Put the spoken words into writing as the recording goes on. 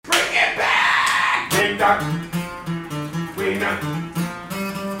tock, winner.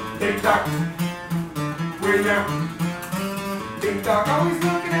 Tick tock, winner. Tick tock, always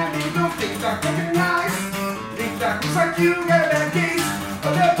looking at me, go tick tock, looking nice. Tick tock, looks like you got that case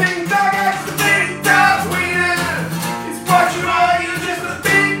of the big dog. That's the big dog winner. It's what you are, you're just a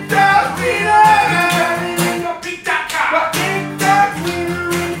big dog winner. Ain't no big dog car. But big dog winner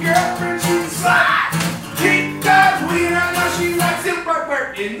and your girlfriend, she's slide. Big dog winner, now she likes it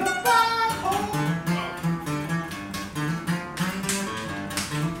work in the bar.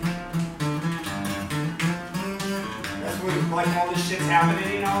 Like all this shit's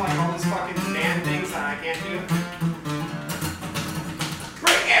happening, you know, like all this fucking band things that I can't do.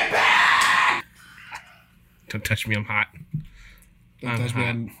 Bring it back! Don't touch me, I'm hot. Don't touch me,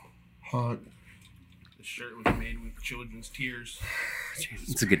 I'm hot. The shirt was made with children's tears.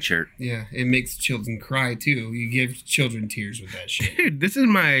 It's a good shirt. Yeah, it makes children cry too. You give children tears with that shit. Dude, this is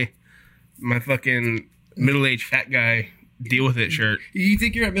my fucking middle-aged fat guy deal with it shirt. You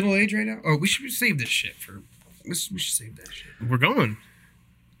think you're at middle age right now? Oh, we should save this shit for... We should save that shit. We're going.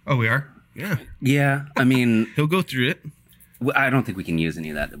 Oh, we are? Yeah. Yeah, I mean, He'll go through it. I don't think we can use any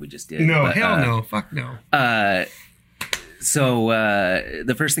of that we just did. No, but, hell no. Fuck no. So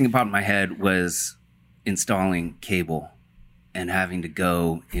the first thing that popped in my head was installing cable and having to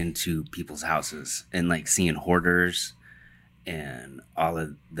go into people's houses and like seeing hoarders and all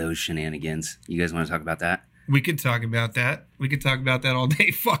of those shenanigans. You guys want to talk about that? We could talk about that. We could talk about that all day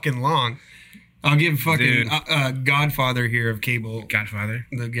fucking long. I'll give fucking Godfather here of cable. Godfather.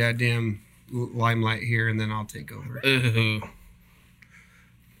 The goddamn limelight here, and then I'll take over.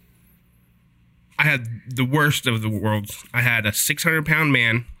 I had the worst of the worlds. I had a 600-pound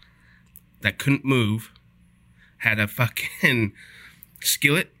man that couldn't move, had a fucking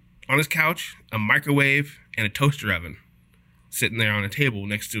skillet on his couch, a microwave, and a toaster oven sitting there on a table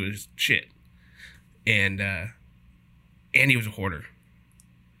next to his shit. And he was a hoarder.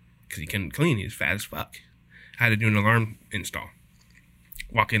 Because he couldn't clean. He was fat as fuck. I had to do an alarm install.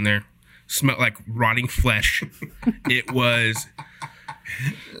 Walk in there. Smelled like rotting flesh. It was...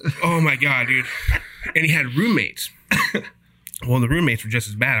 Oh, my God, dude. And he had roommates. Well, the roommates were just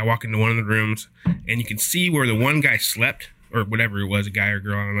as bad. I walk into one of the rooms, and you can see where the one guy slept, or whatever it was, a guy or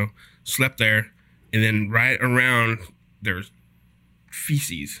girl, I don't know, slept there. And then right around, there's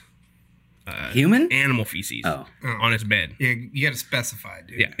feces. Human? Animal feces on his bed. Yeah, you got to specify,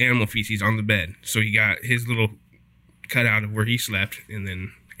 dude. Yeah, animal feces on the bed. So he got his little cutout of where he slept, and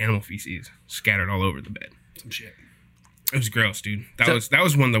then animal feces scattered all over the bed. Some shit. It was gross, dude. That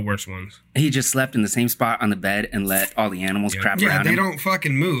was one of the worst ones. He just slept in the same spot on the bed and let all the animals crap around they him. don't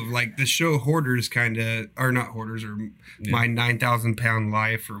fucking move. Like the show Hoarders kind of, or not Hoarders, or My 9,000-Pound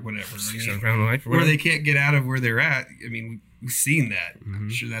Life or whatever. 600-pound life or where whatever. they can't get out of where they're at. I mean, we've seen that. I'm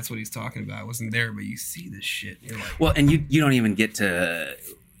sure that's what he's talking about. I wasn't there, but you see this shit. You're like, well, and you don't even get to...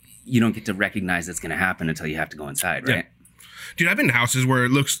 You don't get to recognize it's going to happen until you have to go inside, right? Yeah. Dude, I've been to houses where it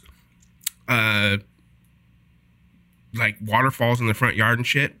looks like waterfalls in the front yard and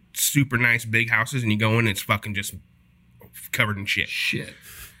shit. Super nice big houses, and you go in and it's fucking just covered in shit. Shit.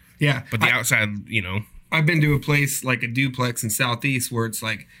 Yeah. But the outside, you know. I've been to a place like a duplex in Southeast where it's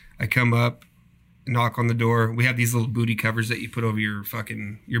like I come up, knock on the door. We have these little booty covers that you put over your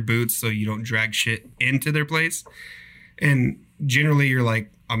boots so you don't drag shit into their place. And generally you're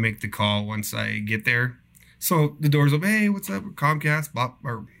like, I'll make the call once I get there. So the door's open. Hey, what's up? Comcast, Bob,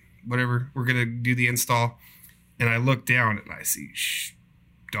 or whatever. We're going to do the install. And I look down and I see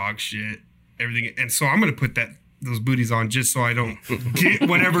dog shit, everything. And so I'm going to put those booties on just so I don't get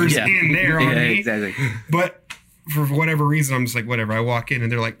whatever's in there on me. Exactly. But for whatever reason, I'm just like, whatever. I walk in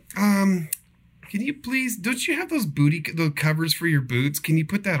and they're like, can you please, don't you have those covers for your boots? Can you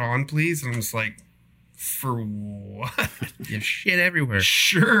put that on, please? And I'm just like, for what? You have shit everywhere.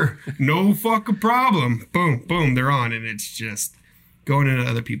 Sure. No fucking problem. Boom, boom, they're on. And it's just going into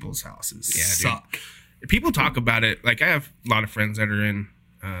other people's houses. Suck. Dude. People talk about it. Like, I have a lot of friends that are in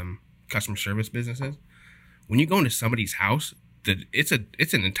customer service businesses. When you go into somebody's house, it's an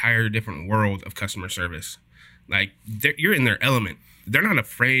entire different world of customer service. Like, you're in their element. They're not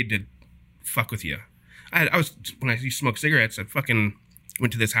afraid to fuck with you. When I used to smoke cigarettes, I fucking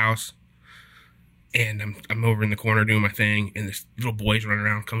went to this house, and I'm over in the corner doing my thing, and this little boy's running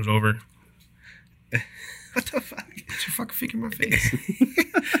around, comes over. What the fuck? Get your fucking finger in my face.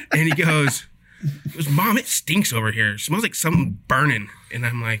 And he goes, Mom, it stinks over here. It smells like something burning. And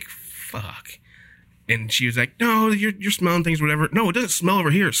I'm like, fuck. And she was like, no, you're smelling things, whatever. No, it doesn't smell over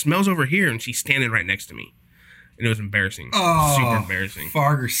here. It smells over here. And she's standing right next to me. And it was embarrassing. Oh, super embarrassing.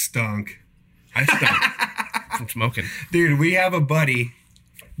 Farger stunk. I stunk from smoking. Dude, we have a buddy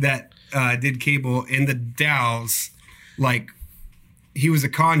that did cable in the Dalles, like he was a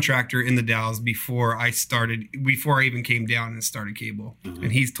contractor in the Dalles before I even came down and started cable. Mm-hmm.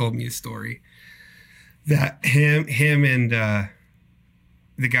 And he's told me a story that him and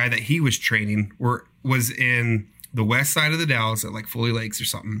the guy that he was training was in the west side of the Dalles at like Foley Lakes or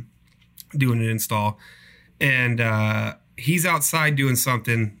something, doing an install. And he's outside doing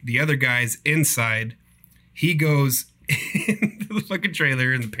something. The other guy's inside. He goes into the fucking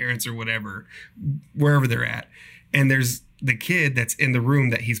trailer and the parents or whatever, wherever they're at. And there's the kid that's in the room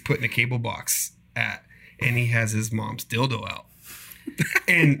that he's putting the cable box at. And he has his mom's dildo out.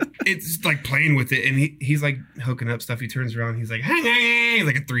 And it's like playing with it. And he's like hooking up stuff. He turns around. He's like, hey, he's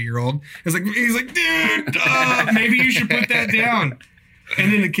like a 3-year-old. He's like, dude, maybe you should put that down.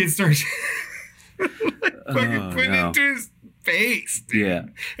 And then the kid starts fucking putting it to his face. Dude. Yeah.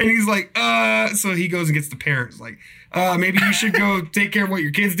 And he's like, so he goes and gets the parents like, maybe you should go take care of what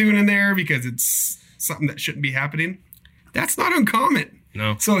your kid's doing in there because it's something that shouldn't be happening. That's not uncommon.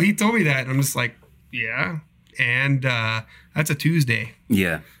 No. So he told me that. And I'm just like, yeah. And that's a Tuesday.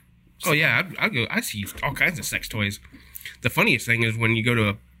 Yeah. Oh yeah, I'll go. I see all kinds of sex toys. The funniest thing is when you go to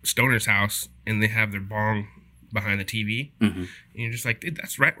a stoner's house and they have their bong behind the TV, and you're just like, dude,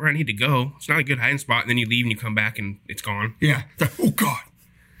 that's right where I need to go. It's not a good hiding spot. And then you leave and you come back and it's gone. Yeah. It's like, oh God,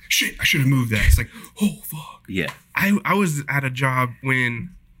 shit! I should have moved that. It's like, oh fuck. Yeah. I was at a job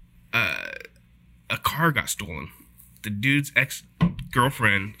when a car got stolen. The dude's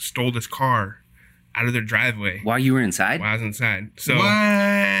ex-girlfriend stole this car out of their driveway While you were inside? while I was inside. So What?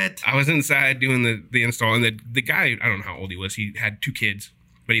 I was inside doing the install, and the guy, I don't know how old he was. He had 2 kids,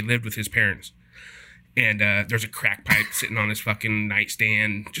 but he lived with his parents. And there's a crack pipe sitting on his fucking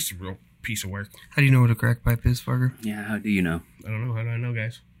nightstand. Just a real piece of work. How do you know what a crack pipe is, Farger? Yeah, how do you know? I don't know. How do I know,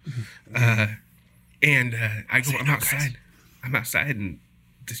 guys? And I go, I'm outside. I'm outside, and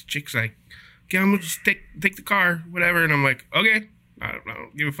this chick's like, okay, I'm gonna just take the car, whatever. And I'm like, okay, I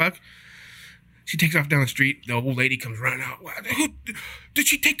don't give a fuck. She takes off down the street. The old lady comes running out. Did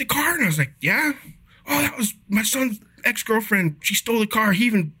she take the car? And I was like, yeah. Oh, that was my son's ex-girlfriend. She stole the car. He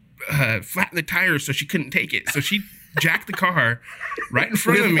even flattened the tires so she couldn't take it. So she jacked the car right in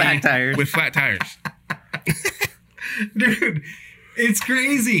front With of me flat tires. with flat tires. Dude, it's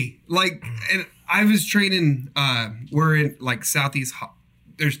crazy. Like, and I was training, we're in like Southeast,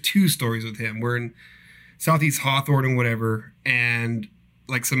 there's 2 stories with him. We're in Southeast Hawthorne and whatever, and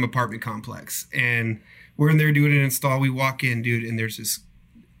like some apartment complex. And we're in there doing an install. We walk in, dude, and there's this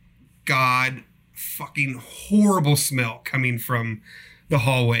god fucking horrible smell coming from the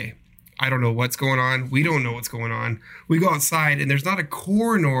hallway. I don't know what's going on. We don't know what's going on. We go outside, and there's not a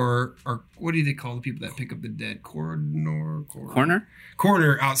coroner, or what do they call the people that pick up the dead? Coroner?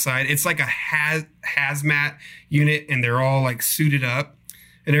 Coroner outside. It's like a hazmat unit, and they're all like suited up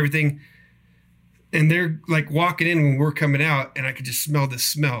and everything. And they're like walking in when we're coming out, and I could just smell this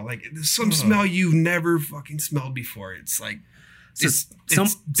smell. Like some smell you've never fucking smelled before. It's like, it's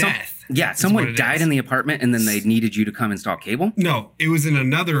death. Someone died in the apartment, and then they needed you to come install cable? No, it was in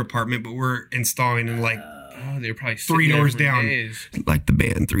another apartment, but we're installing in like Oh, they were probably 3 doors sitting there for down. days. Like the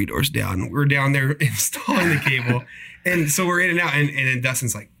band 3 doors down. We're down there installing the cable. And so we're in and out. And then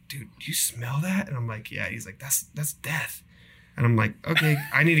Dustin's like, dude, do you smell that? And I'm like, yeah. He's like, that's death. And I'm like, okay,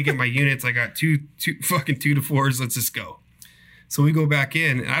 I need to get my units. I got two fucking 2 to 4s. Let's just go. So we go back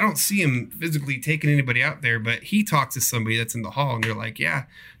in, and I don't see him physically taking anybody out there, but he talks to somebody that's in the hall, and they're like, yeah,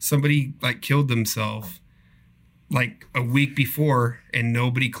 somebody like killed themselves like a week before, and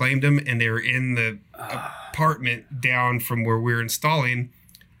nobody claimed them, and they were in the apartment down from where we were installing,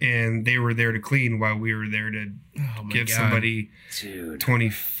 and they were there to clean while we were there to give somebody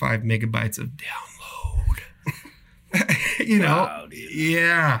 25 megabytes of download. You know? Wow, dude.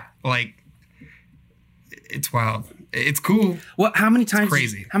 Yeah. Like, it's wild. It's cool. Well, how many times?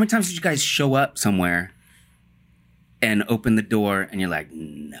 crazy. How many times did you guys show up somewhere and open the door, and you're like,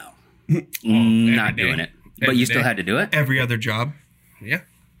 no, not day. doing it, Every but you still day. had to do it? Every other job. Yeah.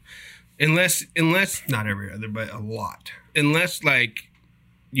 Unless Not every other, but a lot. like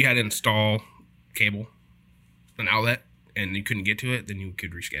you had to install cable, an outlet, and you couldn't get to it, then you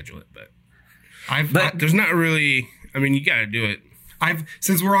could reschedule it. But there's not really. I mean, you got to do it.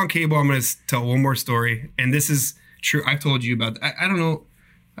 Since we're on cable, I'm going to tell one more story, and this is true. I've told you about. I don't know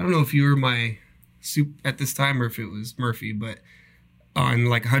if you were my soup at this time or if it was Murphy, but on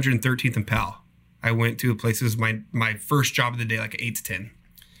like 113th and Powell, I went to a place. It was my first job of the day, like 8 to 10,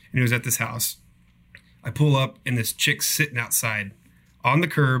 and it was at this house. I pull up, and this chick's sitting outside on the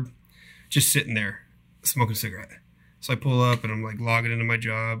curb, just sitting there smoking a cigarette. So I pull up, and I'm like logging into my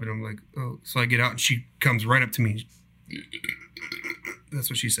job, and I'm like, oh. So I get out, and she comes right up to me. That's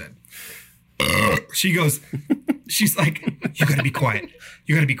what she said. She goes, she's like, you gotta be quiet.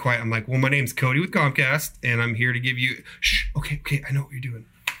 You gotta be quiet. I'm like, well, my name's Cody with Comcast, and I'm here to give you, shh, okay, I know what you're doing.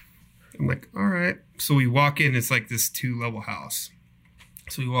 I'm like, all right. So we walk in, it's like this 2-level house.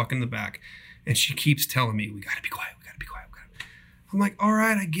 So we walk in the back, and she keeps telling me, we gotta be quiet, we gotta be quiet. I'm like, all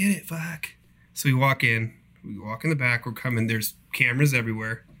right, I get it, fuck. So we walk in the back, we're coming, there's cameras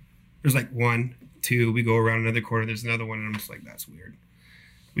everywhere. There's like 1, 2, we go around another corner, there's another one, and I'm just like, that's weird.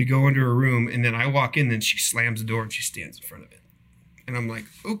 We go into her room, and then I walk in, and she slams the door, and she stands in front of it. And I'm like,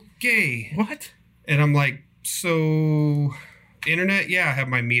 okay. What? And I'm like, so, internet? Yeah, I have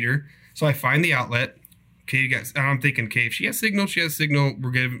my meter. So I find the outlet. Okay, you guys, and I'm thinking, okay, if she has signal,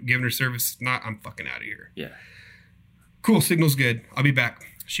 We're giving her service. If not, I'm fucking out of here. Yeah. Cool, signal's good. I'll be back.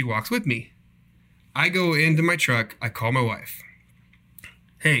 She walks with me. I go into my truck. I call my wife.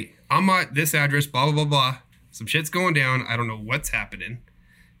 Hey, I'm at this address, blah, blah, blah, blah. Some shit's going down. I don't know what's happening.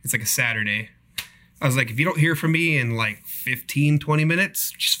 It's like a Saturday. I was like, if you don't hear from me in like 15, 20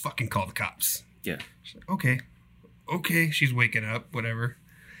 minutes, just fucking call the cops. Yeah. She's like, okay. She's waking up, whatever.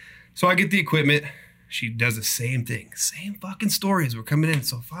 So I get the equipment. She does the same thing. Same fucking story as we're coming in.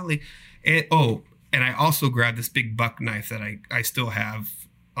 So finally, and I also grabbed this big buck knife that I still have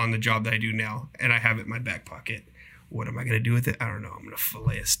on the job that I do now. And I have it in my back pocket. What am I going to do with it? I don't know. I'm going to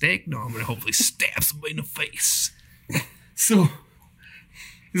fillet a steak. No, I'm going to hopefully stab somebody in the face. So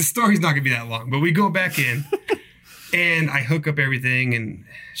the story's not going to be that long, but we go back in and I hook up everything and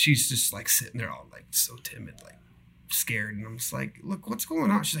she's just like sitting there all like so timid, like scared. And I'm just like, look, what's going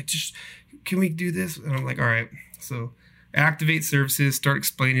on? She's like, just, can we do this? And I'm like, all right. So activate services, start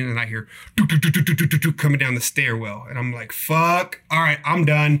explaining. And I hear coming down the stairwell. And I'm like, fuck. All right, I'm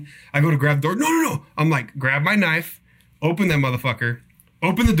done. I go to grab the door. No. I'm like, grab my knife, open that motherfucker,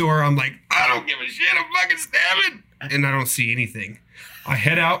 open the door. I'm like, I don't give a shit. I'm fucking stabbing. And I don't see anything. I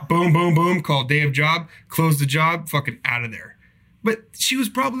head out, boom, boom, boom, call day of job, close the job, fucking out of there. But she was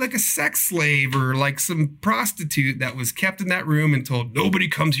probably like a sex slave or like some prostitute that was kept in that room and told, nobody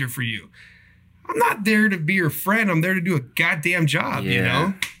comes here for you. I'm not there to be your friend. I'm there to do a goddamn job, you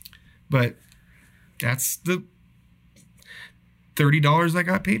know? But that's the $30 I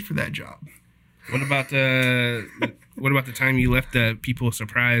got paid for that job. What about the time you left the people a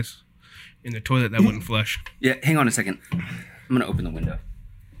surprise in the toilet that wouldn't flush? Yeah, hang on a second. I'm going to open the window.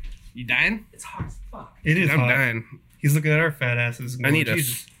 You dying? It's hot as fuck. It is I'm hot. dying. He's looking at our fat asses. I need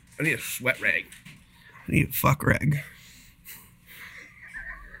Jesus. a sweat rag. I need a fuck rag.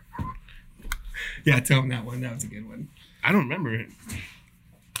 Yeah, tell him that one. That was a good one. I don't remember it.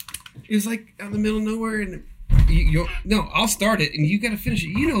 It was like out in the middle of nowhere, and no, I'll start it, and you got to finish it.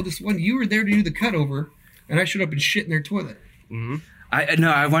 You know this one. You were there to do the cutover, and I showed up and shit in their toilet. Mm-hmm.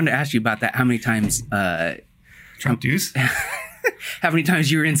 I wanted to ask you about that. How many times? Trump deuce. How many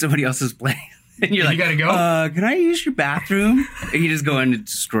times you were in somebody else's place? And you're like, you gotta go? Can I use your bathroom? And you just go in to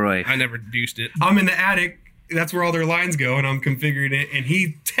destroy. I never deuced it. I'm in the attic. That's where all their lines go, and I'm configuring it. And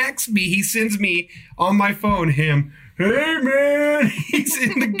he texts me. He sends me on my phone him. Hey, man. He's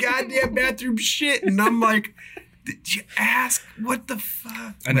in the goddamn bathroom shit. And I'm like, did you ask? What the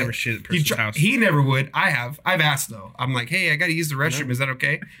fuck? I never shit at a person's house. He never would. I have. I've asked, though. I'm like, hey, I got to use the restroom. Is that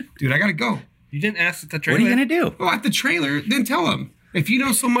okay? Dude, I got to go. You didn't ask at the trailer? What are you going to do? Oh, at the trailer, then tell him. If you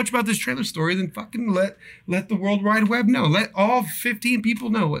know so much about this trailer story, then fucking let the World Wide Web know. Let all 15 people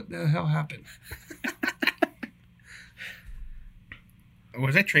know what the hell happened.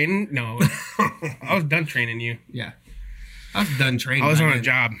 Was I training? No. I was done training you. Yeah. I was done training. I was by on a then.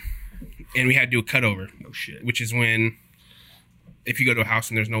 job, and we had to do a cutover. No shit. Which is when, if you go to a house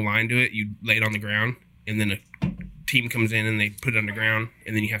and there's no line to it, you lay it on the ground, and then a team comes in and they put it underground,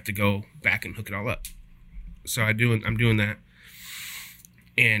 and then you have to go back and hook it all up. So I'm doing that.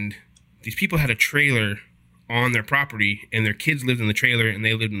 And these people had a trailer on their property, and their kids lived in the trailer, and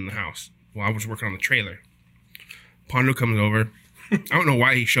they lived in the house while I was working on the trailer. Pondo comes over. I don't know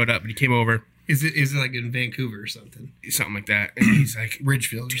why he showed up, but he came over. Is it like in Vancouver or something? Something like that. And he's like,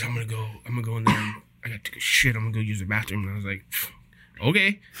 Ridgefield. dude, I'm gonna go in there. And I got to take a shit. I'm gonna go use the bathroom. And I was like,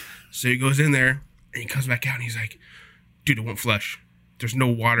 okay. So he goes in there, and he comes back out, and he's like, dude, it won't flush. There's no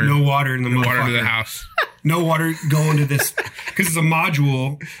water. No water in the water to the motherfucker. house. No water going to this because it's a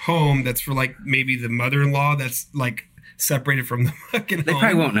module home that's for like maybe the mother-in-law that's like separated from the fucking They home.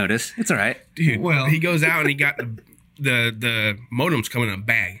 probably won't notice. It's all right. Dude, Well- he goes out and he got the modems coming in a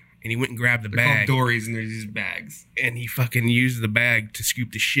bag, and he went and grabbed the They're bag, called dories, and there's these bags. and he fucking used the bag to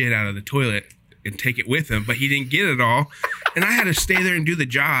scoop the shit out of the toilet and take it with him, but he didn't get it all, and I had to stay there and do the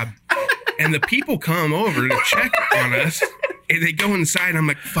job, and the people come over to check on us, And they go inside, and I'm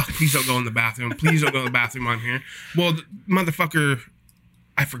like, fuck, please don't go in the bathroom. Please don't go in the bathroom on here. Well, the motherfucker,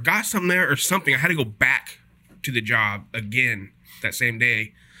 I forgot something there or something. I had to go back to the job again that same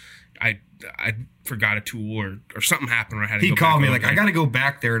day. I forgot a tool or something happened where I had to He go called back me over like, I there. got to go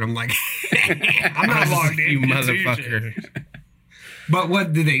back there. And I'm like, I'm not logged in. You into your shit. motherfucker. But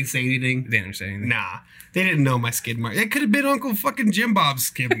what, did they say anything? They didn't say anything. Nah. They didn't know my skid marks. It could have been Uncle fucking Jim Bob's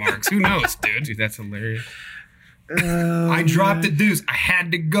skid marks. Who knows, dude? Dude, that's hilarious. I dropped the deuce. I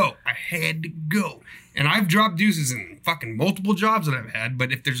had to go. And I've dropped deuces in fucking multiple jobs that I've had.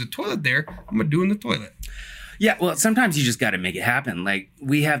 But if there's a toilet there, I'm going to do in the toilet. Yeah, well, sometimes you just got to make it happen. Like,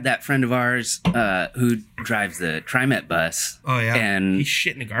 we have that friend of ours who drives the TriMet bus. Oh, yeah. And He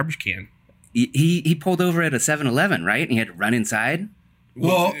shit in a garbage can. he pulled over at a 7-Eleven, right? And he had to run inside.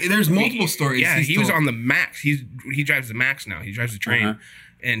 Well, there's multiple stories. Yeah, he's he was told. on the Max. He drives the Max now. He drives the train. Uh-huh.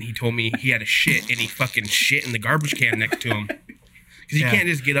 And he told me he had a shit, and he fucking shit in the garbage can next to him. Because you Yeah. can't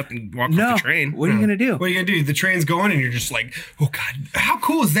just get up and walk No, off the train. what are you gonna do? What are you gonna do? The train's going, and you're just like, "Oh God, how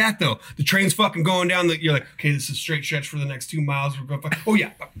cool is that?" Though the train's fucking going down. You're like, "Okay, this is straight stretch for the next 2 miles. We're going." Oh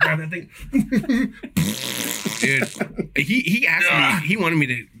yeah, grab that thing. Dude, he asked me. He wanted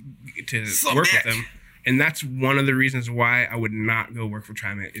me to So work bitch. with him, and that's one of the reasons why I would not go work for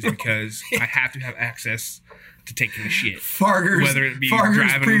TriMet is because I have to have access to taking a shit. Farger's, Whether it be Farger's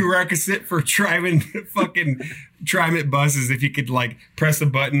driving- prerequisite for driving fucking TriMet buses. If he could like press a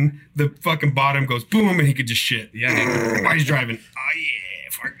button, the fucking bottom goes boom, and he could just shit. Yeah, dude. While he's driving. Oh yeah,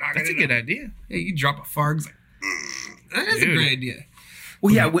 Farg knocking That's a it good up. idea. Yeah, you drop a Farg's like, that is Dude. a great idea.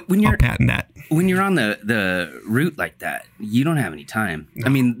 Well, yeah, when you're patent that. when you're on the route like that, you don't have any time. I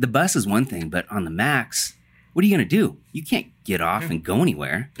mean, the bus is one thing, but on the Max, what are you gonna do? You can't get off and go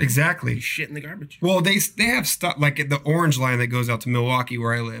anywhere. Exactly. Shit in the garbage. Well, they have stop like at the orange line that goes out to Milwaukee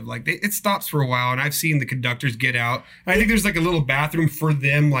where I live. Like it stops for a while, and I've seen the conductors get out. And I think there's like a little bathroom for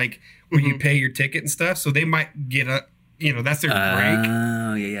them, like where you pay your ticket and stuff. So they might get a, that's their break.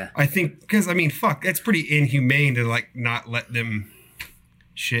 Oh, yeah. I think because I mean, fuck, that's pretty inhumane to like not let them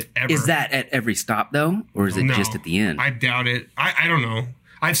shit ever. Is that at every stop though, or is it No, just at the end? I doubt it. I don't know.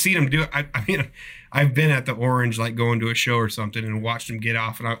 I've seen them do it. I mean, I've been at the Orange, like going to a show or something, and watched them get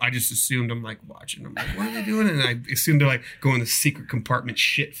off, and I just assumed I'm like watching them. Like, what are they doing? And I assumed they're like going the secret compartment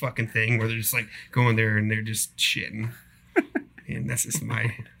shit fucking thing where they're just like going there and they're just shitting. And that's just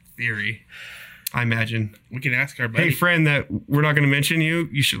my theory. I imagine. We can ask our buddy. Hey, friend, that we're not going to mention you.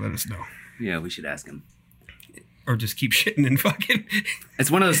 You should let us know, Yeah, we should ask him. or just keep shitting in fucking It's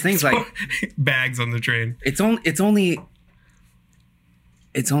one of those things like bags on the train. it's only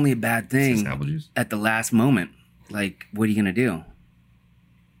a bad Is this thing apple juice? at the last moment. Like, what are you gonna do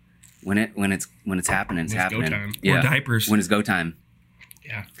when it's happening? It's When it's go happening. time. Or diapers. When it's go time.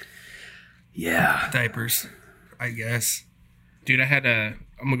 Yeah. Yeah. Diapers, I guess. Dude, I'm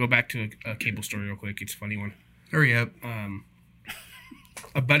going to go back to a cable story real quick. It's a funny one. Hurry up.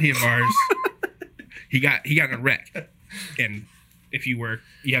 A buddy of ours, he got in a wreck. And if you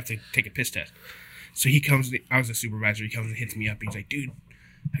have to take a piss test. So he comes, I was a supervisor, he comes and hits me up. He's like, dude,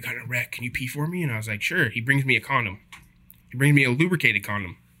 I got in a wreck. Can you pee for me? And I was like, sure. He brings me a condom. He brings me a lubricated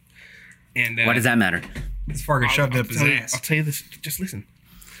condom. And Why does that matter? This Fargo shoved up his ass. I'll tell you this. Just listen.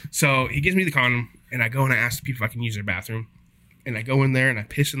 So he gives me the condom, and I go and I ask people if I can use their bathroom. And I go in there and I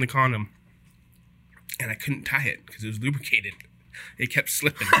piss in the condom. And I couldn't tie it because it was lubricated. It kept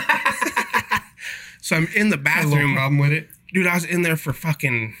slipping. So I'm in the A little bathroom. problem with it. Dude, I was in there for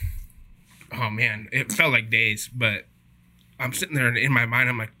fucking... Oh, man. It felt like days, but I'm sitting there and in my mind,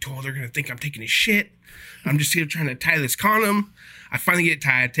 I'm like, oh, they're going to think I'm taking a shit. I'm just here trying to tie this condom. I finally get it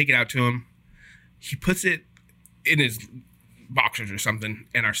tied, take it out to him. He puts it in his boxers or something,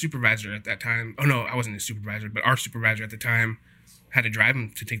 and our supervisor at that time... Oh, no, I wasn't his supervisor, but our supervisor at the time had to drive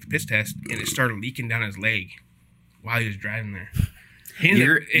him to take the piss test, and it started leaking down his leg while he was driving there. He ended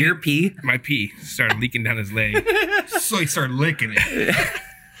up- Your pee? My pee started leaking down his leg. So he started licking it.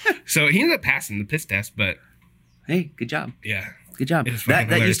 So he ended up passing the piss test, but Hey, good job. yeah. Good job. It was fucking That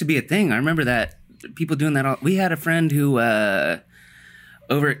hilarious. used to be a thing. I remember that. People doing that all. We had a friend who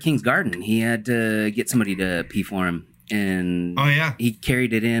over at King's Garden, he had to get somebody to pee for him, and Oh, yeah. he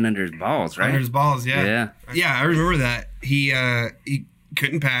carried it in under his balls, right? Under his balls, yeah. Yeah. Yeah, I remember that. He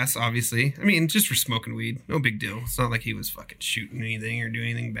couldn't pass, obviously. I mean, just for smoking weed. No big deal. It's not like he was fucking shooting anything or doing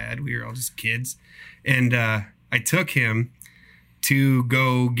anything bad. We were all just kids. And I took him to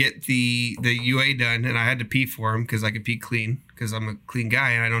go get the UA done, and I had to pee for him because I could pee clean because I'm a clean guy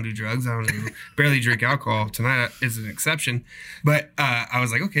and I don't do drugs. I don't barely drink alcohol. Tonight is an exception. But I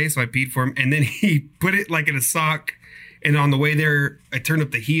was like, okay, so I peed for him. And then he put it like in a sock. And on the way there, I turned up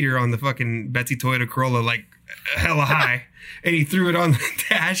the heater on the fucking Betsy Toyota Corolla like hella high. And he threw it on the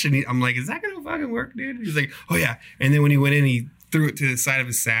dash, and I'm like, is that gonna fucking work, dude? He's like, oh yeah. And then when he went in, he threw it to the side of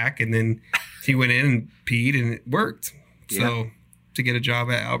his sack, and then he went in and peed, and it worked. So to get a job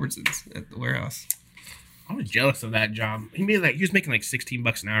at Albertsons at the warehouse. I was jealous of that job. He was making like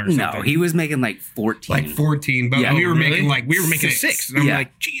 $16 an hour or something. No, he was making like 14. Like 14, but Yeah. we were Really? making like we were making 6. And I'm Yeah.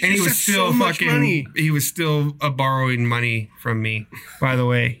 like, Jesus, And he was that's still so much fucking. money. He was still borrowing money from me. By the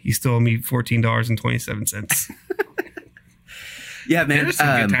way, he still owed me $14.27. Yeah, There man. was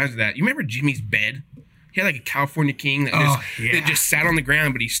some good times with that. You remember Jimmy's bed? He had like a California King that, that just sat on the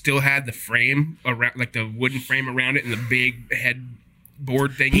ground, but he still had the frame around, like the wooden frame around it, and the big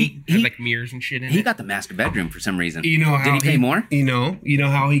headboard thing. He had like mirrors and shit in He it. got the master bedroom for some reason. You know how Did he pay more? You know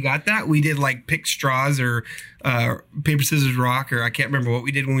how he got that? We did like pick straws or paper scissors rock, or I can't remember what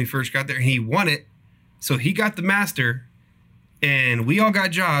we did when we first got there. And he won it, so he got the master, and we all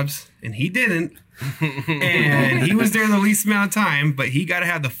got jobs, and he didn't. And he was there the least amount of time, but he got to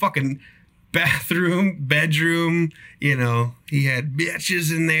have the fucking bathroom, bedroom. You know, he had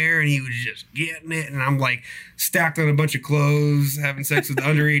bitches in there, and he was just getting it. And I'm like stacked on a bunch of clothes, having sex with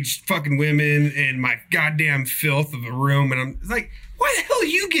underage fucking women, and my goddamn filth of a room. And I'm like, why the hell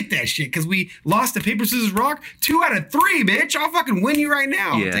you get that shit? Because we lost the paper scissors rock 2 out of 3, bitch. I'll fucking win you right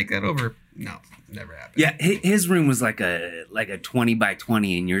now. Yeah. Take that over. No, never happened. Yeah, his room was like a 20 by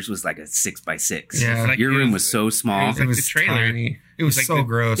 20, and yours was like a 6 by 6. Yeah. Like Your it room was- was so small. it was like the trailer. tiny. It was like so the-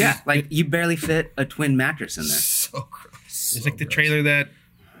 gross. Yeah, like you barely fit a twin mattress in there. So gross. It's like the trailer that,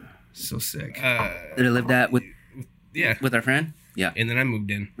 So sick. That I lived at with yeah. our friend. Yeah, And then I moved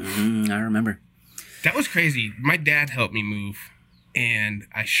in. I remember. That was crazy. My dad helped me move, and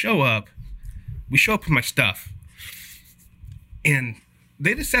I show up. We show up with my stuff, and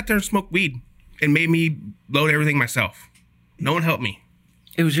they just sat there and smoked weed and made me load everything myself. No one helped me.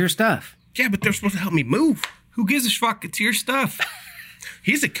 It was your stuff. Yeah, but they're supposed to help me move. Who gives a fuck? It's your stuff.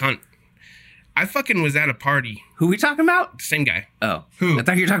 He's a cunt. I fucking was at a party. Who we talking about? Same guy. Oh, Who? I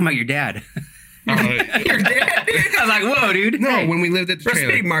thought you were talking about your dad. Uh, Your dad, dude. I was like, whoa, dude. no, Hey. when we lived at the Press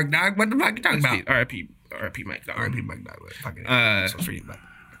trailer. speed, Mark, dog. What the fuck you talking about? R.I.P. Mike. Dog. R.I.P. Mike, dog. Fucking so free, but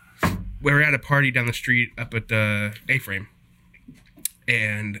We were at a party down the street up at the A-frame.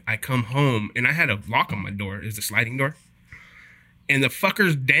 And I come home, and I had a lock on my door. It was a sliding door. And the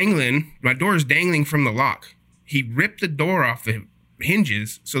fucker's dangling. My door is dangling from the lock. He ripped the door off the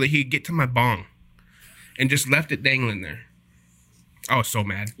hinges so that he could get to my bong. And just left it dangling there. I was so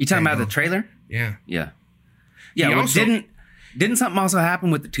mad. You talking about the trailer? Yeah. Yeah. Yeah. He Well, also- didn't something also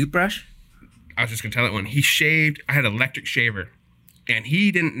happen with the toothbrush? I was just going to tell it one. He shaved. I had an electric shaver. And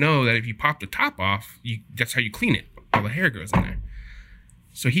he didn't know that if you pop the top off, that's how you clean it. All the hair goes in there.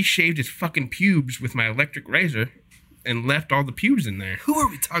 So he shaved his fucking pubes with my electric razor and left all the pubes in there. who are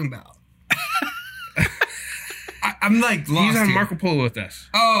we talking about? I'm like lost. He's on here. Marco Polo with us.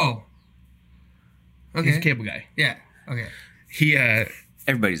 Oh. Okay. He's a cable guy. Yeah. Okay. He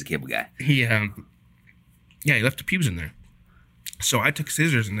Everybody's a cable guy. he left the pubes in there. So I took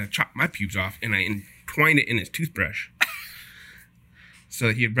scissors and I chopped my pubes off and I entwined it in his toothbrush. So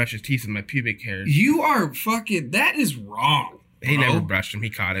that he would brush his teeth with my pubic hairs. You are fucking. That is wrong. He bro. never brushed him. He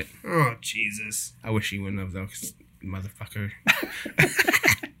caught it. Oh Jesus. I wish he wouldn't have though, 'cause motherfucker.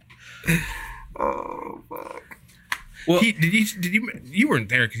 Oh fuck. Well, You weren't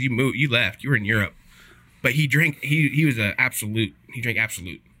there because you left. You were in Europe. But he drank. He was a absolute. He drank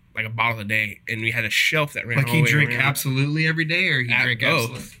absolute like a bottle a day, and we had a shelf that ran. Like all he the way drank around. absolutely every day, or he drank both.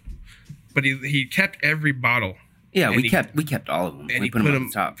 absolute. But he kept every bottle. yeah, and we he- kept all of them. And We he put them on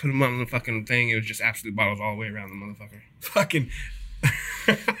the top. put them on the fucking thing. It was just absolute bottles all the way around the motherfucker. Fucking.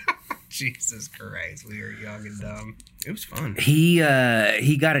 Jesus Christ, we are young and dumb. It was fun. He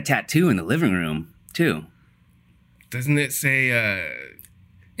got a tattoo in the living room too. Doesn't it say?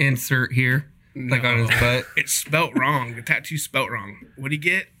 Insert here, like on his butt. It's spelt wrong. The tattoo's spelt wrong. What'd he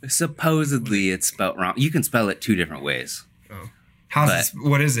get? Supposedly it's spelt wrong. You can spell it 2 different ways. How's But- this?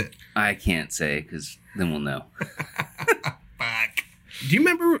 What is it? I can't say because then we'll know. Fuck. Do you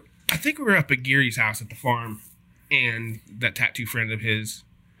remember? I think we were up at Gary's house at the farm, and that tattoo friend of his.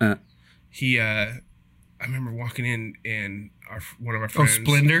 He. I remember walking in, and one of our Oh, friends.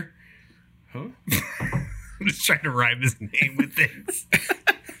 Splendor. Huh? I'm just trying to rhyme his name with things.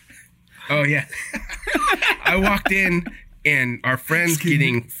 Oh yeah. I walked in and our friend's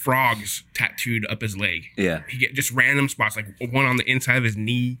getting frogs tattooed up his leg. Yeah. He get just random spots, like one on the inside of his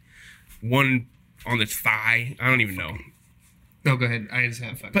knee, one on his thigh. I don't even know. No, go ahead. I just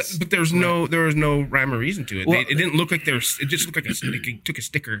have fun. But there was no rhyme or reason to it. Well- It didn't look like there was. It just looked like he took a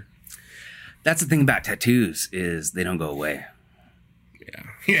sticker. That's the thing about tattoos is they don't go away.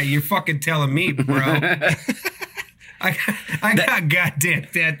 Yeah, you're fucking telling me, bro. I got goddamn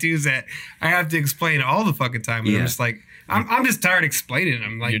tattoos that I have to explain all the fucking time. And I'm just like, I'm just tired of explaining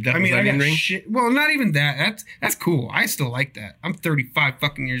them. Like, Your devil's I onion got ring? shit. Well, not even that. That's cool. I still like that. I'm 35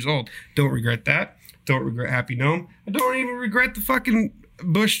 fucking years old. Don't regret that. Don't regret Happy Gnome. I don't even regret the fucking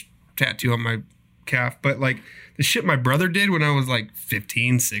bush tattoo on my calf. But like the shit my brother did when I was like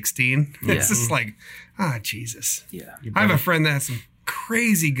 15, 16. It's just like, Jesus. Yeah. I have a friend that has some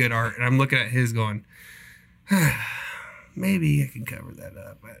crazy good art, and I'm looking at his going, maybe I can cover that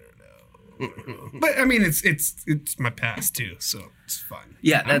up. I don't know. But I mean, it's my past too, so it's fun.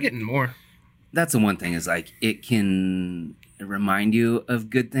 Yeah, I'm getting more. that's the one thing is like it can remind you of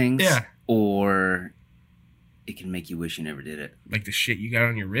good things. Yeah. Or it can make you wish you never did it. Like the shit you got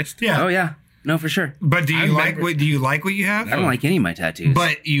on your wrist. Yeah. Oh yeah. No, for sure. But do I you like remember- what you have? I don't like any of my tattoos.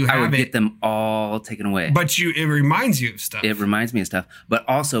 But you I have would it. get them all taken away. But it reminds you of stuff. It reminds me of stuff. But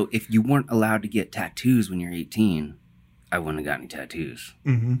also, if you weren't allowed to get tattoos when you're 18, I wouldn't have got any tattoos.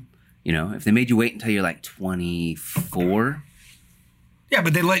 Mm-hmm. You know, if they made you wait until you're like 24. Yeah,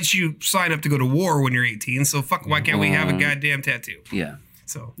 but they let you sign up to go to war when you're 18. So why can't we have a goddamn tattoo? Yeah,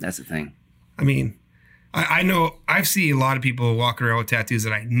 So that's the thing. I mean, I know I've seen a lot of people walking around with tattoos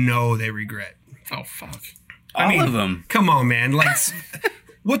that I know they regret. Oh fuck. All of them. Come on, man. Like,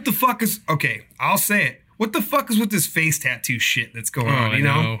 what the fuck is... Okay, I'll say it. What the fuck is with this face tattoo shit that's going on, I you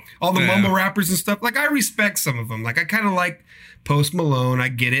know? know. All the Yeah. mumble rappers and stuff. Like, I respect some of them. Like, I kind of like Post Malone. I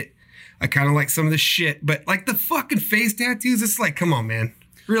get it. I kind of like some of the shit. But, like, the fucking face tattoos, it's like, come on, man.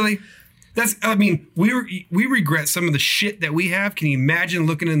 Really? I mean, we regret some of the shit that we have. Can you imagine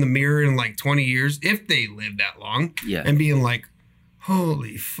looking in the mirror in, like, 20 years, if they live that long, Yeah. and being like,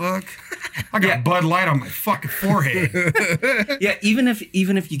 holy fuck, I got Bud Light on my fucking forehead. Yeah, even if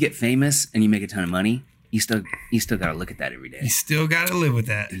you get famous and you make a ton of money, you still got to look at that every day. You still got to live with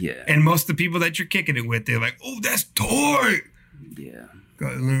that. Yeah. And most of the people that you're kicking it with, they're like, oh, that's toy. Yeah.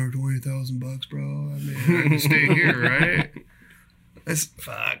 Got another $20,000, bro. I mean, I can stay here, right? That's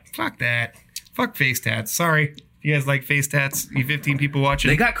fuck that. Fuck face tats. Sorry. You guys like face tats? You 15 people watching?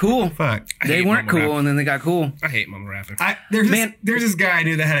 They got cool. Fuck. I They hate weren't mumble cool, rap. and then they got cool. I hate mumble rapping. There's Man. this guy I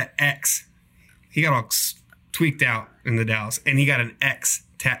knew that had an X. He got all tweaked out in the Dallas, and he got an X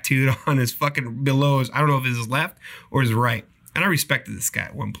tattooed on his fucking below his, I don't know if it's his left or his right. And I respected this guy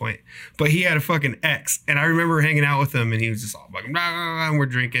at one point, but he had a fucking X, and I remember hanging out with him, and he was just all like, blah, blah, blah, and we're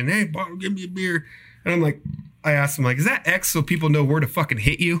drinking. Hey, Bob, give me a beer. And I'm like, I asked him, like, is that X so people know where to fucking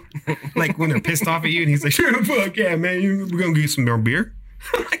hit you? Like when they're pissed off at you, and he's like, sure the fuck yeah, man, we're gonna get some more beer.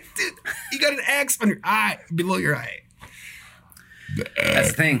 I'm like, dude, you got an X on your eye, below your eye. That's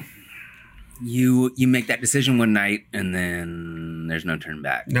the thing. You make that decision one night, and then there's no turn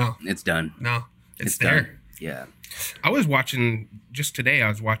back. No. It's done. No, it's there. done. Yeah. I was watching just today. I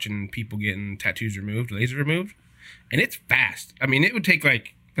was watching people getting tattoos removed, laser removed, and it's fast. I mean, it would take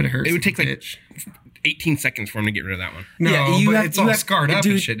like But it hurts. It would take like bitch. 18 seconds for him to get rid of that one. No, but it's all scarred up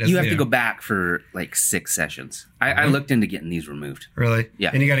dude, and shit. You doesn't have it? to go back for like 6 sessions. I looked into getting these removed. Really? Yeah.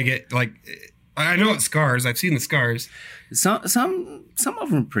 And you got to get like, I know it's scars. I've seen the scars. Some of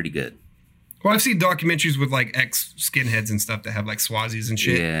them are pretty good. Well, I've seen documentaries with like ex skinheads and stuff that have like Swazis and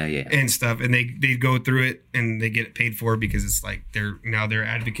shit. Yeah. And stuff, and they go through it and they get it paid for because it's like they're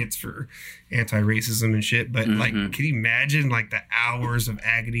advocates for anti-racism and shit. But like, can you imagine like the hours of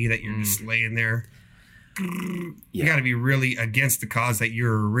agony that you're just laying there? You Yeah. got to be really against the cause that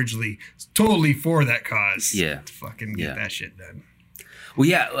you're originally totally for that cause. Yeah. to fucking get Yeah. that shit done. Well,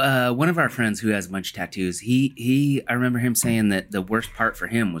 yeah. One of our friends who has a bunch of tattoos, he I remember him saying that the worst part for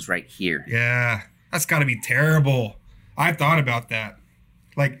him was right here. Yeah, that's got to be terrible. I thought about that.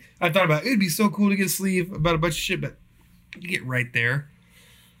 Like, I thought about it'd be so cool to get a sleeve about a bunch of shit, but you get right there.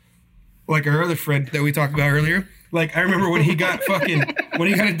 Like our other friend that we talked about earlier. Like, I remember when he got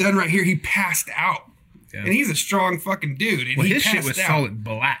it done right here, he passed out. Yeah. And he's a strong fucking dude. And Well, he his shit passed was out. solid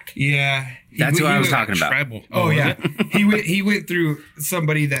black. Yeah. That's He what I was went- talking about. Tribal. Oh was yeah, it? he went through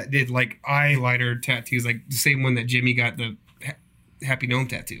somebody that did like eyeliner tattoos, like the same one that Jimmy got the Happy Gnome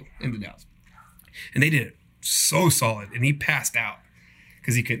tattoo in the Dallas, and they did it so solid, and he passed out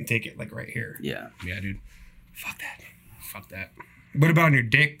because he couldn't take it like right here. Yeah. Yeah, dude. Fuck that. Fuck that. What about on your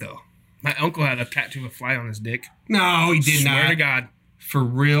dick though? My uncle had a tattoo of a fly on his dick. No, he did Swear not. to God. For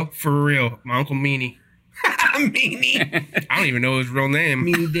real, For real. My Uncle Meanie. meanie, I don't even know his real name.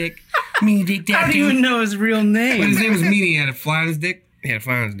 meanie dick, meanie dick I don't tattoo. even know his real But his name. name was Meanie. He had a fly on his dick. He had a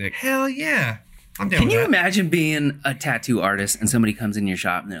fly on his dick. Hell yeah, I'm down Can with you that. imagine being a tattoo artist and somebody comes in your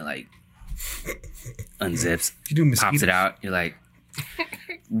shop and they're like, unzips, You do pops mosquitoes. it out. You're like,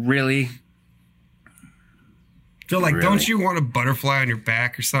 really? They're like, Really? don't you want a butterfly on your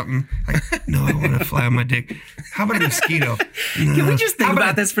back or something? Like, no, I want a fly on my dick. How about a mosquito? Can we just think How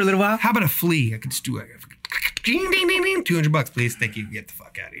about this for a little while? How about a flea? I could just do it. Ding, ding, ding, ding. $200, please. Thank you. Get the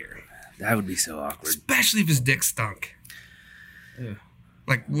fuck out of here. That would be so awkward. Especially if his dick stunk.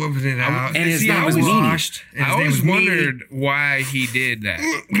 Like, whooping it out. And his See, name I was was Meanie. washed. and I his name always was Meanie. wondered why he did that.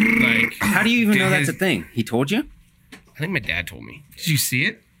 Like, How do you even did know that's a his- thing? He told you? I think my dad told me. Did you see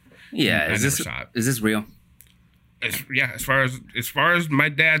it? Yeah. I Is never this saw it. is this real? As far as my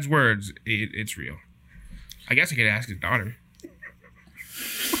dad's words, it's real. I guess I could ask his daughter.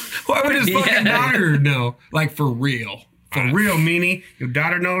 Why would his Yeah. fucking daughter know? Like, for real. For real, Meanie. Your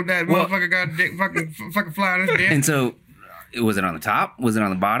daughter know that Well- motherfucker got a dick fucking fly on his dick? And so, was it on the top? Was it on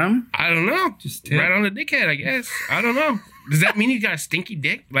the bottom? I don't know. Just tip. right on the dickhead, I guess. I don't know. Does that mean you got a stinky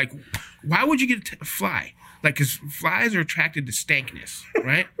dick? Like, why would you get a fly? Like, because flies are attracted to stankness,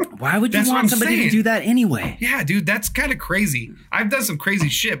 right? Why would you That's what want I'm somebody saying. to do that anyway? Yeah, dude, that's kind of crazy. I've done some crazy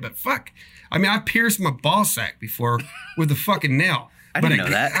shit, but fuck. I mean, I pierced my ball sack before with a fucking nail. I didn't But know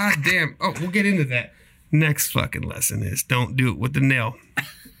that. God damn. Oh, we'll get into that. Next fucking lesson is don't do it with the nail.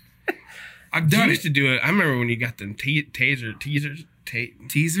 I've You done used it. to do it. I remember when you got them teasers,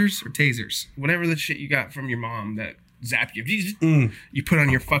 Teasers or tasers? whatever the shit you got from your mom that zapped you. You put on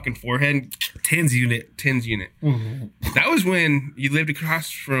your fucking forehead. Tens unit. Tins unit. That was when you lived across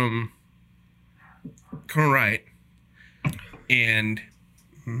from Colonel Wright, and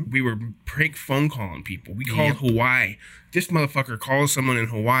we were prank phone calling people. We called Hawaii. This motherfucker called someone in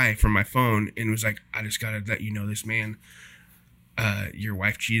Hawaii from my phone and was like, I just gotta let you know this, man. Your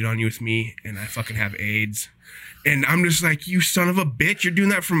wife cheated on you with me, and I fucking have AIDS. And I'm just like, you son of a bitch, you're doing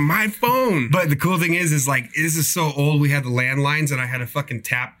that from my phone. But the cool thing is like, this is so old. We had the landlines, and I had a fucking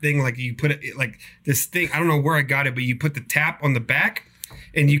tap thing. Like, you put it, like, this thing, I don't know where I got it, but you put the tap on the back,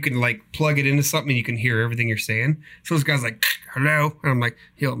 and you can, like, plug it into something, and you can hear everything you're saying. So this guy's like, hello? And I'm like,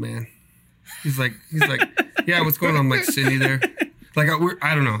 yo, man. He's like, yeah, what's going on? I'm like, Cindy there. Like,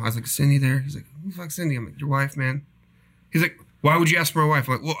 I don't know. I was like, Cindy there? He's like, who the fuck's Cindy? I'm like, your wife, man. He's like, why would you ask for my wife?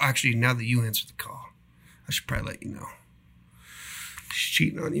 I'm like, well, actually, now that you answered the call, I should probably let you know. She's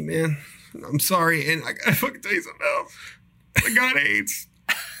cheating on you, man. I'm sorry. And I gotta fucking tell you something else. I got AIDS.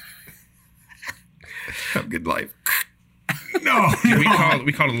 Have a good life. No. We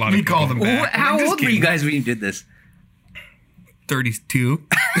called a lot of We people. called them back. How I'm just old were you kidding. guys when you did this? 32.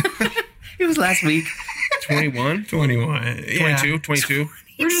 It was last week. 21, 21. Yeah. 22.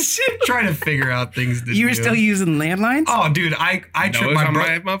 We're just trying to figure out things to You were do. still using landlines? Oh, dude, I No, tripped it's my on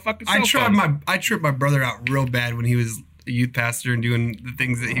brother. my motherfucking cell phone. I tripped my brother out real bad when he was a youth pastor and doing the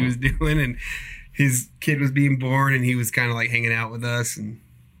things that he was doing, and his kid was being born, and he was kind of like hanging out with us and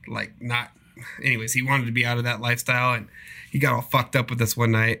like not. Anyways, he wanted to be out of that lifestyle, and he got all fucked up with us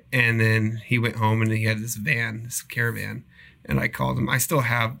one night, and then he went home and he had this van, this caravan. And I called him. I still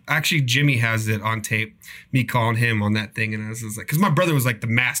have, actually, Jimmy has it on tape, me calling him on that thing. And I was just like, because my brother was like the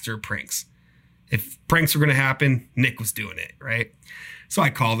master of pranks. If pranks were going to happen, Nick was doing it, right? So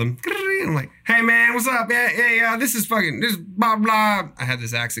I called him. And I'm like, hey, man, what's up? Yeah, this is blah, blah. I had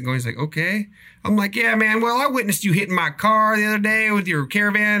this accent going. He's like, okay. I'm like, yeah, man, well, I witnessed you hitting my car the other day with your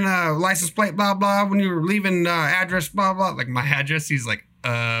caravan license plate, blah, blah, when you were leaving address, blah, blah. Like my address. He's like,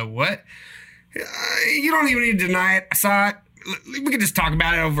 what? You don't even need to deny it. I saw it. We could just talk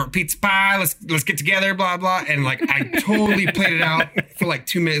about it over a pizza pie. Let's get together, blah, blah. And like, I totally played it out for like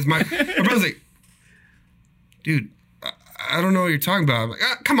 2 minutes. My brother's like, dude, I don't know what you're talking about. I'm like,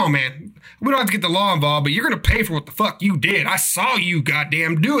 come on, man. We don't have to get the law involved, but you're going to pay for what the fuck you did. I saw you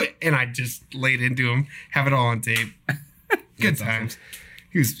goddamn do it. And I just laid into him, have it all on tape. Good times.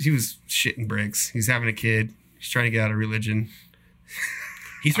 He was shitting bricks. He's having a kid. He's trying to get out of religion.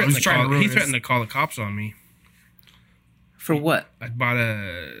 He threatened, was trying to ruin he this. threatened to call the cops on me. For what? I bought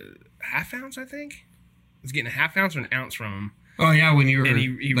a half ounce, I think. I was getting a half ounce or an ounce from him. Oh, yeah, when you were And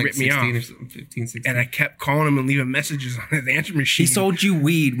he like ripped me 16 or off. something, 15, 16. And I kept calling him and leaving messages on his answer machine. He sold you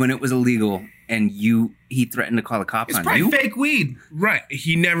weed when it was illegal, and he threatened to call the cops It's on probably you? fake weed. Right.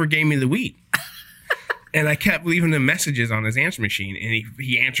 He never gave me the weed. And I kept leaving him messages on his answer machine. And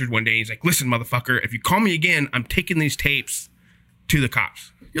he answered one day. He's like, listen, motherfucker, if you call me again, I'm taking these tapes to the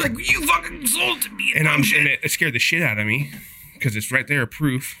cops. You're like, you fucking sold to me. And it scared the shit out of me because it's right there,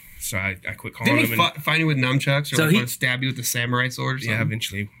 proof. So I quit calling Didn't him. he find you with nunchucks or So like he- want to stab you with a samurai sword or something? Yeah,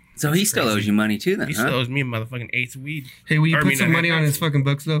 eventually. So he still owes you money too then, He huh? still owes me a motherfucking eighth of weed. Hey, will you Or, I put mean, some a money half on ounce. his fucking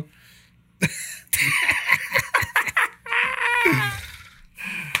books, though?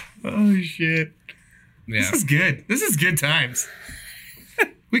 Oh, shit. Yeah. This is good. This is good times.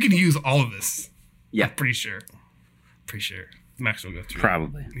 We can use all of this. Yeah. Pretty sure. Pretty sure. Max will go through.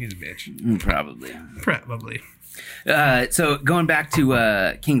 Probably. He's a bitch. Probably. Probably. So going back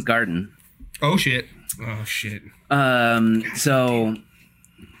to King's Garden. Oh shit. Oh shit. So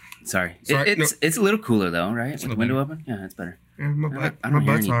sorry. Sorry, It's a little cooler though, right? With the window better. open? Yeah, it's better. Yeah, my I don't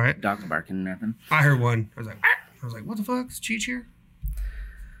hear butt's any all right. dogs barking or nothing. I heard one. I was like, what the fuck? Is Cheech here?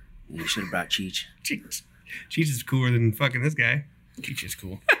 You should have brought Cheech. Cheech is cooler than fucking this guy. Cheech is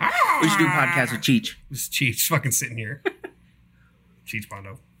cool. We should do a podcast with Cheech. This Cheech fucking sitting here. Cheech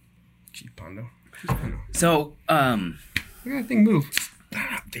Pondo. Cheech Pondo. So, Look at that thing move.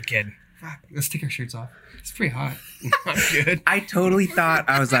 Dickhead. Fuck. Let's take our shirts off. It's pretty hot. Not good. I totally thought,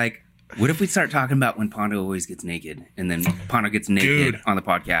 I was like, what if we start talking about when Pondo always gets naked, and then Pondo gets naked Dude. on the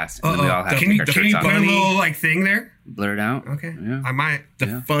podcast, and then we all have to Can take you our put shirts a off, little like thing there? blur it out. Okay. Yeah. I might.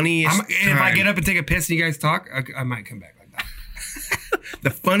 The funniest. If I time- get up and take a piss and you guys talk, I might come back like that. the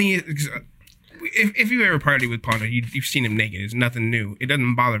funniest. If you ever party with Pondo, you've seen him naked. It's nothing new. It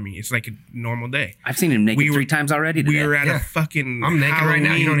doesn't bother me. It's like a normal day. I've seen him naked We were- 3 times already today. We were at Yeah. a fucking. I'm naked right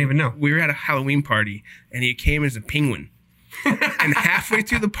now, you don't even know. We were at a Halloween party, and he came as a penguin. And halfway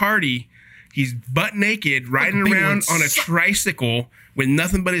through the party, he's butt naked, riding around on a tricycle with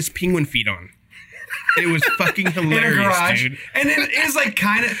nothing but his penguin feet on. It was fucking In a hilarious, garage. dude. And then it was like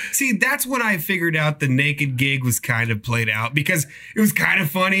kind of, see, that's when I figured out the naked gig was kind of played out because it was kind of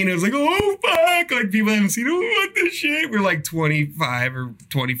funny and it was like, oh, fuck. Like people haven't seen, oh, what the shit. We're like 25 or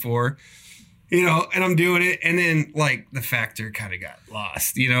 24, you know, and I'm doing it. And then like the factor kind of got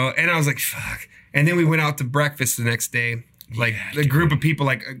lost, you know, and I was like, fuck. And then we went out to breakfast the next day. Like the group of people,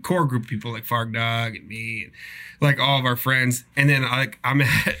 like a core group of people, like Farg Dog and me, and like all of our friends. And then I'm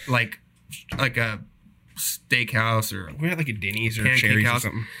at like a steakhouse or We had like a Denny's or pancake Cherries or house,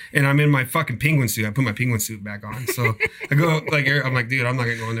 something. and I'm in my fucking penguin suit. I put my penguin suit back on, so I go like I'm like, dude, I'm not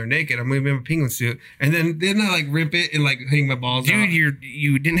gonna go in there naked. I'm gonna be in my penguin suit, and then I like rip it and like hang my balls out. Dude,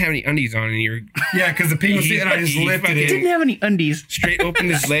 you didn't have any undies on, and you're Yeah, because the penguin suit, and I just He lifted fucking- it. Didn't have any undies. straight opened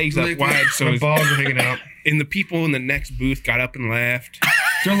his legs up wide, so my his, balls are hanging out. and the people in the next booth got up and left.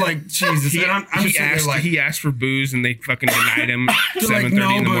 They're like, Jesus, and I'm he sitting there asked, like, he asked for booze, and they fucking denied him. they're like, 7:30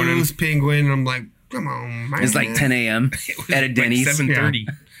 no in the morning. booze, penguin. And I'm like, come on, man. It's like 10 a.m. at a Denny's. 7:30.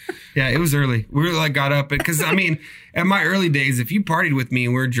 Yeah, it was early. We were like got up because I mean, at my early days, if you partied with me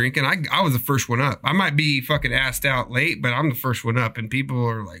and we were drinking, I was the first one up. I might be fucking assed out late, but I'm the first one up, and people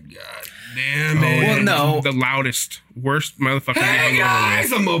are like, God damn Oh, man. Well, no. The loudest, worst motherfucker. Hey you hung over guys,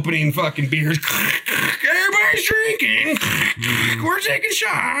 with. I'm opening fucking beers. Everybody's drinking. We're taking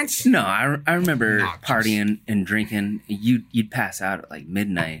shots. No, I remember Obnoxious. partying and drinking. You'd pass out at like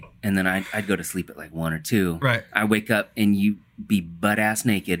midnight, and then I'd go to sleep at like 1 or 2. Right. I wake up and you be butt ass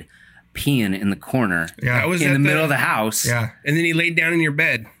naked, peeing in the corner Yeah. That was in at the middle of the house. Yeah. And then he laid down in your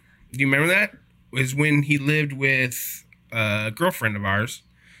bed. Do you remember that? Was when he lived with a girlfriend of ours.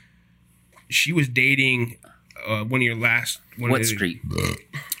 She was dating one of your last. What street?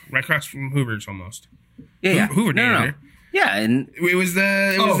 Right across from Hoover's, almost. Yeah. Hoover dated her. Yeah, and It was the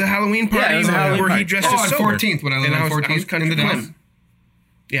Halloween party Yeah, it was a Halloween where he party. dressed Oh, as on sober. 14th when I lived And on was 14th country in the club. Dallas.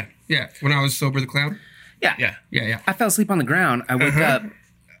 Yeah, Yeah. When I was sober, the clown. yeah. yeah. Yeah, yeah. I fell asleep on the ground. I wake up.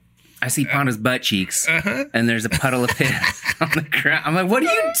 I see Panda's butt cheeks, and there's a puddle of piss on the ground. I'm like, "What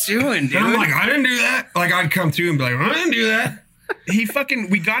are you doing, dude?" And I'm like, I didn't do that. Like I'd come through and be like, I didn't do that.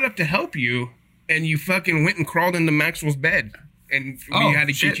 We got up to help you, and you fucking went and crawled into Maxwell's bed, and Oh, we had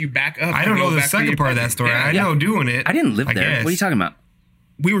to shit. get you back up. I to don't go know the back to second your part of bed. that story. Yeah. I know doing it. I didn't live there. guess. What are you talking about?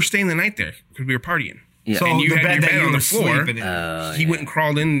 We were staying the night there because we were partying. Yeah. So And you the had bed your that bed you on the were floor. sleeping in. He went and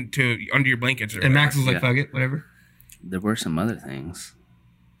crawled into under your blankets. Or And Max was like, Yeah. fuck it, whatever. There were some other things.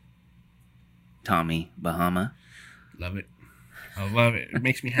 Tommy Bahama. love it. I love it. It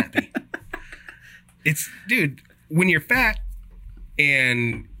makes me happy. Dude, when you're fat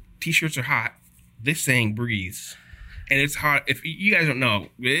and t-shirts are hot, this thing breathes. And it's hot. If you guys don't know,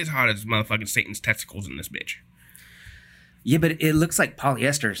 it is hot as motherfucking Satan's testicles in this bitch. Yeah, but it looks like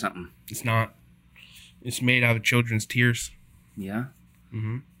polyester or something. It's not. It's made out of children's tears. Yeah.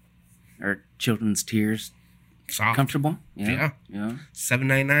 Mm-hmm. Or children's tears. Soft. Comfortable. Yeah. Yeah.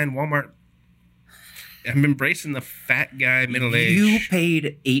 $7.99 Walmart. I'm embracing the fat guy middle age. You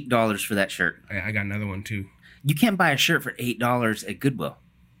paid $8 for that shirt. I got another one too. You can't buy a shirt for $8 at Goodwill.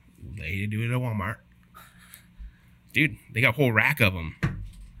 They do it at Walmart. Dude, they got a whole rack of them.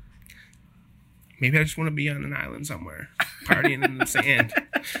 Maybe I just want to be on an island somewhere, partying in the sand.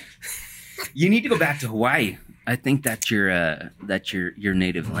 You need to go back to Hawaii. I think that's your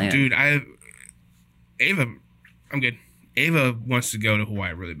native land. Dude, I'm good. Ava wants to go to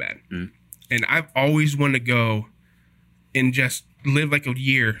Hawaii really bad. And I've always wanted to go and just live like a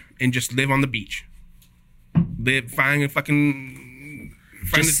year and just live on the beach. find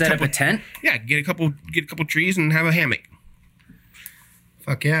Just a set up couple- a tent. Yeah, get a couple trees and have a hammock.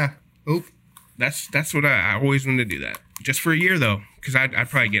 Fuck yeah. Oop. That's what I always wanted to do that. Just for a year though, because I'd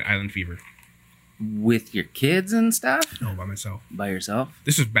probably get island fever. With your kids and stuff? No, by myself. By yourself?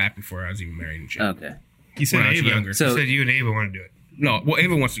 This was back before I was even married and shit. Okay. You said When I was Ava. younger. So- you said you and Ava want to do it. No, well,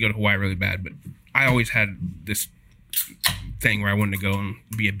 Ava wants to go to Hawaii really bad, but I always had this thing where I wanted to go and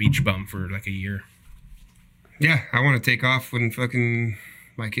be a beach bum for like a year. Yeah, I want to take off when fucking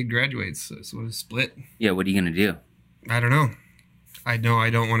my kid graduates. So we'll split. Yeah, what are you going to do? I don't know. I know I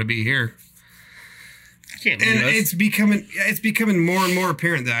don't want to be here. I can't And leave us. it's becoming more and more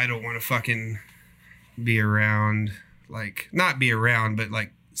apparent that I don't want to fucking be around, like, not be around, but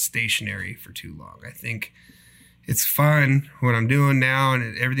like stationary for too long. I think it's fun what I'm doing now,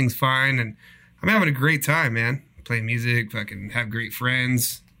 and everything's fine, and I'm having a great time, man. Play music, fucking have great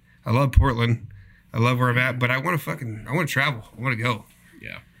friends. I love Portland. I love where I'm at, but I want to travel. I want to go.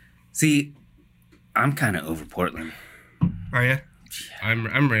 Yeah, See, I'm kind of over Portland. Are you?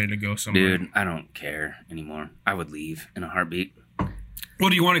 I'm ready to go somewhere. Dude, I don't care anymore. I would leave in a heartbeat. Well,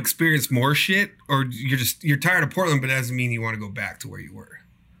 do you want to experience more shit, or you're tired of Portland, but that doesn't mean you want to go back to where you were?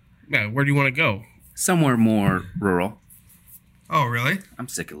 Yeah, where do you want to go? Somewhere more rural. Oh, really? I'm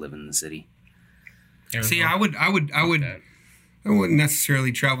sick of living in the city. See, Arizona. I wouldn't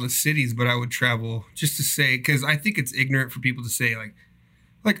necessarily travel to cities, but I would travel just to say, because I think it's ignorant for people to say like,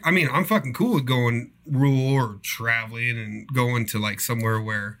 I mean, I'm fucking cool with going rural or traveling and going to like somewhere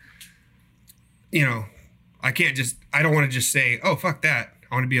where, you know, I don't want to just say, oh, fuck that.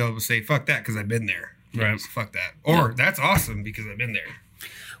 I want to be able to say, fuck that, because I've been there. Right. So fuck that. Or that's awesome because I've been there.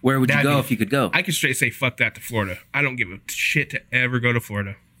 Where would you That'd go be- if you could go? I could straight say fuck that to Florida. I don't give a shit to ever go to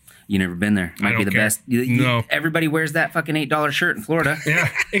Florida. You never been there. Might be don't the care. best. No. Everybody wears that fucking $8 shirt in Florida. Yeah,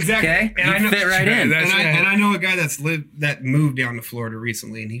 exactly. Okay? And You I know, fit right in. That's right. And I know a guy that moved down to Florida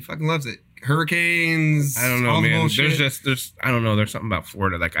recently, and he fucking loves it. Hurricanes. I don't know, all the man. bullshit. There's I don't know. There's something about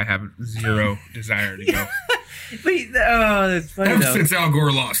Florida. Like I have zero desire to go. That's funny Ever though. since Al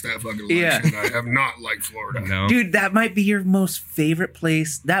Gore lost that fucking election, Yeah. I have not liked Florida. No. Dude, that might be your most favorite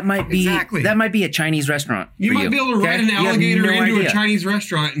place. That might be Exactly. That might be a Chinese restaurant. You for might be able to okay? ride an You have alligator no into idea. a Chinese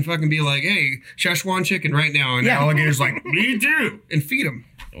restaurant and fucking be like, hey, Szechuan chicken right now. And Yeah. the alligator's like, me too. And feed him.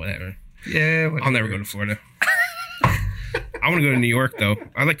 Whatever. Yeah, whatever. I'll never go to Florida. I want to go to New York though.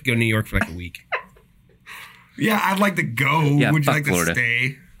 I'd like to go to New York for like a week. Yeah, I'd like to go. Yeah, Would you fuck like Florida. to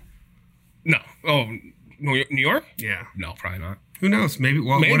stay? No. Oh, New York? Yeah. No, probably not. Who knows? Maybe.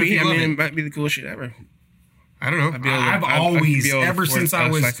 Well, what if Maybe. you I love mean, it it? might be the coolest shit ever. I don't know. I'd be able to- I've I'd always, be able to ever afford since a I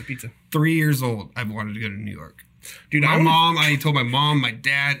was slice of pizza. 3 years old, I've wanted to go to New York. Dude, My I would- mom, I told my mom, my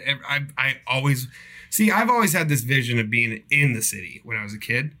dad, I always, see, I've always had this vision of being in the city when I was a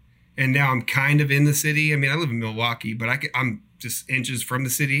kid. And now I'm kind of in the city. I mean, I live in Milwaukee, but I'm just inches from the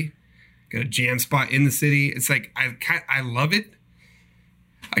city. Got a jam spot in the city. It's like, I love it.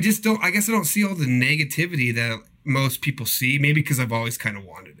 I guess I don't see all the negativity that most people see. Maybe because I've always kind of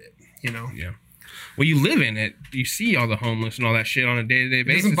wanted it, you know? Yeah. Well, you live in it. You see all the homeless and all that shit on a day-to-day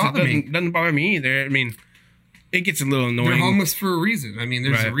basis. bother me. Doesn't bother me either. I mean, it gets a little annoying. They're homeless for a reason. I mean,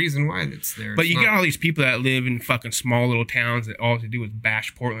 there's a Right. reason why it's there. But It's you not- got all these people that live in fucking small little towns that all to do with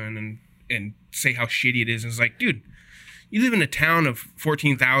bash Portland and say how shitty it is. And it's like, dude, you live in a town of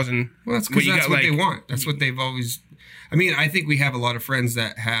 14,000. Well, that's where because you that's got, what like- they want. That's what they've always. I mean, I think we have a lot of friends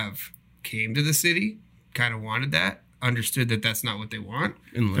that have came to the city, kind of wanted that, understood that that's not what they want.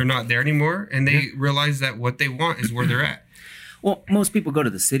 And They're not there anymore, and they realize that what they want is where they're at. Well, most people go to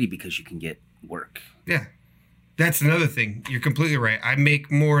the city because you can get work. Yeah, that's another thing. You're completely right. I make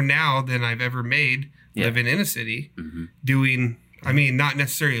more now than I've ever made Yeah. living in a city, doing. I mean, not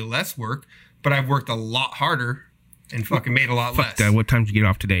necessarily less work, but I've worked a lot harder and fucking made a lot Fuck less. that. What time did you get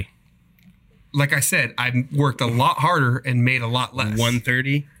off today? Like I said, I've worked a lot harder and made a lot less.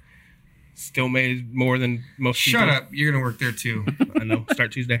 1:30. Still made more than most people. Shut up. You're going to work there too. I know.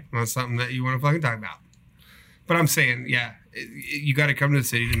 Start Tuesday. Not something that you want to fucking talk about. But I'm saying, yeah, you got to come to the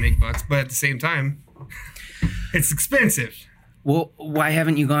city to make bucks. But at the same time, it's expensive. Well, why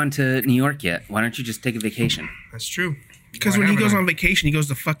haven't you gone to New York yet? Why don't you just take a vacation? That's true. Because Why when he haven't goes I? on vacation, he goes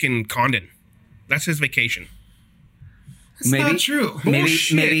to fucking Condon. That's his vacation. It's Maybe- not true.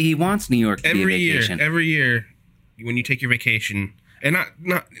 Bullshit. Maybe he wants New York to be a vacation. Every year, when you take your vacation, and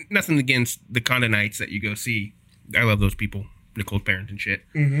not nothing against the Condonites that you go see. I love those people, Nicole's parents and shit.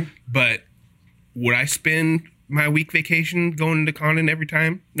 Mm-hmm. But would I spend my week vacation going to Condon every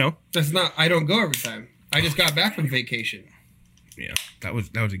time? No. That's not. I don't go every time. I just got back from vacation. Yeah, that was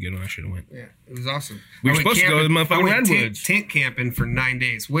a good one. I should have went. Yeah, it was awesome. We I were went supposed to go to the motherfucking I went Redwoods. tent camping for 9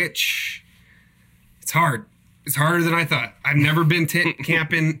 days, which it's hard. It's harder than I thought. I've never been tent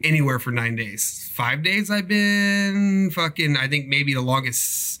camping anywhere for 9 days. 5 days I've been fucking, I think maybe the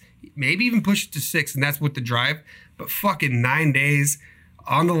longest, maybe even push it to 6, and that's with the drive. But fucking 9 days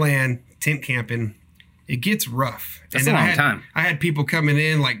on the land, tent camping, it gets rough. That's a long time. I had people coming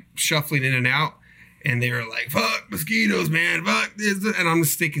in, like shuffling in and out, and they were like, fuck mosquitoes, man, fuck this. And I'm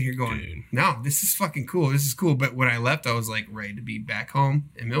just thinking here going, Dude. no, this is fucking cool. This is cool. But when I left, I was like ready to be back home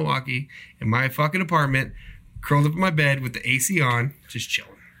in Milwaukee in my fucking apartment, curled up in my bed with the AC on, just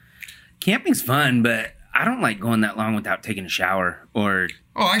chilling. Camping's fun, but I don't like going that long without taking a shower or.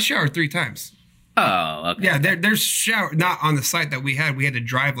 Oh, I showered 3 times. Oh, okay. Yeah, there's shower, not on the site that we had. We had to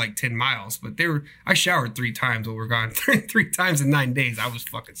drive like 10 miles, but I showered 3 times while we were gone. 3 times in 9 days. I was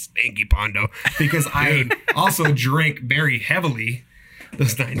fucking stanky Pondo because I also drank very heavily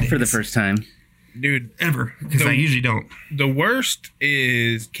those 9 days. For the first time. Dude, Ever, because I usually don't. the worst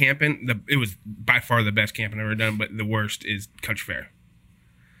is camping. It was by far the best camping I've ever done, but the worst is country fair.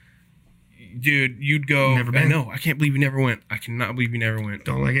 Dude, you'd go. Never been. I know. I can't believe you never went. I cannot believe you never went.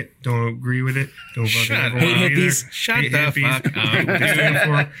 Don't like it. Don't agree with it. Don't fucking Shut ever up. want Hate either. hippies. Shut Hate the hippies. fuck up, What they stand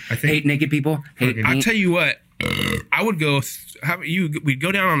for, I think. Hate naked people. Hate Fucking- I'll meat. tell you what. I would go. We'd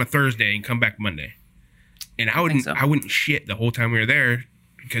go down on a Thursday and come back Monday, and I wouldn't shit the whole time we were there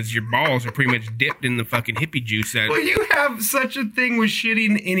because your balls are pretty much dipped in the fucking hippie juice. That Well, you have such a thing with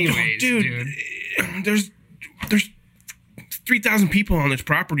shitting anyways, dude. There's 3,000 people on this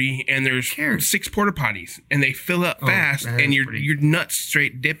property, and there's cares? 6 porta potties, and they fill up fast, that and is your nuts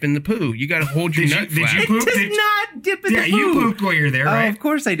straight dip in the poo. You got to hold your nut Did flat. you poop? Does not dip in Yeah, the you food. pooped while you're there, Oh, right? of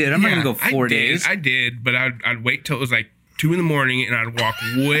course I did. I'm not Yeah, gonna go 4 days. I did, but I'd wait till it was like 2 a.m, and I'd walk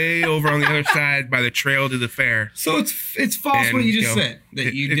way over on the other side by the trail to the fair. So it's false And, what you just you know, said that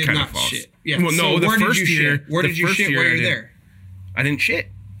it- you it's did kinda not false. shit. Yeah. Well, no, so the where first did you year- shit? Where the did you first shit year while I you're did. there? I didn't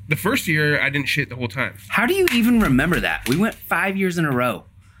shit. The first year, I didn't shit the whole time. How do you even remember that? We went 5 years in a row.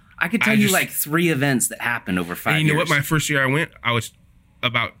 I could tell I you just- like 3 events that happened over 5 And you years. know what? My first year I went, I was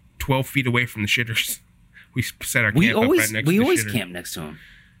about 12 feet away from the shitters. We set our camp we up always right next we to the always shitters. camp next to him.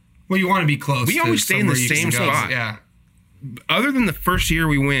 Well, you want to be close. We to always stay in the somewhere you can same go. spot. Yeah. Other than the first year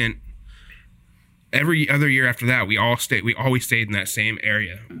we went, every other year after that, we always stayed in that same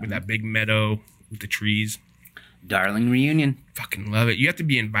area with that big meadow with the trees. Darling reunion. Fucking love it. You have to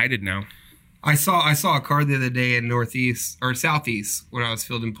be invited now. I saw a car the other day in Northeast or Southeast when I was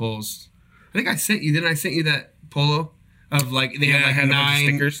fielding polls. I think I sent you. Didn't I sent you that polo of like they Yeah, had I like had a bunch of 9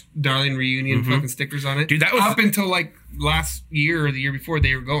 stickers. Darling reunion fucking stickers on it. Dude, that was- up until like last year or the year before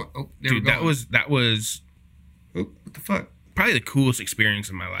they were going. Oh, they were Dude, going. that was Oh, what the fuck? probably the coolest experience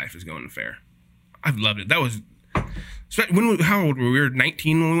of my life is going to fair. I've loved it. That was how old were we? We were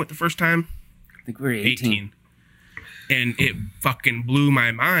 19 when we went the first time. I think we were 18. And it fucking blew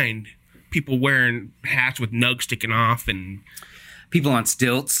my mind. People wearing hats with nugs sticking off and People on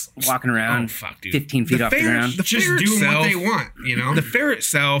stilts walking around Oh, fuck, dude. 15 feet The off the fair- ground. the Just fair doing itself- what they want, you know. the fair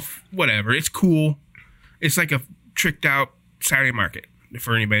itself, whatever. It's cool. It's like a tricked out Saturday market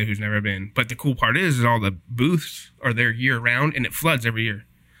for anybody who's never been. But the cool part is all the booths are there year round, and it floods every year.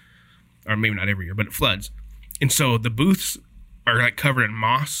 Or maybe not every year, but it floods. And so the booths are like covered in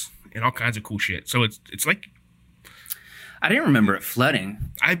moss and all kinds of cool shit. So it's like I didn't remember it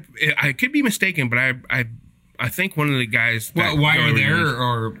flooding. I could be mistaken, but I think one of the guys that Why go are to there these-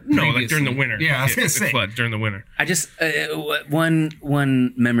 or no, like during the previously? winter. Yeah, I was gonna It say. floods during the winter. I just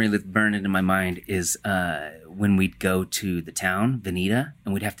one memory that's burned into my mind is when we'd go to the town, Veneta,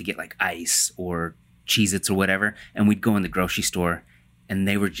 and we'd have to get like ice or Cheez-Its or whatever, and we'd go in the grocery store, and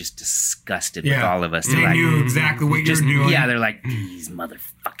they were just disgusted with all of us. They They're like, knew exactly what just you're doing. yeah, they're like these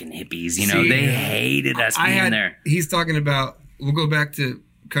motherfucking hippies. You know, See, they hated us being there. He's talking about. We'll go back to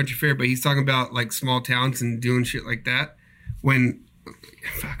country fair, but he's talking about like small towns and doing shit like that. When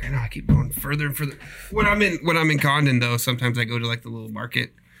fuck, I know I keep going further and further. When I'm in Condon though, sometimes I go to like the little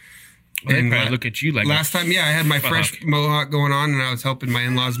market. And And I look at you like last time, yeah, I had my fuck. fresh mohawk going on, and I was helping my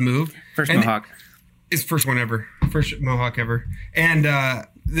in-laws move. First And Mohawk. It's first one ever. First mohawk ever. And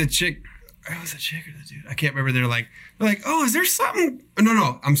the chick, was it a chick or the dude? I can't remember. They're like, oh, is there something?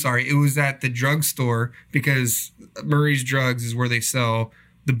 No, I'm sorry. It was at the drugstore because Murray's Drugs is where they sell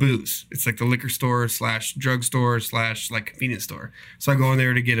the booze. It's like the liquor store / drugstore / like convenience store. So I go in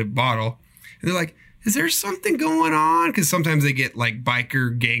there to get a bottle. And they're like, is there something going on? Because sometimes they get like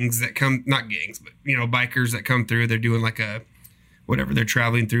biker gangs that come, not gangs, but you know, bikers that come through. They're doing like a, whatever, they're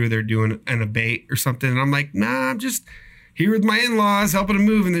traveling through, they're doing an abate or something. And I'm like, nah, I'm just here with my in-laws helping them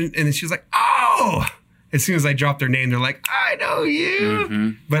move. And then she's like, oh, As soon as I drop their name, they're like, I know you. Mm-hmm.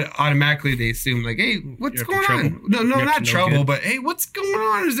 But automatically they assume like, hey, what's You're up to going trouble. on? No, You're up not to no trouble, good. but hey, what's going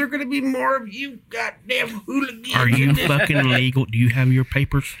on? Is there going to be more of you goddamn hooligans? Are you fucking legal? Do you have your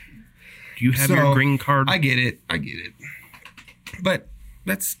papers? Do you have your green card? I get it. But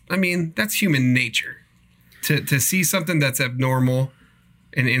that's human nature. To see something that's abnormal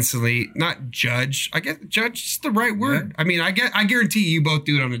and instantly not judge. I guess judge is the right word. Yeah. I mean, I guarantee you both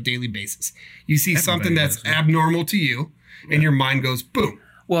do it on a daily basis. You see something Everybody that's does it. abnormal to you, and your mind goes boom.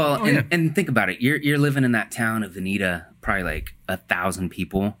 Well, yeah. and think about it. You're living in that town of Veneta, probably like 1,000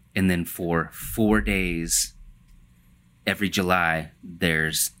 people, and then for 4 days, every July,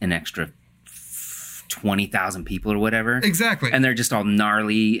 there's an extra 20,000 people or whatever. Exactly. And they're just all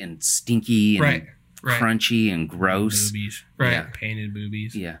gnarly and stinky and Right. crunchy and gross. Boobies. Right. Yeah. Painted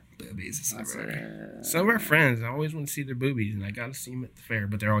boobies. Yeah. Boobies, it's not right. Some of our friends, I always want to see their boobies, and I got to see them at the fair,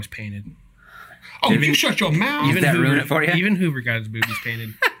 but they're always painted. Oh, you shut your mouth. Did that ruin it for you? Even Hoover got his boobies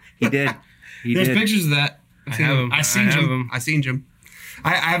painted. He did. He There's did. pictures of that. I have 'em. I seen I have him. 'em. I seen him.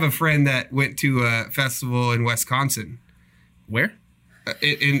 I have a friend that went to a festival in Wisconsin. Where?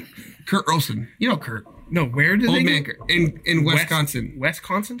 In Kurt Olson. You know Kurt. No, where did they Old go? man Kurt. In Wisconsin.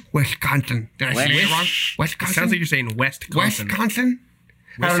 Wisconsin? Wisconsin. Did I say it wrong? It Wisconsin. sounds like you're saying Wisconsin. Wisconsin.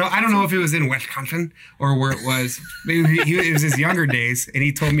 I don't know if it was in Wisconsin or where it was. Maybe it was his younger days, and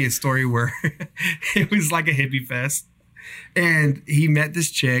he told me a story where it was like a hippie fest, and he met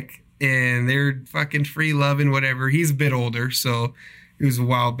this chick, and they're fucking free loving, whatever. He's a bit older, so it was a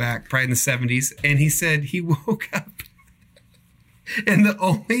while back, probably in the 70s, and he said he woke up, and the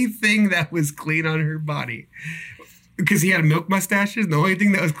only thing that was clean on her body, because he had milk mustaches, the only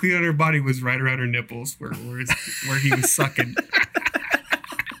thing that was clean on her body was right around her nipples, where he was sucking.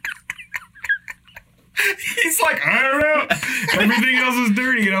 He's like, I don't know. Everything else is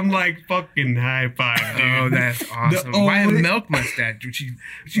dirty. And I'm like, fucking high five, dude. Oh, that's awesome. Why a milk mustache? Would she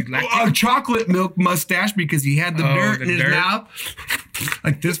like A chocolate milk mustache because he had the dirt the in his dirt. mouth.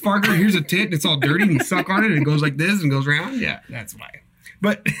 Like this fucker, here's a tit and it's all dirty and you suck on it and it goes like this and goes around. Yeah, that's why.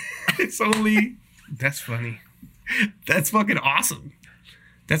 But it's only, That's funny. that's fucking awesome.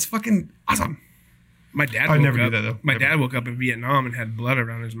 That's fucking awesome. My dad I'd woke never do up. that, though. My Never. dad woke up in Vietnam and had blood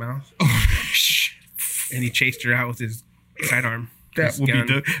around his mouth, and he chased her out with his sidearm. That His will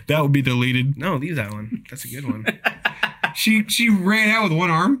gun. that will be deleted. No, leave that one. That's a good one. She ran out with one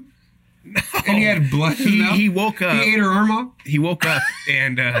arm. And he had blood in his mouth. He woke up. He ate her arm off. He woke up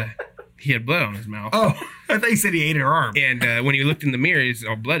and he had blood on his mouth. Oh, I thought you said he ate her arm. And when he looked in the mirror, it's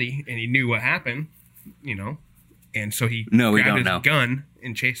all bloody, and he knew what happened, you know. And so he No, we grabbed don't his know. gun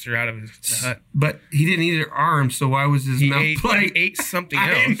and chased her out of the hut. But he didn't eat her arm, so why was his He mouth ate, bloody? he ate something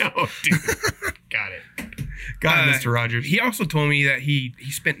I else. know, dude. Got it. Got it, Mr. Rogers. He also told me that he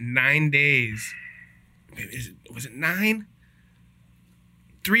spent 9 days. Was it 9?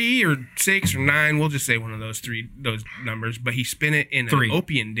 3 or 6 or 9? We'll just say one of those numbers. But he spent it in 3. an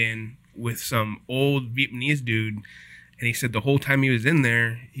opium den with some old Vietnamese dude, and he said the whole time he was in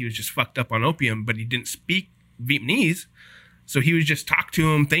there, he was just fucked up on opium, but he didn't speak Vietnamese. So he was just talk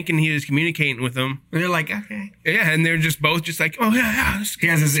to him, thinking he was communicating with him. And they're like, okay. Yeah, and they're just both just like, oh yeah, this He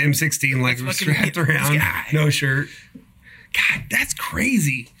has his M16 like Let's fucking strapped get this around, guy. no shirt. God, that's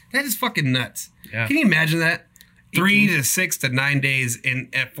crazy. That is fucking nuts. Yeah. Can you imagine that? 3 to 6 to 9 days in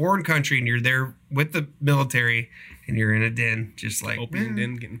a foreign country, and you're there with the military, and you're in a den, just like opium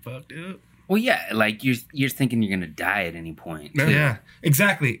den getting fucked up. Well, yeah, like you're thinking you're gonna die at any point. Yeah,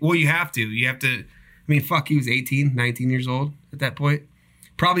 exactly. Well, you have to. You have to. I mean, fuck, he was 18, 19 years old at that point.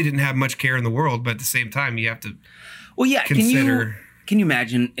 Probably didn't have much care in the world, but at the same time, you have to. Well, yeah. Consider- Can you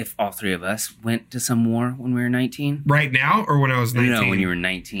imagine if all three of us went to some war when we were 19? Right now, or when I was 19? No, when you were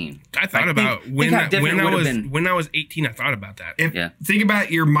 19. I thought Like, about think how different it would've been. when I was 18. I thought about that. If, Yeah. Think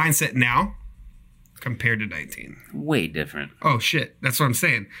about your mindset now compared to 19. Way different. Oh, shit. That's what I'm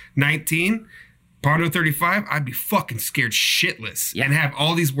saying. 19, Pondo 35, I'd be fucking scared shitless. Yeah. And have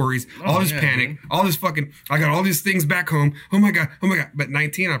all these worries, all this yeah, panic, man. all this fucking, I got all these things back home. Oh my God. But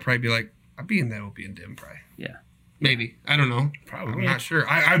 19, I'd probably be like, I'd be in that opium den probably. Yeah. Maybe. I don't know. Probably. I'm not sure.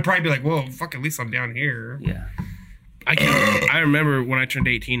 I'd probably be like, well, fuck, at least I'm down here. Yeah. I remember when I turned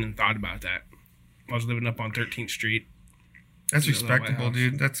 18 and thought about that. I was living up on 13th Street, That's Little White respectable, House.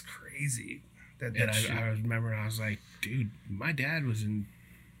 dude. That's crazy. and That shit. I remember I was like, dude, my dad was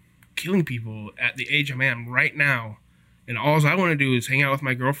killing people at the age I am right now, and all I want to do is hang out with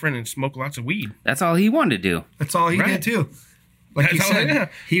my girlfriend and smoke lots of weed. That's all he wanted to do. That's all he Right. did too. Like That's you all- said, yeah.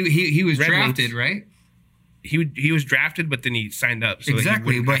 he was Red drafted, Wings. right? He was drafted, but then he signed up. So that Exactly,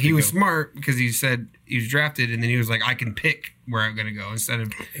 wouldn't but have he to was go. smart because he said he was drafted, and then he was like, "I can pick where I'm going to go instead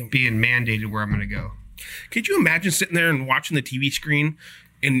of being mandated where I'm going to go." Could you imagine sitting there and watching the TV screen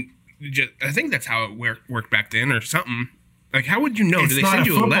and just, I think that's how it worked back then or something. Like, how would you know? It's Do they not send a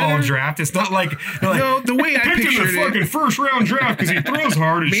you a football letter? draft. It's not like, they're like No, the way I picked him pictured in the fucking it. first round draft because he throws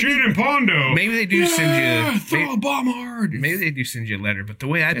hard and Shane Pondo. Maybe they do send you. throw a bomb hard. Maybe they do send you a letter, but the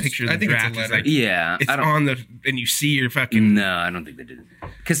way I picture I the think it's a draft is letter. like Yeah, it's I don't. on the and you see your fucking No, I don't think they did.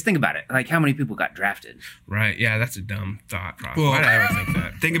 Because think about it. Like, how many people got drafted? right. Yeah, that's a dumb thought process. Well, Why did I ever think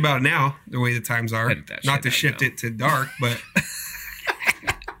that? Think about it now, the way the times are. Edit that Not shit to out shift now. it to dark, but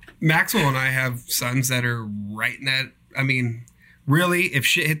Maxwell and I have sons that are right in that. I mean, really, if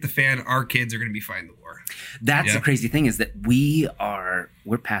shit hit the fan, our kids are going to be fighting the war. That's Yeah. the crazy thing is that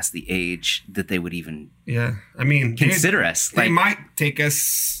we're past the age that they would even Yeah, I mean, consider us. They Like, might take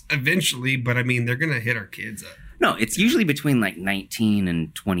us eventually, but I mean, they're going to hit our kids up. no, it's usually between like 19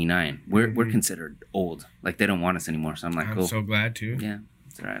 and 29. We're Mm-hmm. considered old. Like, they don't want us anymore. So I'm like, I'm cool. so glad to. Yeah,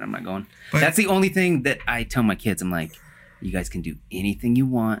 it's all right. I'm not going. But- That's the only thing that I tell my kids. I'm like, you guys can do anything you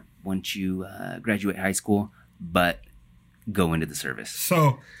want once you graduate high school, but go into the service.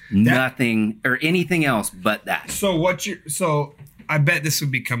 So, Nothing or anything else but that. so I bet this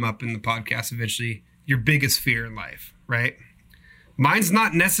would be come up in the podcast eventually. Your biggest fear in life, right? Mine's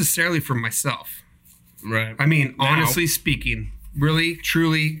not necessarily for myself. Right. I mean, Now. honestly speaking, really,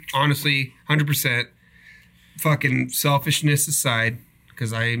 truly, honestly, 100%, fucking selfishness aside,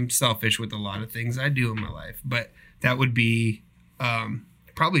 because I am selfish with a lot of things I do in my life, but that would be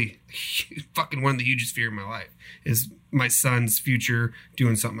probably fucking one of the hugest fear in my life is my son's future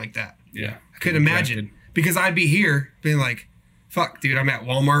doing something like that. Yeah. I couldn't imagine because I'd be here being like, fuck, dude, I'm at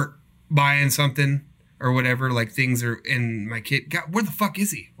Walmart buying something or whatever. Like things are in my kid. God, where the fuck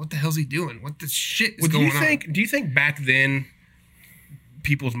is he? What the hell's he doing? What the shit is Well, going do you think back then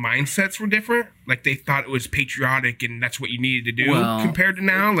people's mindsets were different? Like they thought it was patriotic and that's what you needed to do Well, compared to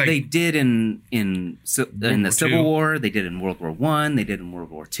now? Like They did in the War Civil II. War. They did in World War One. They did in World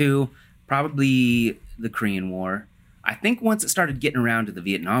War II. Probably the Korean War. I think once it started getting around to the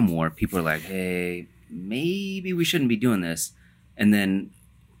Vietnam War, people were like, "Hey, maybe we shouldn't be doing this." And then,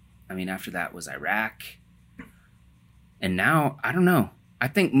 I mean, after that was Iraq, and now I don't know. I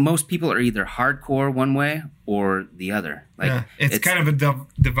think most people are either hardcore one way or the other. Like Yeah, it's kind of a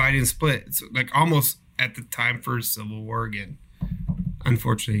dividing split. It's like almost at the time for Civil War again.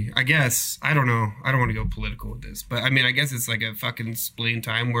 Unfortunately, I guess I don't know. I don't want to go political with this, but I mean, I guess it's like a fucking splitting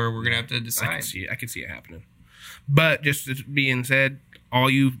time where we're gonna have to I can decide. see it. I can see it happening. But just as being said, all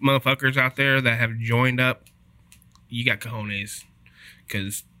you motherfuckers out there that have joined up, you got cojones.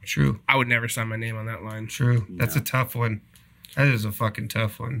 Because True, I would never sign my name on that line. true. That's a tough one. That is a fucking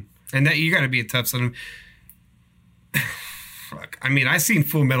tough one, and that you got to be a tough son. Fuck. I mean, I seen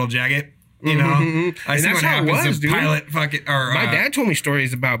Full Metal Jacket. You know, Mhm. I And see that's what how it happens was, if dude. pilot fucking or My dad told me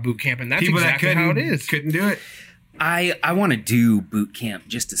stories about boot camp, and that's people exactly that how it is. couldn't do it. I want to do boot camp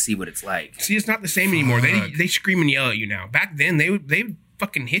just to see what it's like. See, it's not the same anymore. They Fuck. they scream and yell at you now. Back then, they would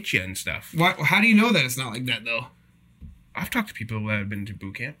fucking hit you and stuff. Why, how do you know that it's not like that though? I've talked to people that have been to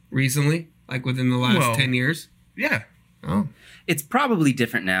boot camp. Recently, like within the last Well- 10 years. Yeah. Oh, It's probably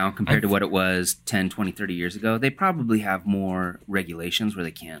different now compared to what it was 10, 20, 30 years ago. They probably have more regulations where they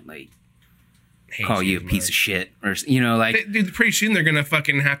can't, like, Hate call you a as piece much. of shit. Or, like, Dude, pretty soon they're gonna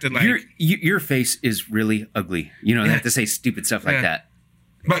fucking have to like. your face is really ugly. They Yeah. have to say stupid stuff like Yeah. that.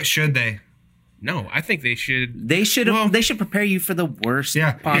 but should they? No, I think they should. They should Well- they should prepare you for the worst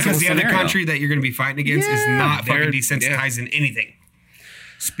Yeah, possible because the scenario. other country that you're going to be fighting against is Yeah, not fucking they're- desensitizing anything.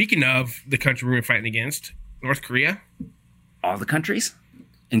 Speaking of the country we're fighting against, North Korea. All the countries,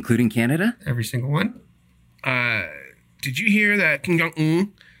 including Canada. Every single one Did you hear that Kim Jong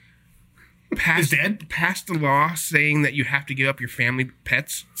Un passed a law saying that you have to give up your family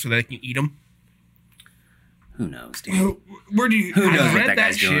pets so that they can eat them? Who knows, dude? Where do you? Who knows I what read that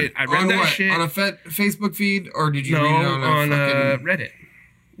that guy's doing? shit. I read on that what? shit. On a Facebook feed, or did you no, read it on fucking? Reddit.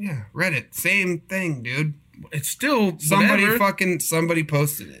 Yeah, Reddit. Same thing, dude. It's still Somebody whatever. somebody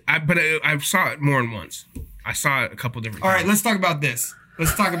posted it. I saw it more than once. I saw it a couple different All times. right, let's talk about this.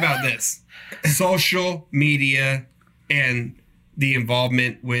 Let's talk about this. Social media and the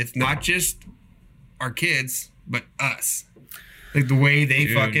involvement with not just our kids, but us. Like the way they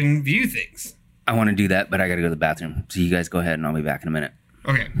Dude. fucking view things. I want to do that, but I got to go to the bathroom. So you guys go ahead, and I'll be back in a minute.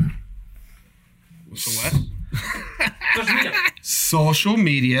 Okay. So what? Social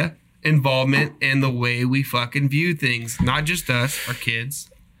media involvement and the way we fucking view things. Not just us, our kids.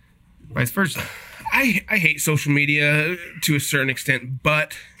 Vice versa. I hate social media to a certain extent,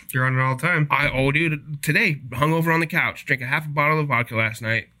 but You're on it all the time. dude, today, hung over on the couch, drank a half a bottle of vodka last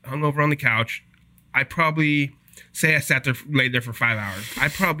night, hung over on the couch. I probably, say I sat there, laid there for 5 hours. I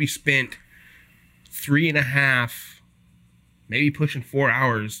probably spent 3.5, maybe pushing 4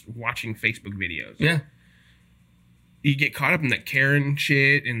 hours watching Facebook videos. Yeah. You get caught up in that Karen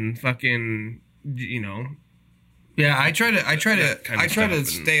shit and fucking, Yeah, I try to kind of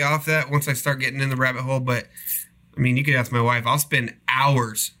stuff, stay off that once I start getting in the rabbit hole. But I mean, you could ask my wife. I'll spend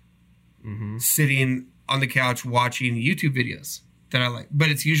hours sitting on the couch watching YouTube videos that I like, but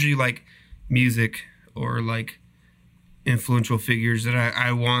it's usually like music or like influential figures that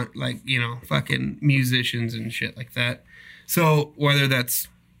I want, like, fucking musicians and shit like that. So whether that's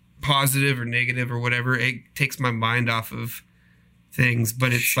positive or negative or whatever, it takes my mind off of things,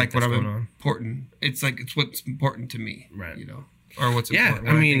 but it's like what I'm important. It's like it's what's important to me, right? Or what's important.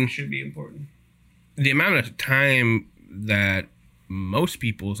 I mean, should be important. The amount of time that most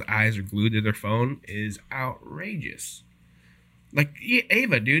people's eyes are glued to their phone is outrageous. Like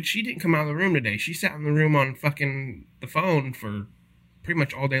Ava, dude, she didn't come out of the room today. She sat in the room on fucking the phone for pretty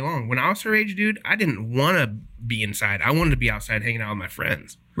much all day long. When I was her age, dude, I didn't want to be inside. I wanted to be outside hanging out with my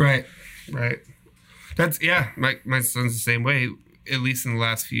friends. Right. That's my son's the same way. At least in the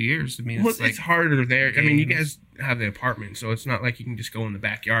last few years. I mean, it's harder there. I mean, you guys have the apartment, so it's not like you can just go in the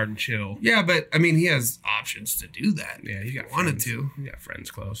backyard and chill. Yeah, but I mean, he has options to do that. Yeah, he got wanted friends. to. He got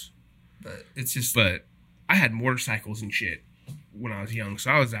friends close. But it's just. But I had motorcycles and shit when I was young, so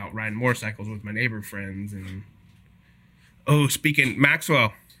I was out riding motorcycles with my neighbor friends. And speaking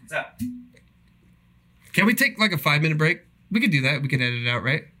Maxwell, What's up? Can we take like a 5-minute break? We could do that. We can edit it out,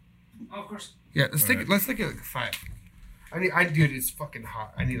 right? Oh, of course. Yeah, let's take it like a 5. Dude, it's fucking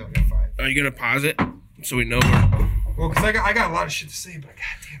hot. I need like a 5. Are you gonna pause it so we know? Well, because I got a lot of shit to say, but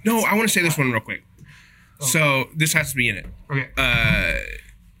goddamn. No, I want to say this one real quick. Okay. So this has to be in it. Okay.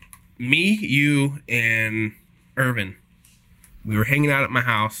 Me, you, and Irvin, we were hanging out at my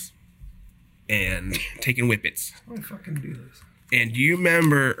house and taking whippets. How do I fucking do this? And do you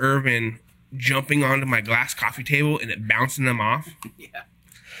remember Irvin jumping onto my glass coffee table and it bouncing them off? Yeah.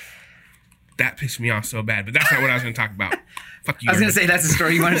 That pissed me off so bad, but that's not what I was going to talk about. Fuck you. I was going to say, that's the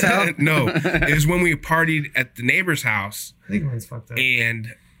story you want to tell? No. It was when we partied at the neighbor's house. I think mine's fucked up.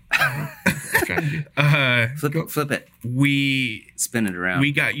 And flip it. We spin it around.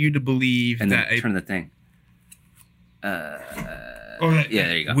 We got you to believe and that then turn the thing. Yeah,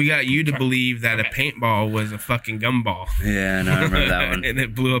 there you go. We got you to believe that a paintball was a fucking gumball. Yeah, no, I remember that one. And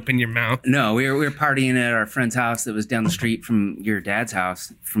it blew up in your mouth. No, we were partying at our friend's house that was down the street from your dad's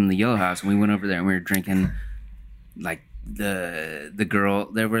house, from the Yellow House, and we went over there and we were drinking. Like the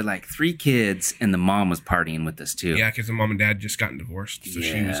girl, there were like 3 kids, and the mom was partying with us too. Yeah, because the mom and dad just gotten divorced, so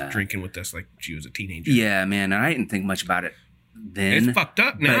she was drinking with us like she was a teenager. Yeah, man, and I didn't think much about it then. It's fucked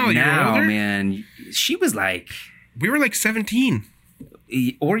up now. But now, older. Man, she was like, we were like 17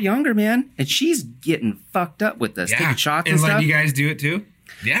 or younger, man, and she's getting fucked up with us, taking shots and stuff. And like, you guys do it too?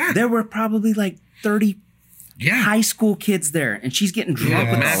 Yeah, there were probably like 30 high school kids there, and she's getting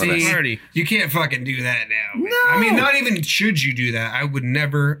drunk with all of us. Party. You can't fucking do that now. No. I mean, not even should you do that. I would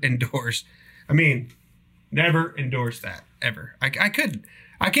never endorse. Never endorse that ever. I can't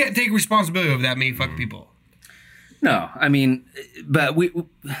take responsibility of that many fuck people. No, I mean, but we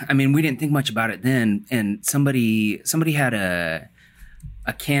didn't think much about it then, and somebody had a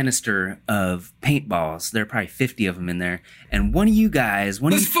canister of paintballs. There are probably 50 of them in there, and one of you guys,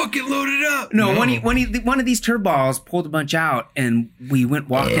 fucking load it up. No, one of these turballs pulled a bunch out, and we went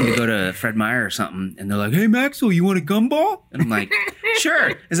walking to go to Fred Meyer or something, and they're like, "Hey Maxwell, you want a gumball?" And I'm like,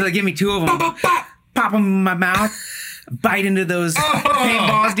 "Sure." And so they give me 2 of them, pop them in my mouth. Bite into those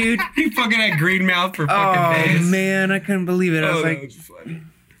paintballs, dude. You fucking had green mouth for fucking days. Oh, man, I couldn't believe it. I was like... That was funny.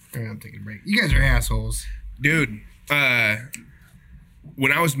 All right, I'm taking a break. You guys are assholes. Dude,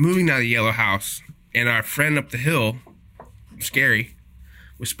 when I was moving out of the Yellow House, and our friend up the hill, Scary,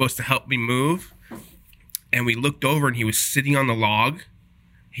 was supposed to help me move, and we looked over, and he was sitting on the log.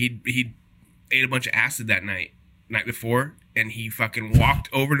 He ate a bunch of acid that night before, and he fucking walked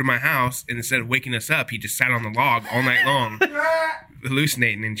over to my house, and instead of waking us up, he just sat on the log all night long,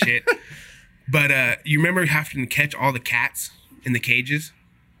 hallucinating and shit. But you remember having to catch all the cats in the cages?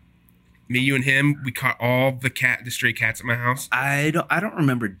 Me, you, and him, we caught all the stray cats at my house. I don't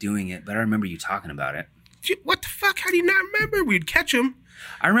remember doing it, but I remember you talking about it. What the fuck? How do you not remember? We'd catch them.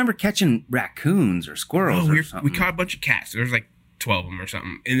 I remember catching raccoons or squirrels or something. We caught a bunch of cats. There was like 12 of them or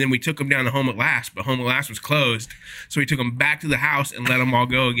something. And then we took them down to Home at Last, but Home at Last was closed. So we took them back to the house and let them all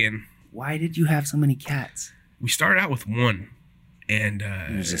go again. Why did you have so many cats? We started out with 1. And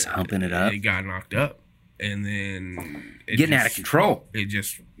it was just humping it up. It got knocked up. And then... Getting out of control.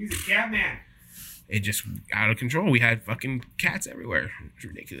 He's a cat man. It just out of control. We had fucking cats everywhere. It's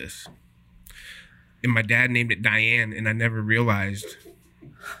ridiculous. And my dad named it Diane, and I never realized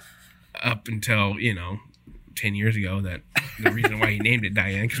up until 10 years ago that the reason why he named it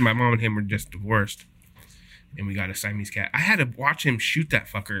Diane, because my mom and him were just divorced, and we got a Siamese cat. I had to watch him shoot that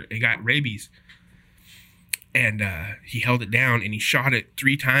fucker. It got rabies, and he held it down and he shot it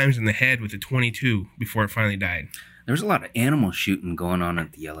 3 times in the head with a .22 before it finally died. There was a lot of animal shooting going on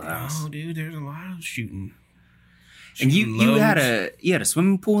at the Yellow House. Oh, dude, there's a lot of shooting. And you loads. had a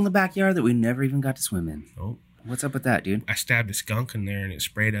swimming pool in the backyard that we never even got to swim in. Nope. What's up with that, dude? I stabbed a skunk in there and it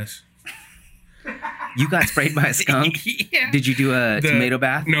sprayed us. You got sprayed by a skunk? Yeah. Did you do a tomato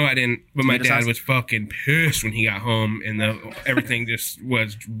bath? No, I didn't. But my Tomato dad sauce? was fucking pissed when he got home, and everything just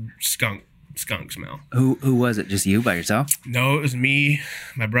was skunk smell. Who was it? Just you by yourself? No, it was me,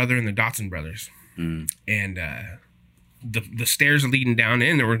 my brother, and the Dotson brothers. Mm. And the stairs leading down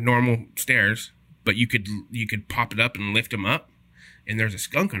in, there were normal stairs, but you could pop it up and lift them up, and there's a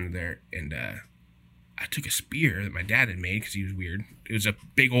skunk under there. And I took a spear that my dad had made because he was weird. It was a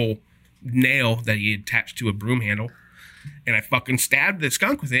big old nail that he had attached to a broom handle, and I fucking stabbed the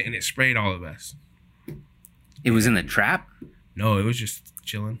skunk with it, and it sprayed all of us. It was in the trap? No, it was just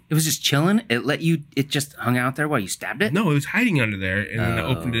chilling. It was just chilling? It just hung out there while you stabbed it? No, it was hiding under there, and then I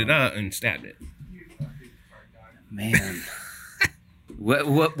opened it up and stabbed it. Man.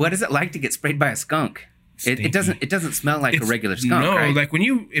 What is it like to get sprayed by a skunk? It doesn't smell like a regular skunk, no, right? like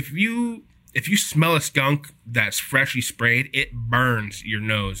if you smell a skunk that's freshly sprayed, it burns your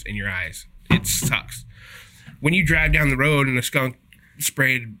nose and your eyes. It sucks. When you drive down the road and a skunk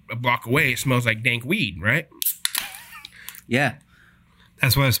sprayed a block away, it smells like dank weed, right? Yeah.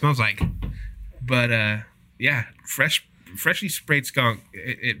 That's what it smells like. But yeah, freshly sprayed skunk,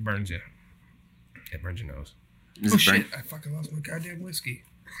 it burns you. It burns your nose. Does Oh it burn- shit! I fucking lost my goddamn whiskey.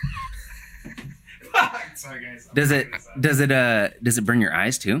 Sorry, guys. Does it burn your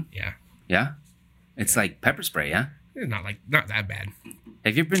eyes too? Yeah, Yeah. It's like pepper spray, yeah? it's not that bad.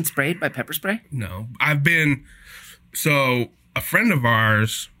 Have you been sprayed by pepper spray? No, so a friend of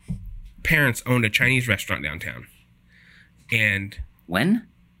ours parents owned a Chinese restaurant downtown, and When?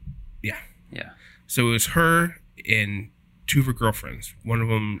 yeah, Yeah. so it was her and 2 of her girlfriends. One of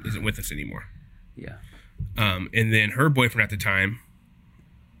them isn't with us anymore. Yeah. And then her boyfriend at the time,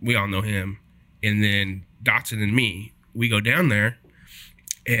 we all know him, and then Dotson and me, we go down there,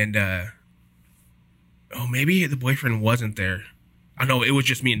 and maybe the boyfriend wasn't there. Oh no, it was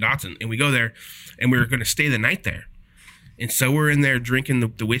just me and Dotson, and we go there, and we were going to stay the night there, and so we're in there drinking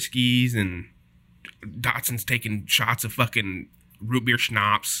the whiskeys, and Dotson's taking shots of fucking root beer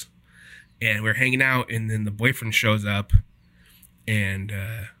schnapps, and we're hanging out, and then the boyfriend shows up, and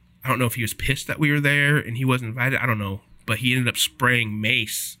I don't know if he was pissed that we were there and he wasn't invited. I don't know. But he ended up spraying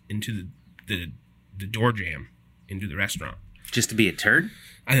mace into the door jamb into the restaurant. Just to be a turd?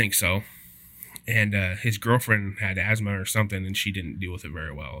 I think so. And his girlfriend had asthma or something, and she didn't deal with it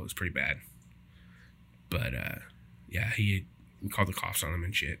very well. It was pretty bad. But, yeah, we called the cops on him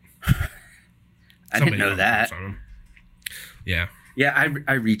and shit. I didn't know called the that. cops on him. Yeah. Yeah,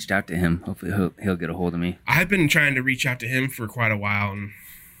 I reached out to him. Hopefully he'll get a hold of me. I've been trying to reach out to him for quite a while, and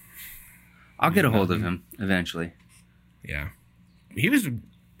I'll get a hold of him eventually. yeah. He was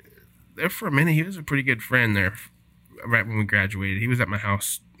there for a minute. He was a pretty good friend there right when we graduated. He was at my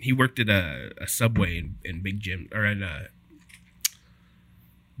house. He worked at a Subway in Big Jim, or at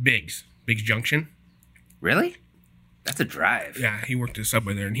Biggs Junction. Really? That's a drive. Yeah, he worked at a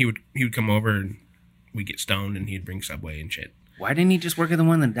Subway there, and he would come over and we'd get stoned, and he'd bring Subway and shit. Why didn't he just work at the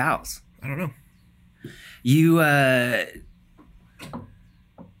one in Dallas? I don't know. You,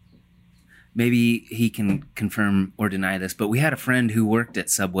 maybe he can confirm or deny this, but we had a friend who worked at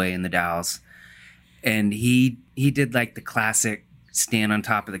Subway in the Dalles, and he did like the classic stand on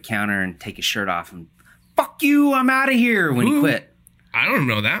top of the counter and take his shirt off and fuck you, I'm out of here when he Ooh. quit. I don't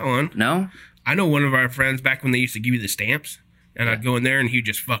know that one. No? I know one of our friends back when they used to give you the stamps, and I'd go in there and he'd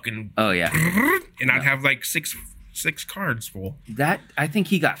just fucking, Oh yeah. and I'd have like six cards full. That I think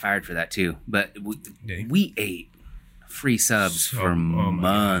he got fired for that too. But Did he? we ate free subs So- for oh my God,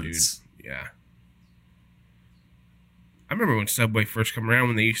 months. dude. Yeah. I remember when Subway first come around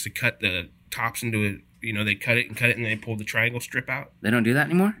when they used to cut the tops into it. You know, they cut it, and they pulled the triangle strip out. They don't do that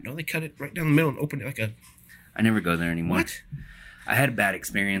anymore? No, they cut it right down the middle and opened it like a... I never go there anymore. What? I had a bad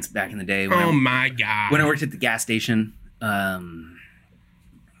experience back in the day Oh my God. when I worked at the gas station. When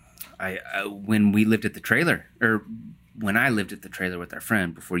we lived at the trailer, or when I lived at the trailer with our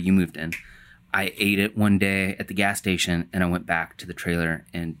friend before you moved in, I ate it one day at the gas station, and I went back to the trailer,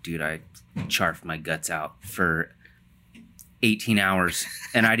 and dude, I charfed my guts out for 18 hours,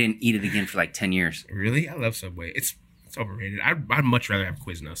 and I didn't eat it again for like 10 years. Really? I love Subway. It's overrated. I'd much rather have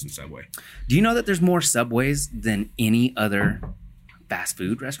Quiznos than Subway. Do you know that there's more Subways than any other fast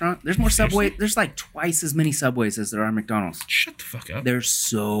food restaurant. There's more Subway. There's like twice as many Subways as there are McDonald's. Shut the fuck up. There's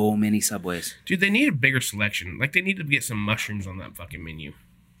so many Subways. Dude, they need a bigger selection. Like, they need to get some mushrooms on that fucking menu.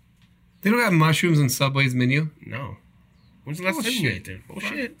 They don't have mushrooms on Subway's menu. No. When's the last time you ate there?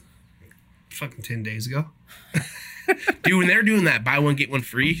 Bullshit. Fucking 10 days ago. Dude, when they're doing that buy one, get one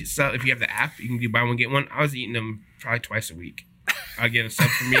free, so if you have the app, you can do buy one, get one. I was eating them probably twice a week. I'll get a sub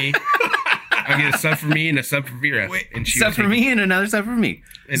for me. I'll get a sub for me and a sub for Vera. And she Sub for me and another sub for me.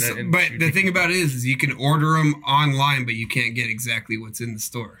 But the thing about it is you can order them online, but you can't get exactly what's in the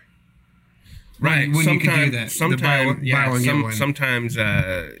store. Right. When you can do that. Sometimes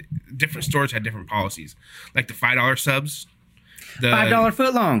different stores had different policies. Like the $5 subs. The $5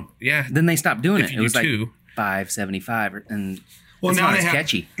 foot long. Yeah. Then they stopped doing it. If It you was do like two. $5.75, and Well, it's now not they as have.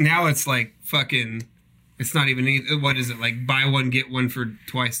 sketchy. Now it's like fucking. It's not even. What is it like? Buy one get one for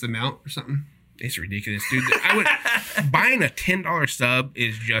twice the amount or something. It's ridiculous, dude. Buying a $10 sub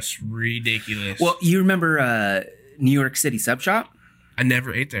is just ridiculous. Well, you remember New York City Sub Shop? I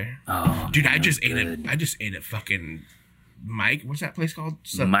never ate there. Oh, Dude, man, I just it was ate good. it. I just ate it fucking Mike. What's that place called?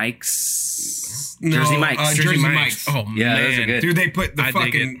 Mike's No, Jersey Mike's. Jersey Mike's. Oh, Yeah, man. those are good. Dude, they put the I dig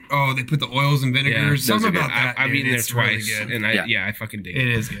fucking. Oh, they put the oils and Yeah, vinegars. those Something are about good. that. I've dude. eaten there It's really twice, good. and I fucking dig it.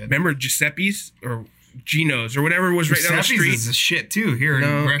 It is good. Remember Giuseppe's or Gino's or whatever was right down the Giuseppe's street? is a shit too here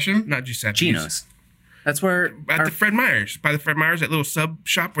No, in Gresham. not Giuseppe's. Geno's. That's where At the Fred Meyer's. By the Fred Meyer's, that little sub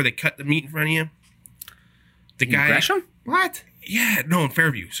shop where they cut the meat in front of you. The in guy. Gresham? What? Yeah, no, in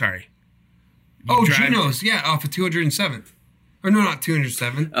Fairview. Sorry. Oh, drive- Geno's. Yeah, off of 207th. Or no, not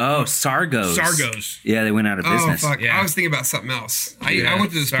 207th. Oh, Sargo's. Sargo's. Yeah, they went out of Oh, business. fuck. Yeah. I was thinking about something else. Yeah, I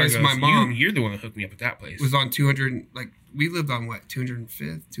went to this place with my Sargo's. mom. You're the one that hooked me up with that place. Was on 200, like, we lived on what,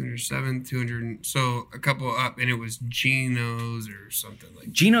 205th, 207th, 200, so a couple up, and it was Geno's or something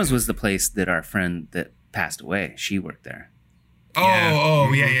like Geno's was the place that our friend that passed away, she worked there.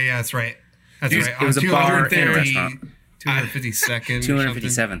 Yeah, that's right. That's Dude, right. it was a bar and a 230 restaurant. 252nd.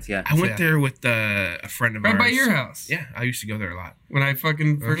 257th, yeah. I went Yeah. there with a friend of Right ours. by your house. Yeah, I used to go there a lot. When I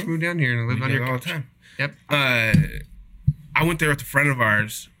fucking first moved down here and I lived We on go your there all couch. the time. Yep. I went there with a friend of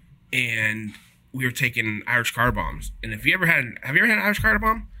ours, and we were taking Irish car bombs. And have you ever had an Irish car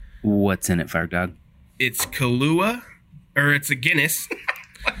bomb? What's in it, Fire Dog? It's Kahlua, or it's a Guinness.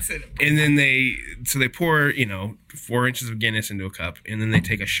 What's it? And then they pour 4 inches of Guinness into a cup, and then they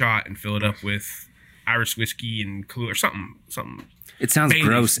take a shot and fill it up with Irish whiskey and Kahlua or something. It sounds Baileys-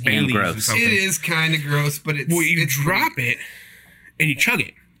 gross and Baileys or gross. something. It is kind of gross, but it's. Well, you it's drop it and you chug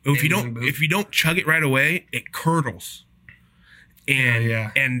it. If Baileys and you don't chug it right away, it curdles. And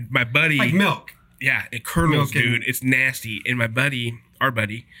yeah. and my buddy, like milk. yeah, it curdles, Milk and- dude. It's nasty. And our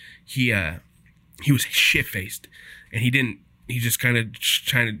buddy, he was shit faced, and he didn't. He just kind of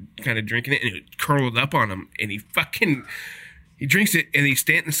drinking it, and it curled up on him, and he drinks it, and he's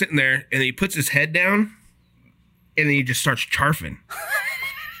sitting there, and then he puts his head down, and then he just starts charfing.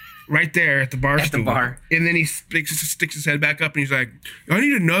 Right there at the bar At the stool. bar. And then he sticks his head back up, and he's like, I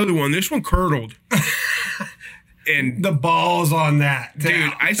need another one. This one curdled. And The balls on that.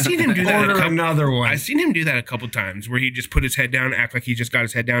 dude, I seen him do that. Order another one. I seen him do that a couple times, where he just put his head down, act like he just got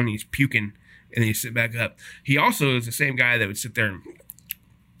his head down, and he's puking, and then he sit back up. He also is the same guy that would sit there and,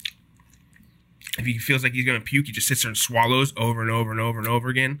 if he feels like he's gonna puke, he just sits there and swallows over and over and over and over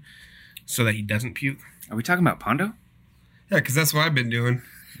again, so that he doesn't puke. Are we talking about Pondo? Yeah, because that's what I've been doing.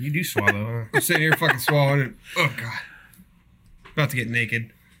 You do swallow, huh? I'm sitting here fucking swallowing it. Oh, God. About to get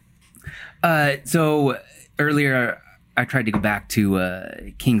naked. So earlier I tried to go back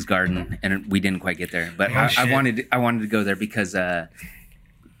to King's Garden, and we didn't quite get there. But Oh, I shit. wanted to go there because where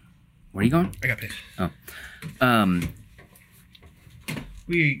are you going? I got pissed.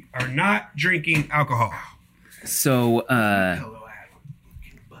 We are not drinking alcohol. So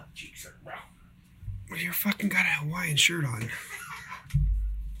You fucking got a Hawaiian shirt on.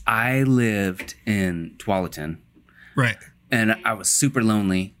 I lived in Tualatin, Right. and I was super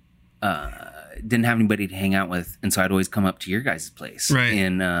lonely. Didn't have anybody to hang out with, and so I'd always come up to your guys' place. Right.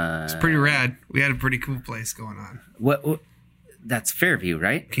 And It's pretty rad. We had a pretty cool place going on. what? That's Fairview,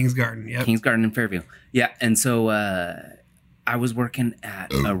 right? King's Garden. Yep. King's Garden in Fairview. Yeah, and so I was working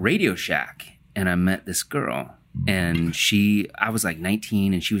at a Radio Shack, and I met this girl, and I was like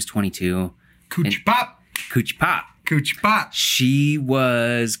 19, and she was 22. Coochie Pop. Coochie Pop. Coochie Pop. She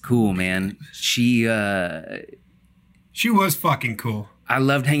was cool, man. She was fucking cool. I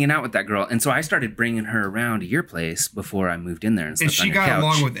loved hanging out with that girl, and so I started bringing her around to your place before I moved in there and And slept on she your got couch.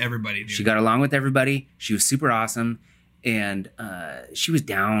 along with everybody, dude. She got along with everybody. She was super awesome, and she was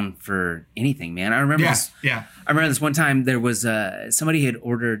down for anything, man. I remember this. Yeah. I remember this one time there was somebody had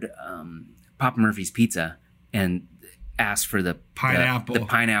ordered Papa Murphy's pizza, and asked for the Pineapple. the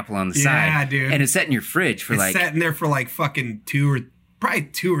pineapple on the Yeah, side. dude. And it's set in your fridge for It's like sat in there for like fucking 2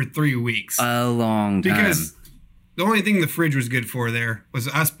 or 3 weeks. a long time. Because the only thing the fridge was good for there was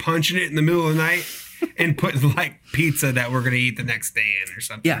us punching it in the middle of the night and putting like pizza that we're going to eat the next day in or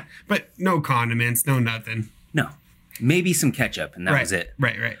something. Yeah. But no condiments, no nothing. No, maybe some ketchup, and that was it.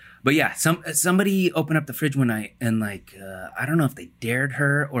 Right. But yeah, somebody opened up the fridge one night, and like I don't know if they dared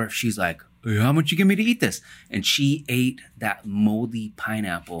her or if she's like, hey, "How much you give me to eat this?" And she ate that moldy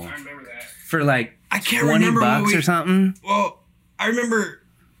pineapple I remember that. for like I can't 20 remember what bucks or something. Well, I remember.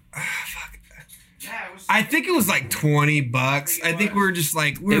 Fuck. Yeah, it was. I think it was like $20. I think we were just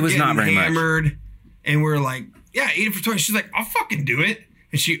like we It were was getting not very much. hammered, and we're like, yeah, eat it for 20. She's like, I'll fucking do it.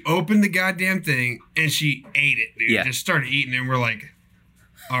 And she opened the goddamn thing and she ate it, dude. Yeah. Just started eating it, and we're like,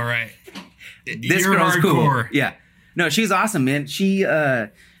 all right. This You're girl's cool. hardcore. Yeah, no, she's awesome, man. She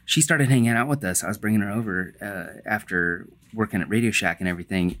started hanging out with us. I was bringing her over after working at Radio Shack and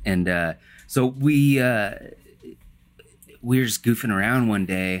everything, and so we were just goofing around one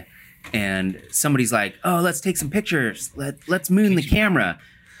day, and somebody's like, "Oh, let's take some pictures. Let's moon the camera."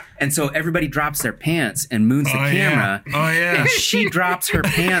 And so everybody drops their pants and moons the camera. Yeah. Oh, yeah. And she drops her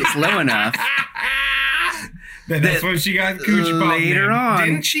pants low enough. That's when she got coochie pop. Later man. on,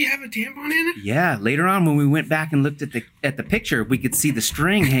 Didn't she have a tampon in it? yeah, later on when we went back and looked at the picture, we could see the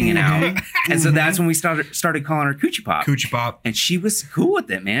string hanging out, and so that's when we started calling her Coochie Pop. Coochie pop. And she was cool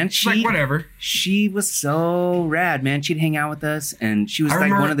with it, man. She's like, whatever. She was so rad, man. She'd hang out with us, and she was I like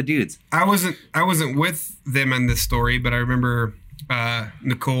remember- one of the dudes. I wasn't with them in this story, but I remember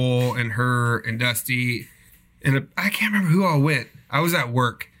Nicole and her and Dusty, and I can't remember who all went. I was at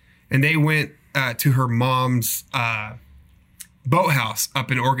work, and they went to her mom's boathouse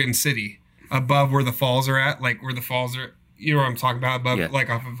up in Oregon City, above where the falls are at, like where the falls are. You know what I'm talking about? Above, Yeah. like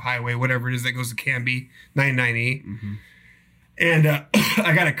off of highway, whatever it is that goes to Canby, 998. And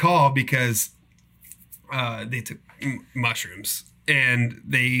I got a call because they took mushrooms. And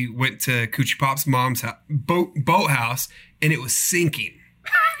they went to Coochie Pop's mom's boathouse, and it was sinking.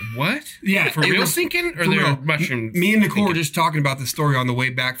 What? Yeah, For it real was- sinking? Or For they're real. mushrooms? Me and Nicole were sinking? just talking about the story on the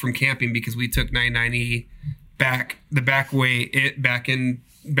way back from camping because we took 990 back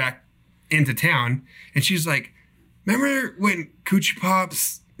into town, and she's like, "Remember when Coochie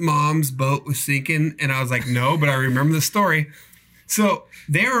Pop's mom's boat was sinking?" And I was like, "No, but I remember the story." So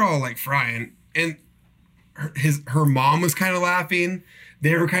they were all like frying, and her mom was kind of laughing.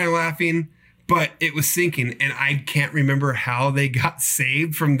 They were kind of laughing, but it was sinking, and I can't remember how they got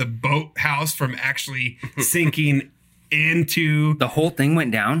saved from the boathouse from actually sinking into. The whole thing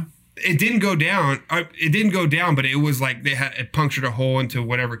went down. It didn't go down. It didn't go down, but it was like it punctured a hole into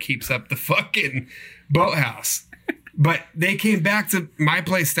whatever keeps up the fucking boathouse. But they came back to my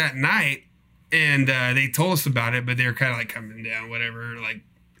place that night, and they told us about it, but they were kind of like coming down, whatever. Like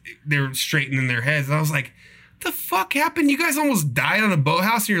they were straightening their heads. And I was like, the fuck happened? You guys almost died on a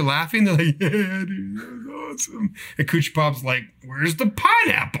boathouse and you're laughing? They're like, yeah, dude, that was awesome. And Coochie Pop's like, where's the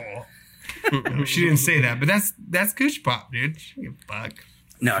pineapple? No, she didn't say that, but that's Coochie Pop, dude. She didn't give a fuck.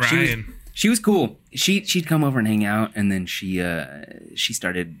 No, Brian. she was cool. She'd come over and hang out, and then she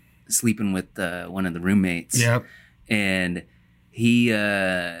started sleeping with one of the roommates. Yep. And he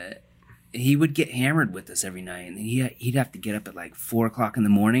would get hammered with us every night, and he'd have to get up at like 4:00 in the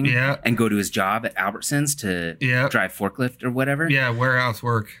morning, Yeah. and go to his job at Albertsons to Yeah. drive forklift or whatever. Yeah, warehouse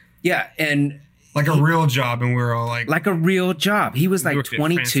work. Yeah, and Like a real job, and we were all like like a real job. He was You like worked at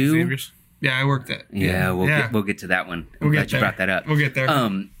Francis 22. Xavier's? yeah, I worked at. Yeah, we'll get to that one. I'm We'll glad get you there. brought that up. We'll get there.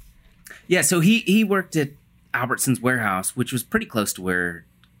 Yeah, so he worked at Albertsons warehouse, which was pretty close to where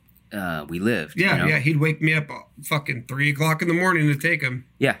we lived. Yeah, you know? yeah, he'd wake me up fucking 3:00 in the morning to take him.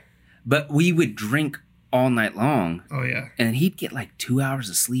 Yeah. But we would drink all night long, Oh yeah. and he'd get like 2 hours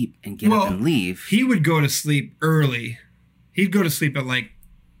of sleep and get up and leave. He would go to sleep early. He'd go to sleep at like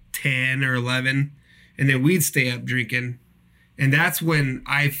 10 or 11, and then we'd stay up drinking. And that's when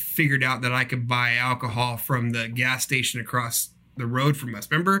I figured out that I could buy alcohol from the gas station across the road from us.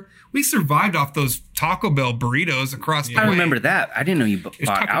 Remember? We survived off those Taco Bell burritos across the I way. remember that. I didn't know you It was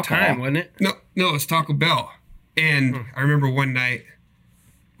bought Taco alcohol. Time, wasn't it? No, it's Taco Bell. And I remember one night,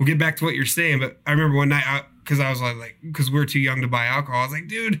 we'll get back to what you're saying, but I remember one night, because I was like, because we were too young to buy alcohol. I was like,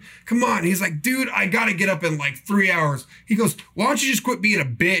 dude, come on. He's like, dude, I got to get up in like 3 hours. He goes, why don't you just quit being a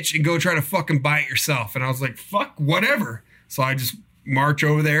bitch and go try to fucking buy it yourself? And I was like, fuck, whatever. So I just march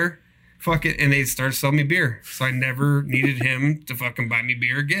over there, fuck it, and they started selling me beer. So I never needed him to fucking buy me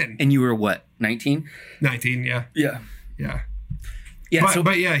beer again. And you were what, 19? 19, yeah. Yeah. Yeah. Yeah,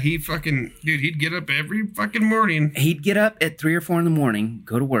 But yeah, he fucking, dude, he'd get up every fucking morning. he'd get up at 3 or 4 in the morning,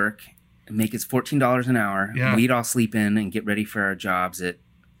 go to work, make his $14 an hour. Yeah. We'd all sleep in and get ready for our jobs at,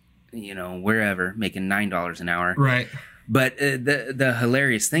 wherever, making $9 an hour. Right. But the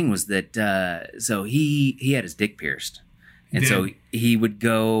hilarious thing was that so he had his dick pierced, and so he would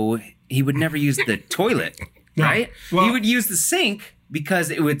never use the toilet, No. right? Well- he would use the sink because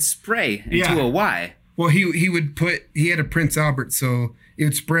it would spray into a Y. Well, he had a Prince Albert, so he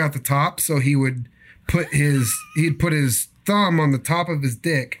would spray out the top. So he'd put his thumb on the top of his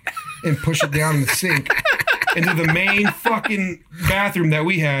dick and push it down in the sink into the main fucking bathroom that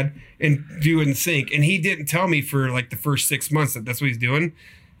we had and do it in the sink. And he didn't tell me for like the first 6 months that that's what he's doing.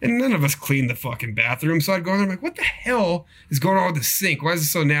 And none of us cleaned the fucking bathroom. So I'd go in there, I'm like, what the hell is going on with the sink? Why is it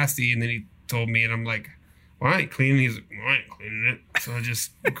so nasty? And then he told me, and I'm like, well, I ain't cleaning. He's like, well, I ain't cleaning it. So I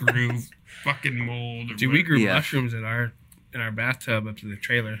just grew fucking mold. Dude, we grew Yeah. mushrooms in our bathtub up to the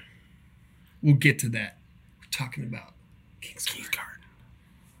trailer. We'll get to that. We're talking about King's Garden.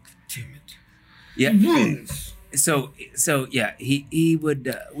 Damn it. Yeah. Ruin this. So yeah, he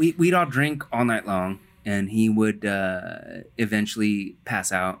would we'd all drink all night long, and he would eventually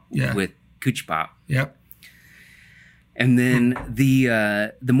pass out Yeah. with coochie pop. Yep. And then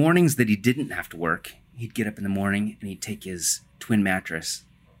the mornings that he didn't have to work, he'd get up in the morning and he'd take his twin mattress,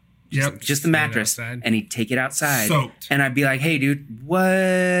 Yep. just the mattress, outside. and he'd take it outside. Soaked. And I'd be like, "Hey, dude, what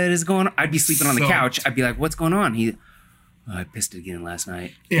is going on?" I'd be sleeping on the Soaked. couch. I'd be like, "What's going on?" I pissed it again last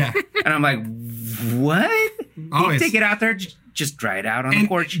night. Yeah. And I'm like, "What?" Always. He'd take it out there, just dry it out on the And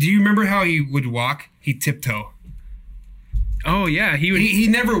porch. do you remember how he would walk? He'd tiptoe. Oh yeah, he would. He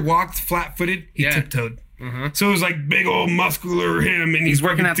never walked flat-footed. He Yeah. tiptoed. So it was like big old muscular him, and He's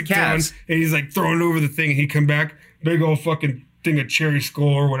working fucking out the tiptoeing, calves. and he's like throwing over the thing, and he'd come back, big old fucking thing of cherry skull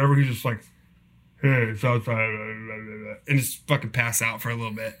or whatever. He's just like, hey, it's outside, and just fucking pass out for a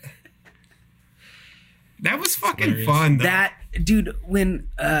little bit. That was fucking hilarious. fun, though. That dude, when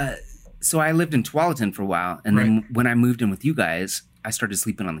so I lived in Tualatin for a while, and then when I moved in with you guys, I started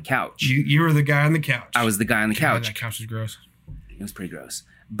sleeping on the couch. You were the guy on the couch. I was the guy on the God, couch. that couch is gross. It was pretty gross.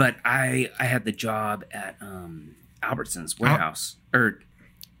 But I had the job at Albertsons warehouse. Not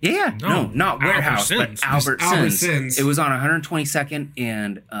warehouse, but Albertsons. Albertsons. Albertsons. It was on 122nd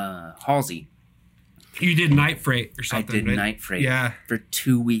and Halsey. You did night freight or I something. did right? night freight Yeah. for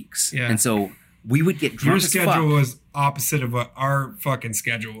 2 weeks. Yeah. And so we would get Your drunk as schedule fuck. was opposite of what our fucking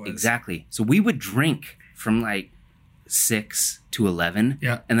schedule was. Exactly. So we would drink from like 6 to 11.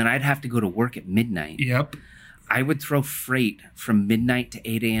 Yeah. And then I'd have to go to work at midnight. Yep. I would throw freight from midnight to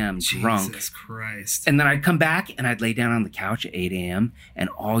 8 a.m. drunk. Jesus Christ. And then I'd come back and I'd lay down on the couch at 8 a.m. and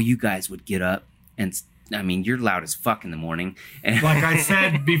all you guys would get up. And I mean, you're loud as fuck in the morning. And Like I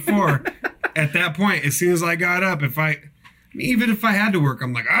said before, at that point, as soon as I got up, even if I had to work,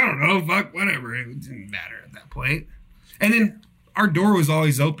 I'm like, I don't know, fuck, whatever. It didn't matter at that point. And then our door was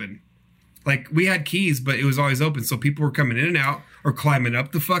always open. Like, we had keys, but it was always open. So people were coming in and out or climbing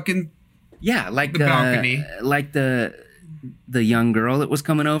up the fucking... yeah, like The balcony. like the young girl that was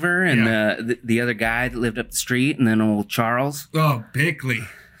coming over, and the other guy that lived up the street, and then old Charles. Oh, Bickley.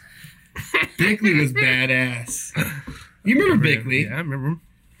 Bickley was badass. You remember Bickley? Yeah, I remember him.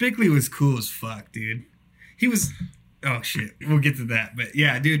 Bickley was cool as fuck, dude. He was... Oh, shit. We'll get to that. But,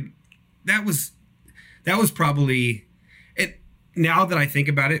 yeah, dude, that was probably... Now that I think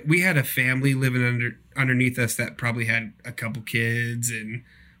about it, we had a family living underneath us that probably had a couple kids and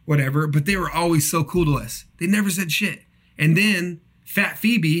whatever, but they were always so cool to us. They never said shit. And then Fat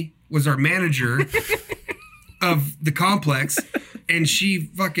Phoebe was our manager of the complex, and she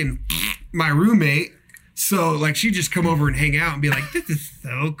fucking my roommate. So like she'd just come over and hang out and be like, "This is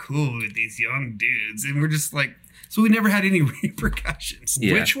so cool with these young dudes," and we're just like, so we never had any repercussions.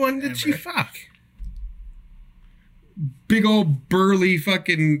 Yeah. Which one did she fuck? Big old burly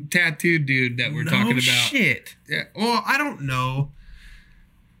fucking tattooed dude that we're talking about. Shit. Yeah. Well, I don't know.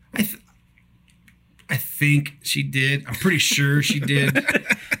 I think she did. I'm pretty sure she did.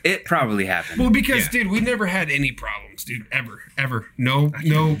 It probably happened. Well, because Yeah. dude, we never had any problems, dude. Ever. No, can't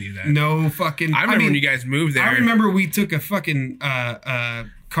no, believe that. no fucking. I remember mean, when you guys moved there. I remember we took a fucking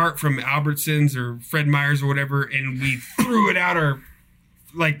cart from Albertsons or Fred Meyer's or whatever, and we threw it out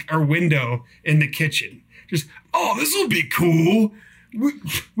our window in the kitchen. Just, oh, this will be cool.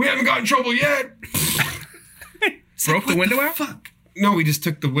 We haven't got in trouble yet. Broke the window out? Fuck. No, we just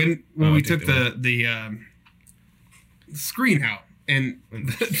took the we took the the screen out, and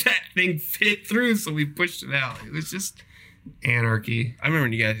that thing fit through, so we pushed it out. It was just anarchy. I remember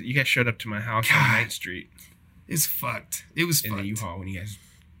when you guys showed up to my house God. on 9th Street It's fucked. It was in the fucked. U-Haul when you guys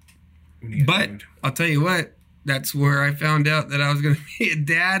But moved. I'll tell you what, that's where I found out that I was going to be a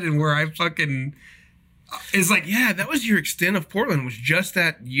dad, and where I fucking It's like, Yeah, that was your extent of Portland. Was just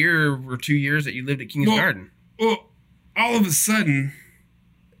that year or 2 years that you lived at Kings Garden. well, all of a sudden,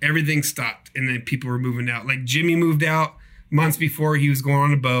 everything stopped, and then people were moving out. Like Jimmy moved out months before he was going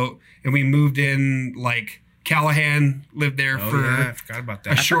on a boat, and we moved in. Like Callahan lived there Oh for yeah, I forgot about that.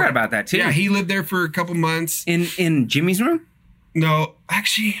 a I short. forgot about that too. Yeah, he lived there for a couple months. in Jimmy's room. No,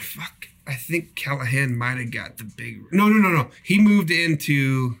 actually, fuck. I think Callahan might have got the big. No. He moved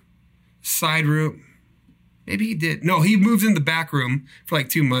into side room. Maybe he did. No, he moved in the back room for like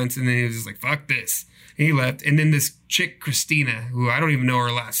 2 months, and then he was just like, "Fuck this," and he left. And then this chick Christina, who I don't even know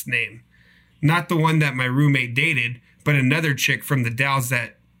her last name, not the one that my roommate dated, but another chick from the Dalles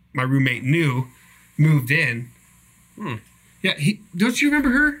that my roommate knew, moved in. Yeah, don't you remember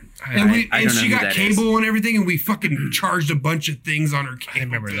her? I And don't know she who got that cable and everything, and we fucking charged a bunch of things on her cable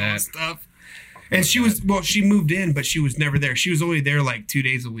remember bill that. and stuff. And she moved in, but she was never there. She was only there like 2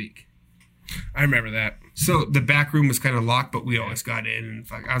 days a week. I remember that. So the back room was kind of locked, but we always got in. And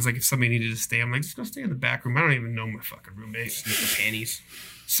fuck, I was like, if somebody needed to stay, I'm like, just go stay in the back room. I don't even know my fucking roommate. Sniff the panties.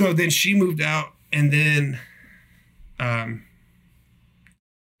 So then she moved out, and then,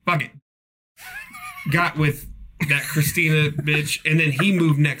 fuck it, got with that Christina bitch, and then he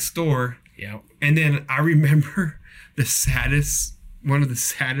moved next door. Yeah. And then I remember one of the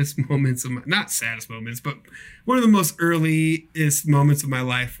saddest moments of not saddest moments, but one of the most earliest moments of my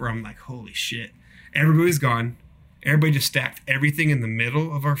life where I'm like, holy shit, everybody's gone. Everybody just stacked everything in the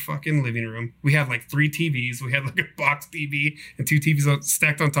middle of our fucking living room. We had like 3 TVs. We had like a box TV and 2 TVs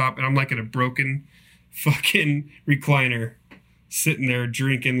stacked on top. And I'm like in a broken fucking recliner sitting there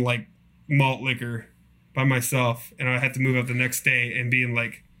drinking like malt liquor by myself. And I had to move out the next day and being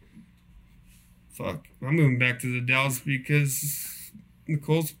like, fuck, I'm moving back to the Dalles because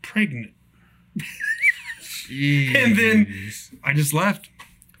Nicole's pregnant. And then I just left.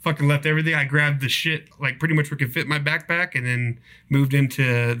 Fucking left everything. I grabbed the shit, like pretty much what could fit in my backpack, and then moved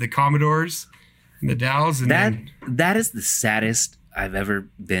into the Commodores and the Dalles. And That is the saddest I've ever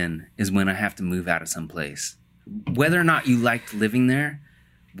been, is when I have to move out of some place. Whether or not you liked living there,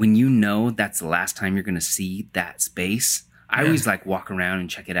 when you know that's the last time you're going to see that space, I always like walk around and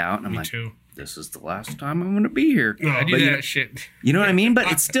check it out. And I'm like, too. this is the last time I'm going to be here. No, I do But you that know- shit. You know what I mean?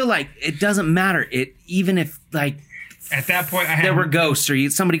 But it's still like, it doesn't matter. Even if like at that point, I had there were ghosts or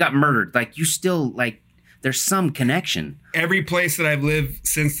somebody got murdered, like you still like, there's some connection. every place that I've lived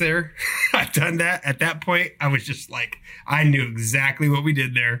since there. I've done that. At that point, I was just like, I knew exactly what we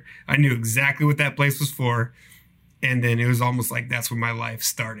did there. I knew exactly what that place was for. And then it was almost like that's when my life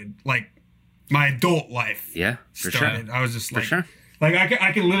started. Like my adult life Yeah, for started. sure. I was just For like, sure. like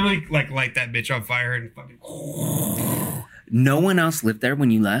I could literally like light that bitch on fire and fucking. No one else lived there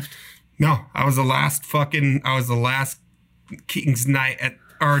when you left? No, I was the last King's night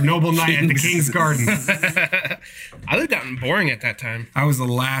or noble night at the King's Garden. I lived out in Boring at that time. I was the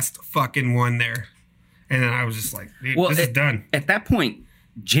last fucking one there. And then I was just like, dude, Well, this is done. At that point,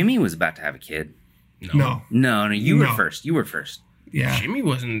 Jimmy was about to have a kid. No. No, you were No. first. You were first. Yeah. Jimmy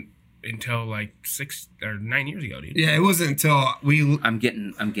wasn't until like 6 or 9 years ago, dude. Yeah, it wasn't until I'm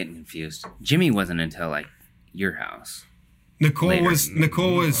getting confused. Jimmy wasn't until like your house Nicole Later.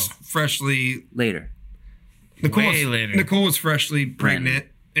 was freshly later. Way later. Nicole was freshly pregnant,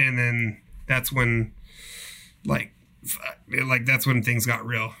 and then that's when that's when things got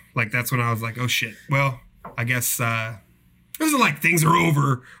real. Like that's when I was like, oh shit. Well, I guess it wasn't like things are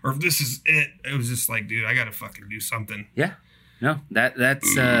over or this is it. It was just like, dude, I gotta fucking do something. Yeah. No, that's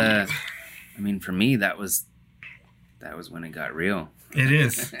I mean, for me that was when it got real. It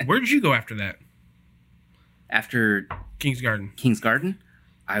is. Where did you go after that? After King's Garden. King's Garden,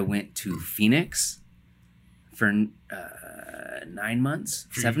 I went to Phoenix for 9 months,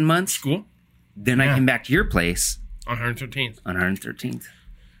 7 months. School? Then I Yeah. came back to your place On 113th. on 113th.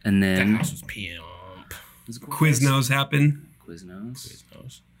 And That then house was pimp. Quiznos happened. Quiznos.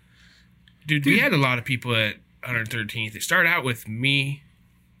 Quiznos. Dude, we had a lot of people at 113th. It started out with me,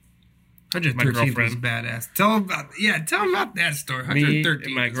 113th was girlfriend. badass. Tell them about that story. Me 113th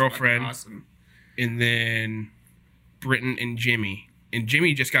and my was girlfriend. fucking awesome. and then Britton and Jimmy. And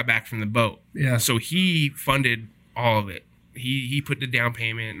Jimmy just got back from the boat. Yeah. So he funded all of it. He put the down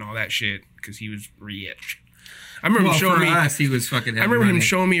payment and all that shit because he was rich. I remember Well, him showing for me. us, he was fucking. I remember him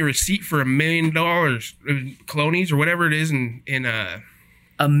showing me a receipt for $1 million, colonies or whatever it is in $1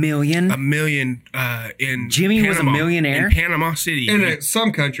 million. $1 million in Jimmy was a Panama, millionaire? in Panama City. in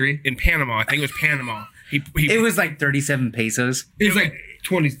some country. In Panama, I think it was Panama. He It was like 37 pesos. It was like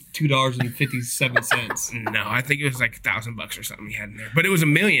 $22.57. no, I think it was like $1,000 or something he had in there. But it was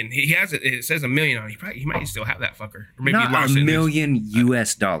 $1 million. He has it. It says $1 million on it. He might still have that fucker, or maybe he Not lost $1 it. million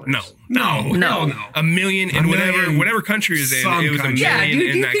US dollars. No. No. $1 million in whatever country it was in. Some It was $1 country. million Yeah, dude,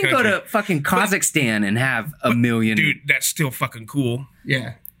 in you that can country. go to fucking Kazakhstan and have $1 million. Dude, that's still fucking cool.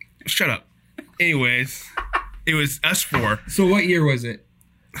 Yeah. Shut up. Anyways, it was us four. So what year was it?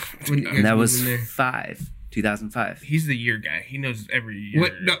 When you guys that moved was in there? 2005. He's the year guy. He knows every year.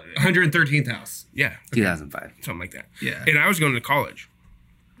 What? No, 113th house. Yeah, 2005. something like that. Yeah. And I was going to college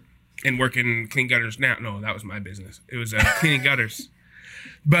and working clean gutters now. No, that was my business. It was cleaning gutters.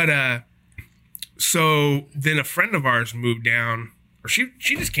 But so then a friend of ours moved down, or she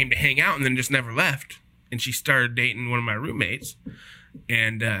just came to hang out and then just never left. And she started dating one of my roommates.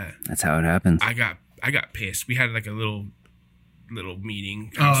 And That's how it happens. I got pissed. We had like a little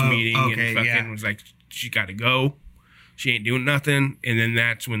meeting, house meeting, okay, and fucking yeah. was like, she got to go. She ain't doing nothing. And then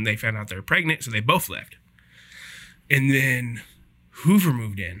that's when they found out they were pregnant, so they both left. And then Hoover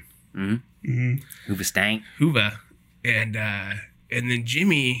moved in. Hoover stank. Hoover. And then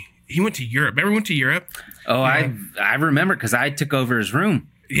Jimmy, he went to Europe. Remember he went to Europe? Oh, I remember because I took over his room.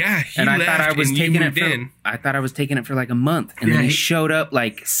 Yeah, he And I left thought I was and you taking it moved for in. I thought I was taking it for like a month. And Yeah, then he he- showed up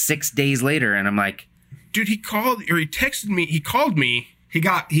like 6 days later and I'm like, Dude, he called, or he texted me. He called me. He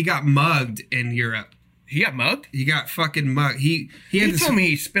got mugged in Europe. He got mugged? He got fucking mugged. He had He this, told me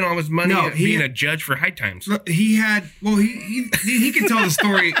he spent all his money No, he being had- a judge for High Times. Look, he had. Well, he can tell the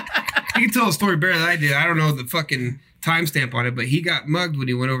story. He can tell the story better than I did. I don't know the fucking timestamp on it, but he got mugged when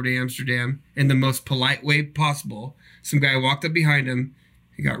he went over to Amsterdam in the most polite way possible. Some guy walked up behind him.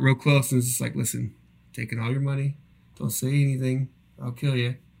 He got real close and was just like, "Listen, taking all your money. Don't say anything. I'll kill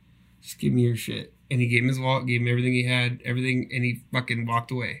you. Just give me your shit." And he gave him his wallet, gave him everything he had, everything, and he fucking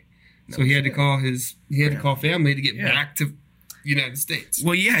walked away. So he had to call family to get Yeah. back to United States.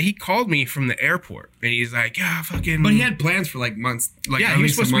 Well, yeah, he called me from the airport, and he's like, "Yeah, fucking." But he had plans for like months. Like yeah, at he was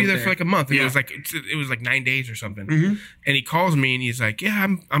least supposed to be month there for like a month. And Yeah. it was like 9 days or something. Mhm. And he calls me, and he's like, "Yeah,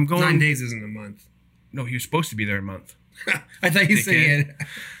 I'm going." 9 days isn't a month. No, he was supposed to be there a month, I thought you said he had.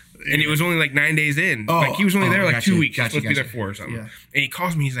 and it was only like 9 days in. Oh, Like he was only there like gotcha, 2 weeks. He was gotcha, supposed to be there gotcha. 4 or something. Yeah. And he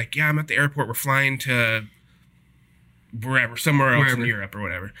calls me. He's like, "Yeah, I'm at the airport. We're flying to wherever, somewhere else Wherever. in Europe or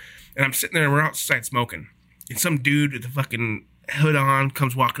whatever." And I'm sitting there, and we're outside smoking, and some dude with the fucking hood on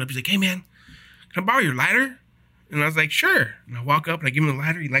comes walking up. He's like, "Hey man, can I borrow your lighter?" And I was like, "Sure." And I walk up and I give him the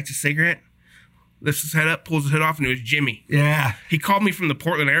lighter. He lights a cigarette, lifts his head up, pulls his hood off, and it was Jimmy. Yeah, He called me from the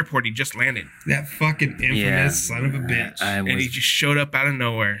Portland airport. He just landed, that fucking infamous yeah, son of a bitch. I and he was, just showed up out of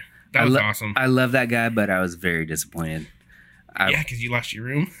nowhere. That was awesome. I love that guy, but I was very disappointed. Yeah, because you lost your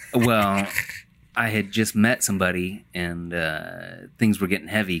room. Well, I had just met somebody and things were getting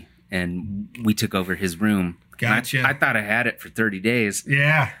heavy and we took over his room. And Gotcha. I thought I had it for 30 days.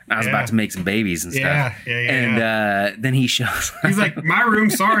 Yeah, I was about to make some babies and stuff. Yeah. And then he shows He's like, "My room,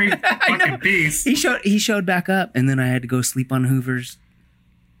 sorry, fucking peace." he showed back up and then I had to go sleep on Hoover's.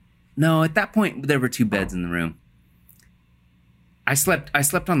 No, at that point there were 2 beds in the room. I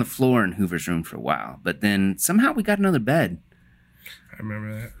slept on the floor in Hoover's room for a while, but then somehow we got another bed. I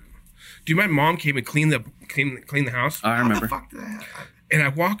remember that. Dude, my mom came and cleaned the house, I remember. Fuck that. and I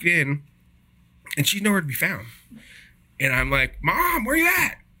walked in, and she's nowhere to be found. And I'm like, "Mom, where you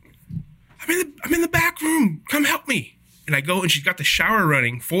at? I'm in the back room. Come help me." And I go, and she's got the shower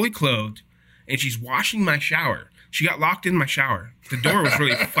running, fully clothed, and she's washing my shower. She got locked in my shower. The door was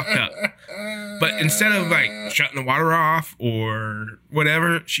really fucked up. But instead of like shutting the water off or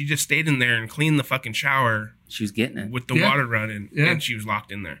whatever, she just stayed in there and cleaned the fucking shower She was getting it. with the Yeah. water running, Yeah. and she was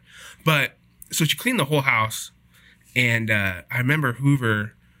locked in there. But so she cleaned the whole house, and I remember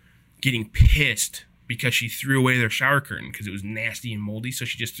Hoover getting pissed because she threw away their shower curtain because it was nasty and moldy. So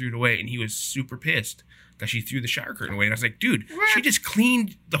she just threw it away, and he was super pissed that she threw the shower curtain away. And I was like, "Dude, she just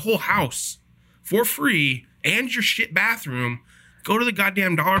cleaned the whole house for free and your shit bathroom. Go to the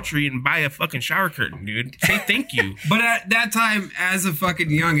goddamn Dollar Tree and buy a fucking shower curtain, dude. Say thank you." But at that time, as a fucking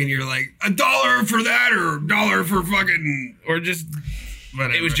youngin', you're like, $1 for that or $1 for fucking Or just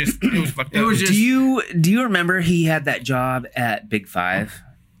whatever. it was fucked up. It was just- Do you remember he had that job at Big Five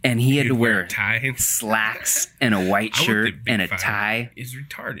and he had to You'd wear wear a tie. slacks and a white I worked shirt at Big and a Five. tie? Is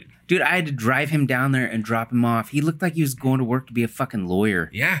retarded. Dude, I had to drive him down there and drop him off. He looked like he was going to work to be a fucking lawyer.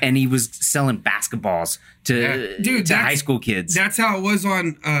 Yeah. And he was selling basketballs to, Yeah. Dude, to that's- high school kids. That's how it was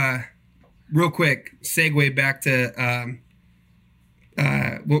on. Real quick, segue back to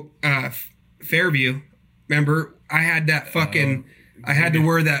Fairview. Remember, I had that fucking I had to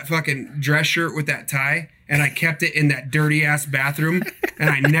wear that fucking dress shirt with that tie, and I kept it in that dirty ass bathroom, and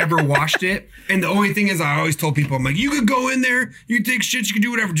I never washed it. And the only thing is, I always told people, I'm like, you could go in there, you can take shit, you can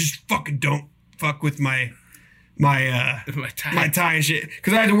do whatever, just fucking don't fuck with my tie and shit,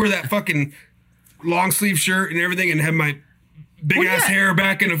 because I had to wear that fucking long sleeve shirt and everything, and have my big ass hair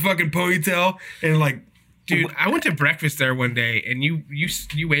back in a fucking ponytail, and like, dude, I went to breakfast there one day, and you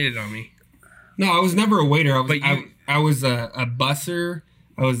waited on me. No, I was never a waiter. I was a busser.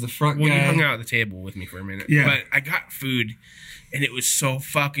 I was the front guy. Well, you hung out at the table with me for a minute. Yeah. But I got food, and it was so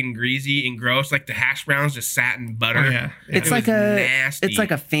fucking greasy and gross. Like the hash browns just sat in butter. Oh, yeah. It's It like was a nasty. it's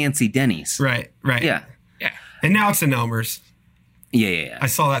like a fancy Denny's. Right. Yeah. Yeah. And now it's in Elmer's. Yeah. I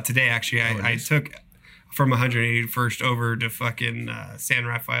saw that today, actually. I took from 181st over to fucking San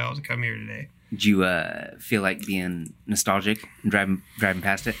Rafael to come here today. Did you feel like being nostalgic and driving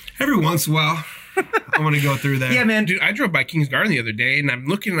past it? Every once in a while, I want to go through there. Yeah, man. Dude, I drove by King's Garden the other day, and I'm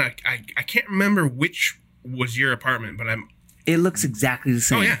looking like I can't remember which was your apartment, but It looks exactly the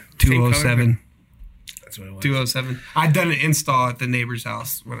same. oh yeah, same color. 207. That's what it was. 207. I'd done an install at the neighbor's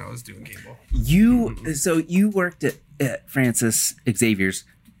house when I was doing cable. So you worked at Francis Xavier's,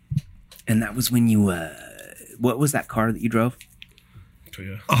 and that was when you what was that car that you drove?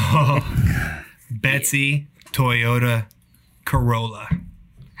 Toyota. Oh, Betsy Toyota Corolla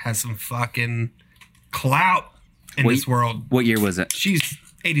has some fucking clout in this world. What year was it? She's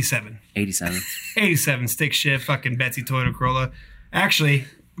 87. 87. 87 stick shift fucking Betsy Toyota Corolla. Actually,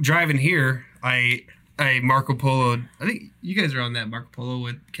 driving here, I Marco Polo. I think you guys are on that Marco Polo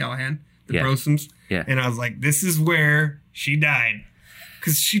with Callahan, the Yeah. Brosums. Yeah. And I was like, this is where she died.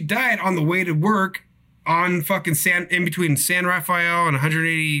 Because she died on the way to work on fucking in between San Rafael and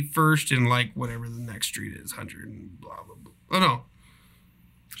 181st and like whatever the next street is, 100 and blah, blah, blah. Oh, no.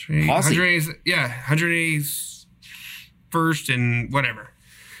 Posse. 181st and whatever.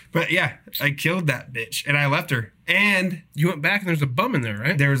 But yeah, I killed that bitch and I left her. And You went back and there's a bum in there,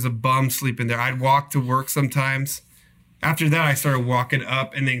 right? there was a bum sleeping there. I'd walk to work sometimes. After that, I started walking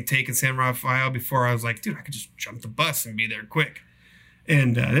up and then taking San Rafael before I was like, dude, I could just jump the bus and be there quick.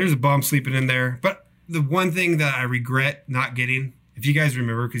 And there's a bum sleeping in there. But the one thing that I regret not getting, if you guys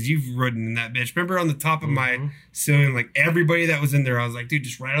remember, because you've ridden in that bitch, remember on the top of my ceiling, like everybody that was in there, I was like, dude,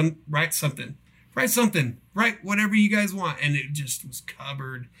 just write something. Write whatever you guys want. And it just was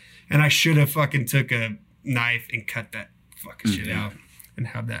covered. And I should have fucking took a knife and cut that fucking shit out and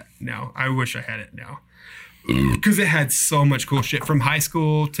have that now. I wish I had it now. Because it had so much cool shit from high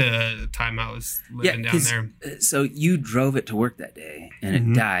school to the time I was living down there. So you drove it to work that day, and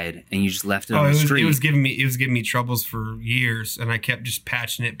it died, and you just left it on the street. It was giving me troubles for years, and I kept just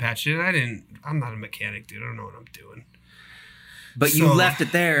patching it. I'm not a mechanic, dude. I don't know what I'm doing. But you left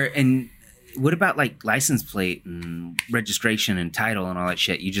it there, and what about like license plate and registration and title and all that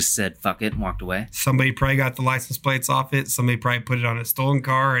shit? You just said fuck it and walked away. Somebody probably got the license plates off it. Somebody probably put it on a stolen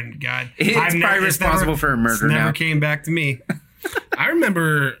car, and God, It's probably responsible for a murder never now. came back to me. I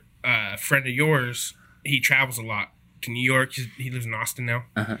remember a friend of yours. He travels a lot to New York. He lives in Austin now.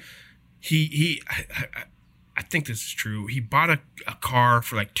 Uh-huh. I think this is true. He bought a car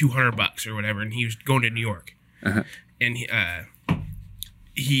for like $200 or whatever, and he was going to New York. Uh-huh. And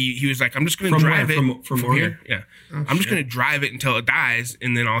he was like, I'm just going to From drive where? it From here. Oregon? Yeah, Oh, I'm just shit. going to drive it until it dies,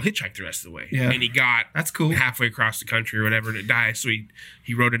 and then I'll hitchhike the rest of the way. Yeah. And he got That's cool. halfway across the country or whatever, and it died. So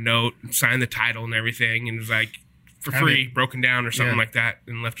he wrote a note, signed the title and everything, and was like for Have free, it. broken down or something Yeah. like that,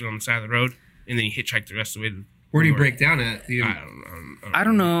 and left it on the side of the road. And then he hitchhiked the rest of the way. Where do you New break York. down at? I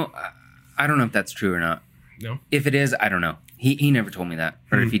don't know. I don't know if that's true or not. No. If it is, I don't know. He never told me that,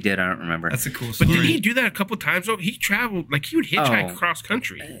 or if he did, I don't remember. That's a cool But story. did he do that a couple times though? He traveled like he would hitchhike Oh. across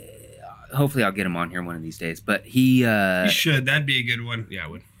country. Hopefully, I'll get him on here one of these days. But he, You should. That'd be a good one. Yeah, I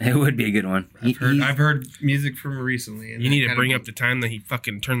would. it would be a good one. I've heard music from him recently. And You that need to kinda- bring up the time that he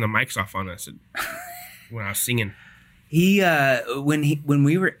fucking turned the mics off on us when I was singing. He when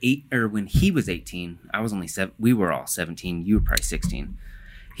we were when he was 18, I was only 7. We were all 17. You were probably 16.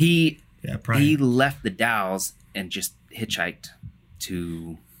 Yeah, probably. He left the Dalles and just hitchhiked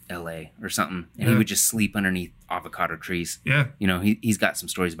to LA or something, and he Yeah. would just sleep underneath avocado trees. Yeah. You know, he's got some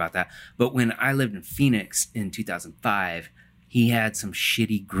stories about that. But when I lived in Phoenix in 2005, he had some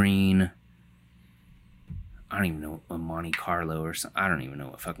shitty green, I don't even know, a Monte Carlo or something. I don't even know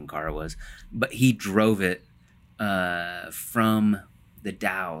what fucking car it was. But he drove it from the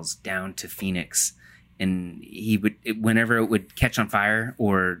Dalles down to Phoenix. And he would, whenever it would catch on fire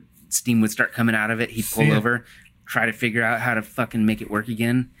or steam would start coming out of it, he'd pull Yeah. over, try to figure out how to fucking make it work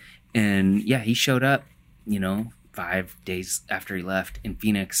again. And yeah, he showed up, 5 days after he left in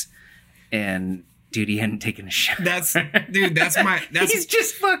Phoenix. And Dude, he hadn't taken a shower. That's my He's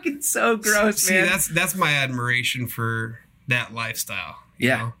just fucking so gross, see, man. that's my admiration for that lifestyle. You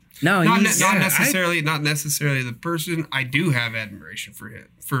Yeah. know? No, Not he's necessarily the person. I do have admiration for him,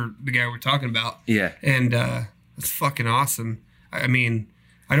 for the guy we're talking about. yeah. And that's fucking awesome. I mean,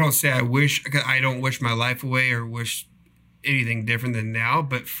 I don't say I don't wish my life away or wish anything different than now,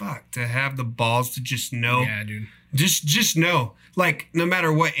 but fuck, to have the balls to just know, Yeah, dude. just know, like, no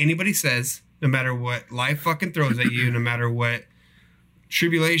matter what anybody says, no matter what life fucking throws at you, no matter what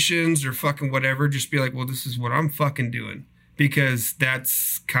tribulations or fucking whatever, just be like, well, this is what I'm fucking doing. Because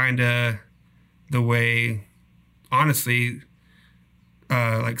that's kind of the way, honestly,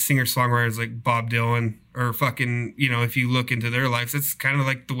 like singer-songwriters like Bob Dylan or fucking, you know, if you look into their lives, that's kind of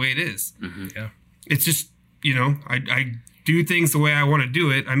like the way it is. Mm-hmm. Yeah. It's just, you know, I do things the way I want to do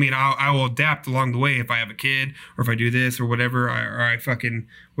it. I mean, I will adapt along the way if I have a kid or if I do this or whatever, or I fucking,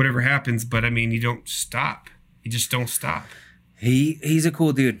 whatever happens. But I mean, you don't stop. You just don't stop. He's a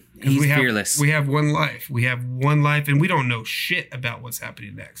cool dude. He's fearless. We have one life. We have one life, and we don't know shit about what's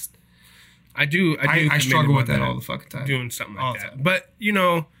happening next. I do. I struggle with that all the fucking time. Doing something All like the that. time. But, you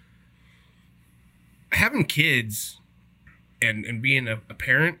know, having kids and being a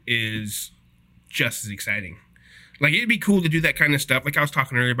parent is just as exciting. Like, it'd be cool to do that kind of stuff. Like I was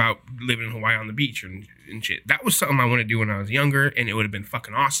talking earlier about living in Hawaii on the beach and shit. That was something I wanted to do when I was younger, and it would have been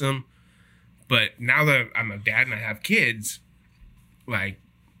fucking awesome. But now that I'm a dad and I have kids, like,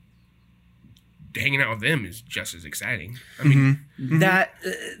 hanging out with them is just as exciting. I mean,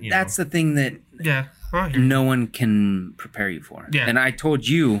 That's the thing that Yeah. no one can prepare you for. Yeah. And I told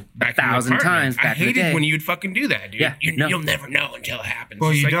you back in the 1,000 apartment, times I back in the hated day. when you'd fucking do that, dude. Yeah, no. You'll never know until it happens.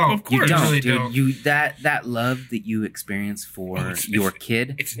 Well, It's you like, don't. Of You course. don't, really dude. don't. You that love that you experience for it's- your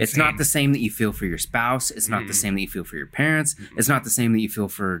kid, it's it's not insane. the same that you feel for your spouse. It's not the same that you feel for your parents. It's not the same that you feel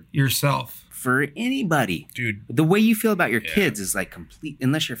for Yourself. anybody. Dude. The way you feel about your kids is like complete,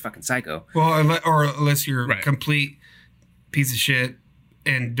 unless you're a fucking psycho. Well, unless you're Right. a complete piece of shit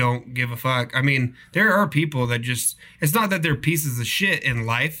and don't give a fuck. I mean, there are people that just, it's not that they're pieces of shit in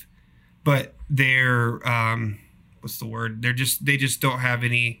life, but they're, what's the word? They just don't have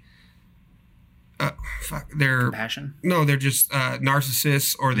any, they're Passion. no, they're just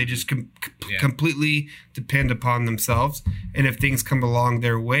narcissists, or they just Yeah. completely depend upon themselves. And if things come along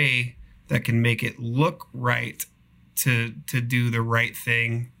their way that can make it look right to do the right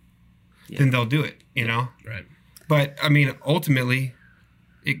thing, then they'll do it, you know? Right. But I mean, ultimately,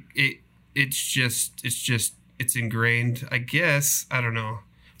 it's ingrained, I guess. I don't know.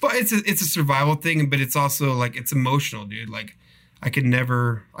 But it's a survival thing, but it's also like, it's emotional, dude. Like, I could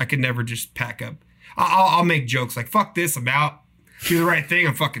never just pack up. I'll make jokes like, fuck this, I'm out. Do the right thing,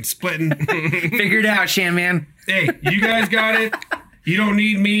 I'm fucking splitting. Figure it out, Shan Man. Hey, you guys got it. You don't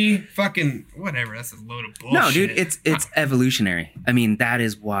need me. Fucking whatever. That's a load of bullshit. No, dude, it's evolutionary. I mean, that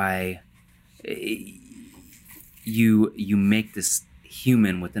is why you make this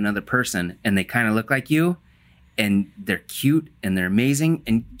human with another person, and they kind of look like you, and they're cute and they're amazing.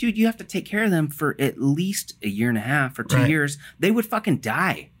 And dude, you have to take care of them for at least a year and a half or 2 Right. years. They would fucking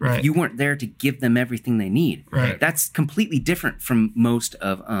die Right. if you weren't there to give them everything they need. Right. That's completely different from most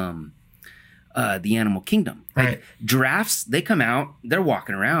of the animal kingdom. Like Right. giraffes, they come out, they're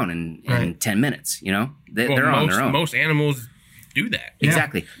walking around in Right. 10 minutes, you know? They're Well, on their own. most animals do that. Yeah.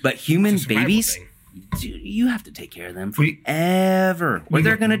 Exactly. But human It's a survival babies, thing. dude, you have to take care of them We- forever, or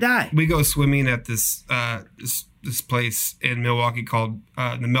they're go- going to die. We go swimming at this this place in Milwaukee called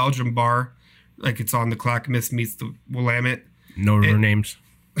the Meldrum Bar. Like, it's on the Clackamas meets the Willamette. No river names.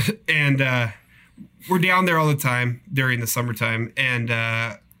 And we're down there all the time during the summertime. And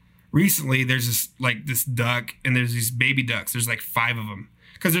recently there's this duck, and there's these baby ducks. There's like 5 of them.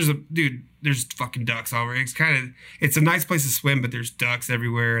 Because there's fucking ducks all over. It's a nice place to swim, but there's ducks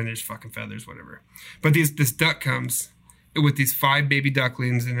everywhere, and there's fucking feathers, whatever. But this duck comes with these 5 baby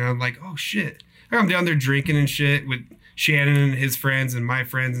ducklings, and I'm like, oh shit. I'm down there drinking and shit with Shannon and his friends and my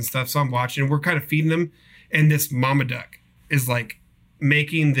friends and stuff. So I'm watching, and we're kind of feeding them. And this mama duck is like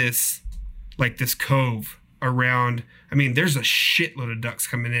making this cove around. I mean, there's a shitload of ducks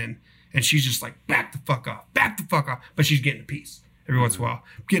coming in, and she's just like, back the fuck off. But she's getting a piece every once in a while,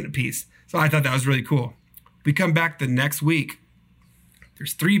 getting a piece. So I thought that was really cool. We come back the next week.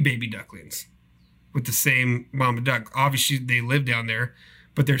 There's 3 baby ducklings with the same mama duck. Obviously, they live down there,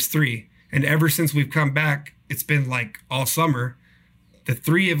 but there's 3. And ever since we've come back, it's been like all summer. The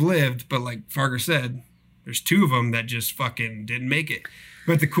 3 have lived, but like Farger said, there's 2 of them that just fucking didn't make it.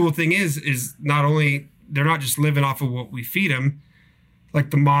 But the cool thing is not only, they're not just living off of what we feed them.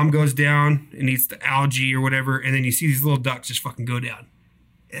 Like, the mom goes down and eats the algae or whatever, and then you see these little ducks just fucking go down.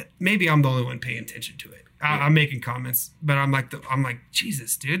 maybe I'm the only one paying attention to it. I'm making comments, but I'm like,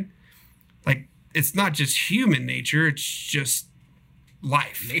 Jesus, dude. Like, it's not just human nature. It's just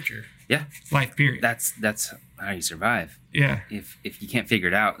life. Nature. Yeah. Life, period. That's how you survive. Yeah. If you can't figure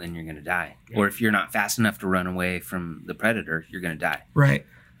it out, then you're going to die. Or if you're not fast enough to run away from the predator, you're going to die. Right.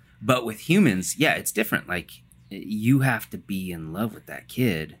 But with humans, yeah, it's different. Like, you have to be in love with that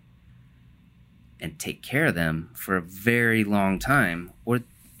kid and take care of them for a very long time. Or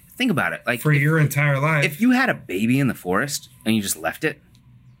think about it. Like, For your entire life. if you had a baby in the forest and you just left it,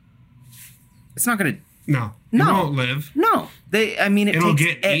 it's not going to... No. No. It won't live. No. It It'll takes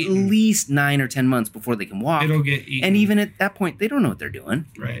get at eaten. least 9 or 10 months before they can walk. It'll get eaten. And even at that point, they don't know what they're doing.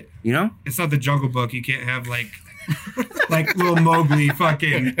 Right. You know? It's not the Jungle Book. You can't have like little Mowgli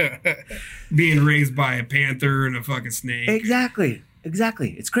fucking being raised by a panther and a fucking snake. Exactly.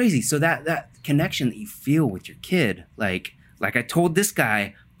 It's crazy. So that connection that you feel with your kid, like I told this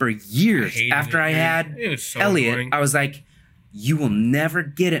guy for years hated after it, I dude. had It was so Elliot, annoying. I was like, you will never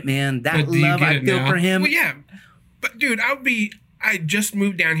get it, man. That But do you love get I it feel now? for him. Well, yeah, but dude, I just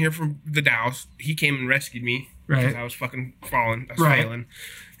moved down here from the Dalles. He came and rescued me Right. because I was fucking falling. I was Right. failing,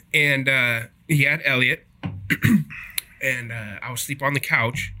 and he had Elliot, and I would sleep on the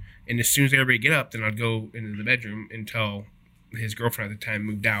couch. And as soon as everybody get up, then I'd go into the bedroom until his girlfriend at the time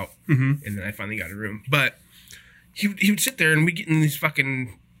moved out, and then I finally got a room. But he would sit there, and we get in these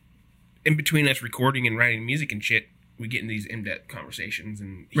fucking in between us recording and writing music and shit. We get in these in-depth conversations,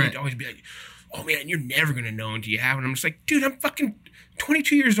 and he'd Right. always be like, "Oh man, you're never gonna know until you have." And I'm just like, "Dude, I'm fucking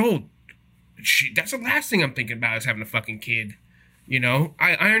 22 years old. That's the last thing I'm thinking about is having a fucking kid." You know,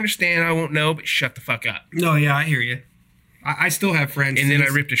 I understand I won't know, but shut the fuck up. No, yeah, I hear you. I still have friends. And then I to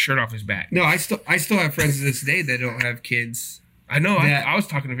this- ripped his shirt off his back. No, I still have friends to this day that don't have kids. I know. That- I was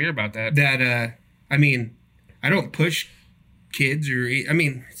talking to Veer about that. That I mean, I don't push kids I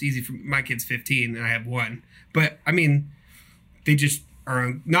mean, it's easy for my kid's 15 and I have one, but I mean, they just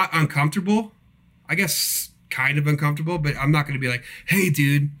are not uncomfortable. I guess kind of uncomfortable, but I'm not going to be like, "Hey,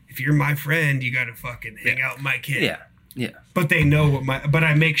 dude, if you're my friend, you got to fucking hang out with my kid." Yeah. But they know but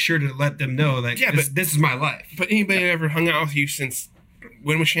I make sure to let them know that Yeah, this is my life. But anybody ever hung out with you since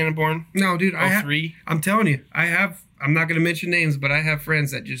when was Shannon born? No, dude, I have. 03? I'm telling you, I'm not going to mention names, but I have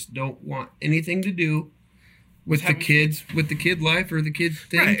friends that just don't want anything to do with the kids, with the kid life or the kid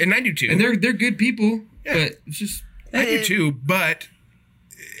thing. Right, and I do too. And they're good people, Yeah. but it's just I do too, but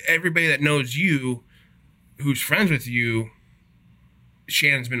everybody that knows you, who's friends with you,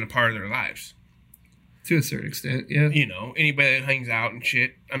 Shannon's been a part of their lives. to a certain extent, yeah. You know, anybody that hangs out and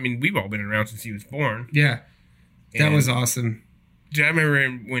shit. I mean, we've all been around since he was born. Yeah, that And- was awesome. Dude, I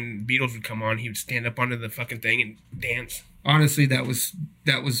remember when Beatles would come on, he would stand up onto the fucking thing and dance. Honestly, that was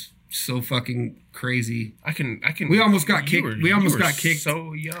so fucking crazy. I can. We almost got you kicked- were- we almost you were got kicked.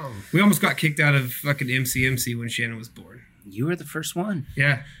 So young. We almost got kicked out of fucking MCMC when Shannon was born. You were the first one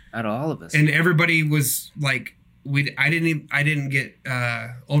Yeah, out of all of us. and everybody was like, I didn't get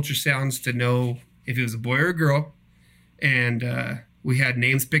ultrasounds to know if it was a boy or a girl, and we had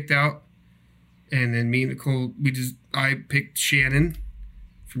names picked out, and then me and Nicole, I picked Shannon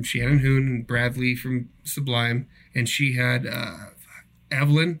from Shannon Hoon and Bradley from Sublime, and she had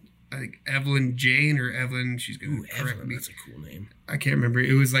Evelyn. I think Evelyn Jane or Evelyn. She's gonna Ooh, correct Evelyn, me. that's a cool name. I can't remember.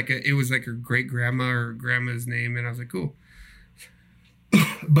 It was like her great grandma or grandma's name, and I was like, cool.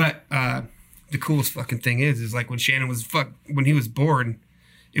 But the coolest fucking thing is like when Shannon was when he was born,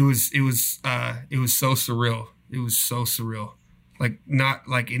 it was so surreal. It was so surreal, like not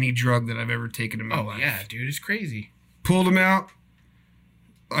like any drug that I've ever taken in my Oh life. yeah, dude, it's crazy. Pulled him out.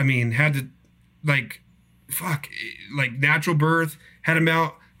 I mean, had to like natural birth. Had him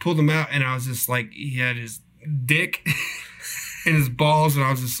out, pulled him out, and I was just like, he had his dick and his balls, and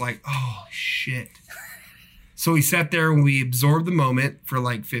I was just like, oh shit. So we sat there and we absorbed the moment for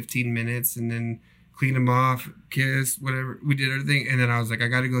like 15 minutes and then cleaned him off, kissed, whatever. We did everything. And then I was like, I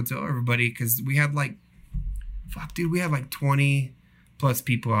got to go tell everybody because we had like 20 plus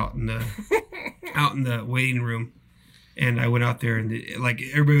people out in the waiting room. And I went out there and like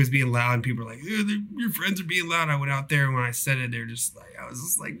everybody was being loud and people were like, your friends are being loud. I went out there and when I said it, I was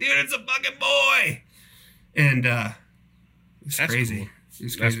just like, dude, it's a fucking boy. And it's That's crazy. cool. It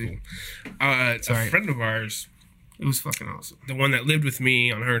was That's crazy. cool. Sorry. A friend of ours, It was fucking awesome. the one that lived with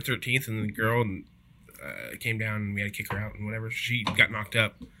me on 113th, and the girl and came down and we had to kick her out and whatever. She got knocked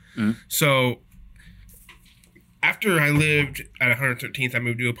up. Mm. So after I lived at 113th, I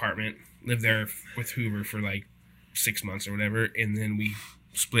moved to an apartment, lived there with Hoover for like 6 months or whatever, and then we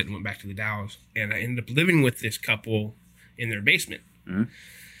split and went back to the Dalles. And I ended up living with this couple in their basement. Mm.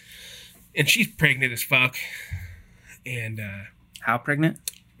 And she's pregnant as fuck. And How pregnant?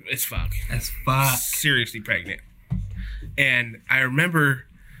 as fuck. As fuck. Seriously pregnant. And I remember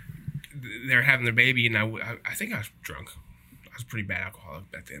they're having their baby, and I think I was drunk. I was a pretty bad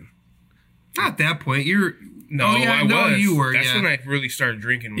alcoholic back then. Not at that point. You're No, oh, yeah, I no, was. you were. That's yeah. when I really started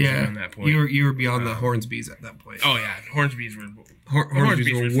drinking. Was around that point. You were beyond the Hornsbys at that point. Oh yeah, Hornsby's were.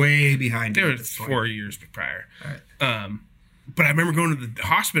 Hornsbys were way behind. They you were at this point. 4 years prior. All right. But I remember going to the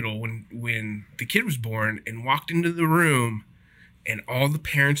hospital when the kid was born and walked into the room, and all the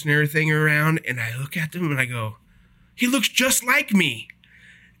parents and everything are around, and I look at them and I go, "He looks just like me."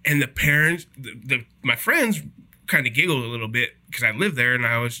 And the parents, my friends, kind of giggled a little bit because I lived there and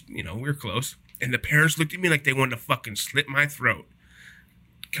I was, we were close. And the parents looked at me like they wanted to fucking slit my throat,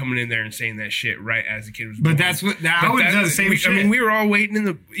 coming in there and saying that shit right as the kid was born. But that's what I would have done the same shit. I mean, we were all waiting in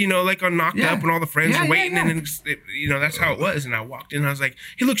the, like on Knocked Yeah. Up, and all the friends Yeah, were yeah, waiting, yeah. and that's how it was. And I walked in, and I was like,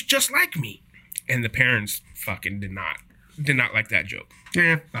 "He looks just like me," and the parents fucking did not like that joke.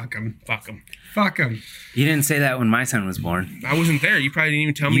 Yeah, fuck them. Fuck them. Fuck them. You didn't say that when my son was born. I wasn't there. You probably didn't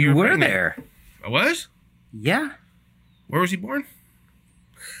even tell me You were pregnant. there. I was. Yeah. Where was he born?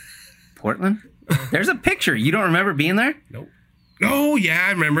 Portland? There's a picture. You don't remember being there? Nope. Oh yeah,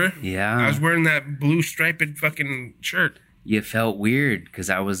 I remember. Yeah. I was wearing that blue striped fucking shirt. You felt weird because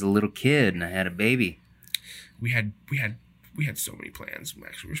I was a little kid and I had a baby. We had so many plans.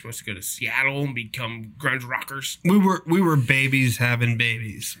 Actually, we were supposed to go to Seattle and become grunge rockers. We were babies having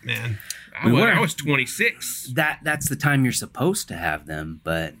babies, man. I was 26. That's the time you're supposed to have them,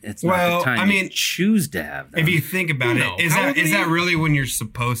 but it's Well, not the time I mean, you choose to have them. If you think about No. it, is How that old is are that you? really when you're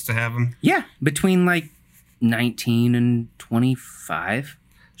supposed to have them? Yeah, between like 19 and 25.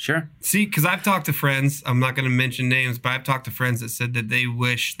 Sure. See, because I've talked to friends. I'm not going to mention names, but I've talked to friends that said that they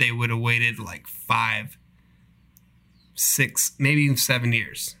wish they would have waited like 5, 6, maybe even 7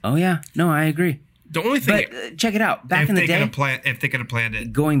 years. Oh yeah. No, I agree. The only thing, But check it out. Back in the day, if they could have planned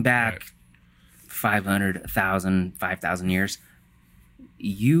it. going back 500, 1,000, 5,000 years,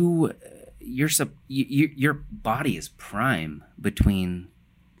 your body is prime between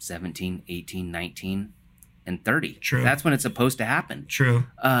 17, 18, 19, and 30. True. That's when it's supposed to happen. True.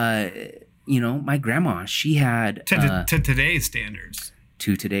 My grandma, she had To today's standards.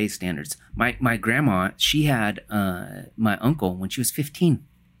 to today's standards. My grandma, she had my uncle when she was 15.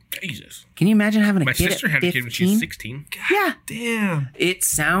 Jesus. Can you imagine having a My kid sister at had a 15? kid when she was 16. Yeah. Damn. It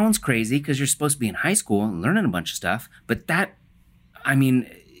sounds crazy because you're supposed to be in high school and learning a bunch of stuff, but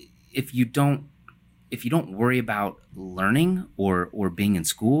if you don't worry about learning or being in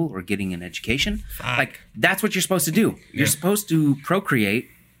school or getting an education, like that's what you're supposed to do. You're supposed to procreate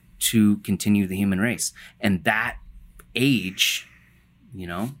to continue the human race, and that age,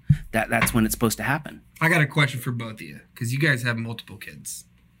 that's when it's supposed to happen. I got a question for both of you because you guys have multiple kids.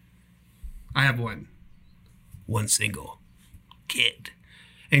 I have one single kid,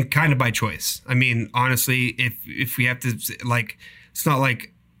 and kind of by choice. I mean, honestly, if we have to, like, it's not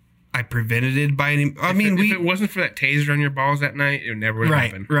like I prevented it by any. I mean, if it wasn't for that taser on your balls that night, it never would have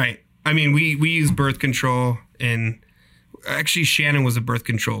happened. Right. I mean, we use birth control, and actually, Shannon was a birth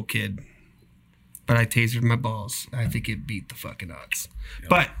control kid, but I tasered my balls. I think it beat the fucking odds. Yep.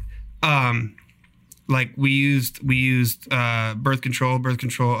 But like we used birth control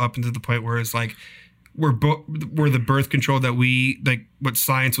up into the point where it's like we're the birth control that we like what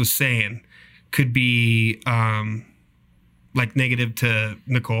science was saying could be like negative to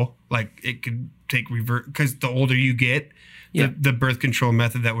Nicole. Like it could take revert because the older you get, the birth control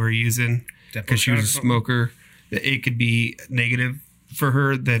method that we're using because she was a smoker, it could be negative for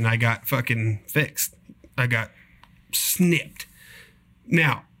her. Then I got fucking fixed. I got snipped.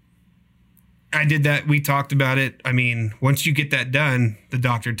 Now, I did that. We talked about it. I mean, once you get that done, the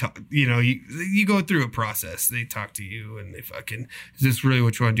doctor, you go through a process. They talk to you and they fucking, is this really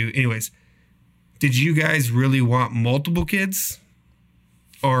what you want to do? Anyways, did you guys really want multiple kids?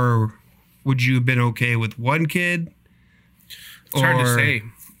 Or would you have been okay with one kid? It's hard to say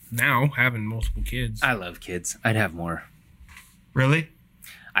now, having multiple kids. I love kids. I'd have more. Really?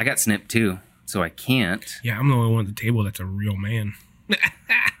 I got snipped too, so I can't. Yeah, I'm the only one at the table that's a real man.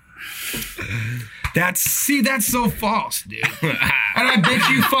 That's so false, dude. And I bet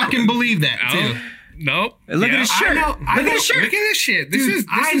you fucking believe that too. Nope. Look at his shirt. Look at his shirt. Look at this shit. Dude,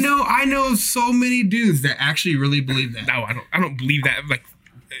 I know so many dudes that actually really believe that. No, I don't believe that. Like,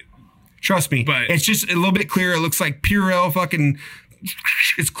 trust me. But it's just a little bit clearer. It looks like Purell fucking.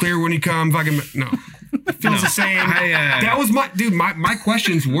 It's clear when you come. Fucking no. It feels the same. That was my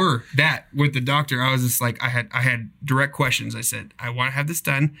questions were that with the doctor. I was just like, I had direct questions. I said, I want to have this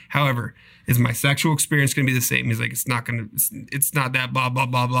done. However, is my sexual experience going to be the same? He's like, it's not that blah, blah,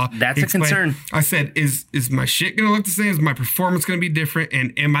 blah, blah. That's a concern. I said, is my shit going to look the same? Is my performance going to be different?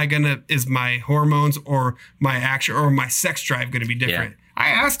 And is my hormones or my action or my sex drive going to be different? Yeah. I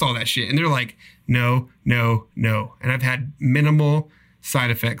asked all that shit and they're like, no. And I've had minimal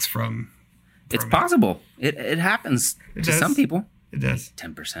side effects from it's possible. It happens to some people. It does.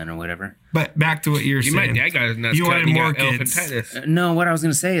 10% or whatever. But back to what you're saying. My dad got his nuts you cut wanted and more got kids. elephantitis. No, what I was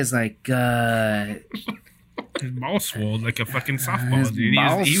going to say is like... his balls swole like a fucking softball, his dude.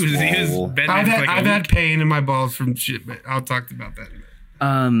 He was bending I've had pain in my balls from shit, but I'll talk about that.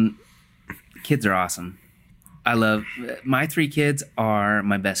 Kids are awesome. I love... My 3 kids are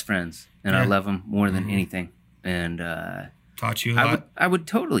my best friends, and I love them more than anything. And taught you a lot. I would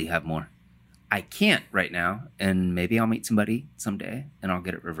totally have more. I can't right now, and maybe I'll meet somebody someday, and I'll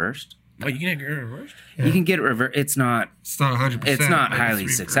get it reversed. Oh, you can get it reversed? Yeah. You can get it reversed. It's not 100%. It's not highly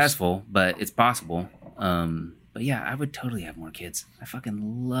successful, but it's possible. But yeah, I would totally have more kids. I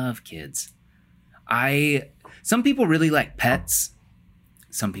fucking love kids. Some people really like pets.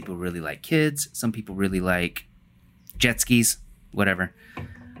 Some people really like kids. Some people really like jet skis, whatever.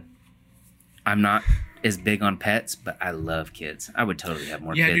 I'm not as big on pets, but I love kids. I would totally have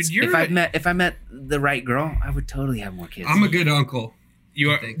more kids. Dude, if I met the right girl, I would totally have more kids. I'm a good uncle.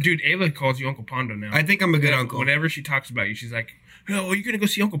 You are, dude. Ayla calls you Uncle Pondo now. I think I'm a good uncle. Whenever she talks about you, she's like, "Oh, are you gonna go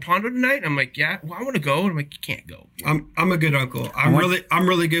see Uncle Pondo tonight?" I'm like, "Yeah." Well, I want to go. And I'm like, "You can't go." I'm a good uncle. I'm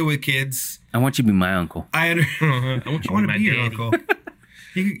really good with kids. I want you to be my uncle. I want you to be your uncle.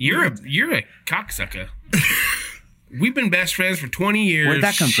 You're a cocksucker. We've been best friends for 20 years. Where'd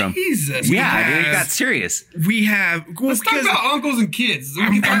that come from? Jesus. Yeah, dude, it got serious. We have... Let's talk about uncles and kids.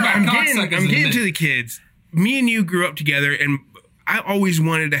 I'm getting to the kids. Me and you grew up together, and I always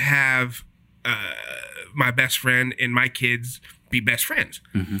wanted to have my best friend and my kids be best friends.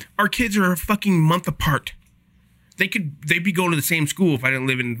 Mm-hmm. Our kids are a fucking month apart. They'd be going to the same school if I didn't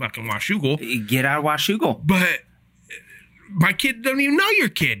live in fucking Washougal. Get out of Washougal. But... my kid don't even know your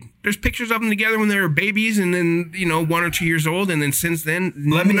kid. There's pictures of them together when they were babies, and then 1 or 2 years old, and then since then,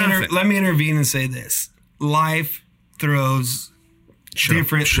 let me intervene and say this: life throws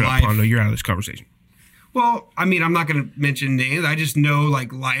different life. Pondo, you're out of this conversation. Well, I mean, I'm not going to mention names. I just know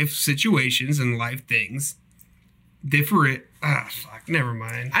like life situations and life things different. Never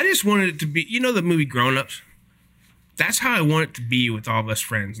mind. I just wanted it to be, the movie Grown Ups. That's how I want it to be with all of us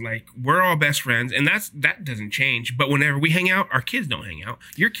friends. Like, we're all best friends, and that doesn't change. But whenever we hang out, our kids don't hang out.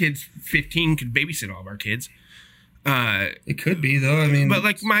 Your kid's 15, could babysit all of our kids. It could be, though. I mean... But,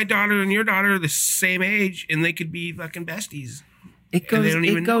 like, my daughter and your daughter are the same age, and they could be fucking besties. It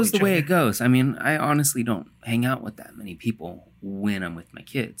goes the way it goes. I mean, I honestly don't hang out with that many people when I'm with my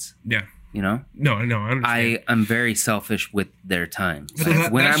kids. Yeah. No, I understand. I'm very selfish with their time. So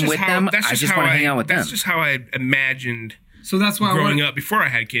when I'm with them, I just want to hang out with them. That's just how I imagined. So that's why growing up before I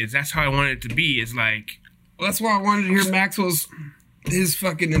had kids. That's how I wanted it to be. Is like. Well, that's why I wanted to hear Maxwell's his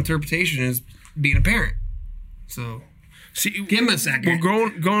fucking interpretation is being a parent. So, give him a second.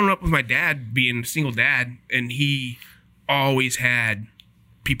 Well, growing up with my dad being a single dad, and he always had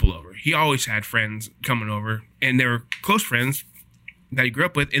people over. He always had friends coming over, and they were close friends that he grew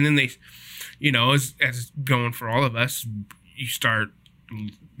up with, and then they. As going for all of us, you start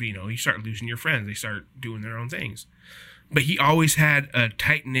losing your friends. They start doing their own things. But he always had a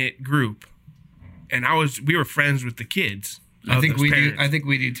tight-knit group. And we were friends with the kids. I think we do. I think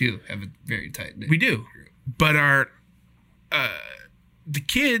we do too. Have a very tight-knit. We do. But the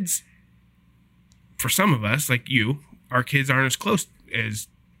kids, for some of us, like you, our kids aren't as close as,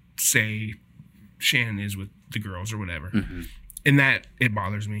 say, Shannon is with the girls or whatever. Mm-hmm. And that, it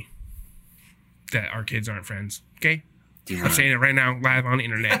bothers me. That our kids aren't friends. Okay? I'm saying it right now, live on the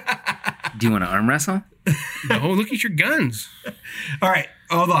internet. Do you want to arm wrestle? No, look at your guns. All right,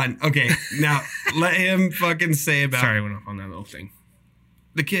 hold on. Okay, now let him fucking say about... Sorry, I went off on that little thing.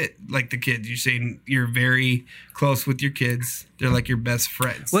 The kids. You're saying you're very close with your kids. They're like your best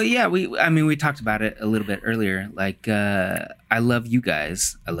friends. Well, yeah, we talked about it a little bit earlier. Like, I love you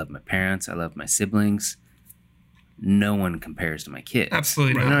guys. I love my parents. I love my siblings. No one compares to my kids.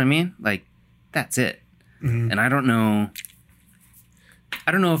 Absolutely not. You know what I mean? Like, that's it. Mm-hmm. And I don't know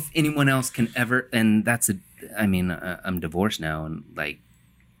if anyone else can ever, and I'm divorced now, and like,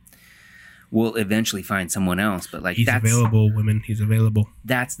 we'll eventually find someone else, but like, he's available, women. He's available.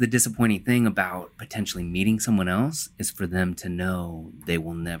 That's the disappointing thing about potentially meeting someone else, is for them to know they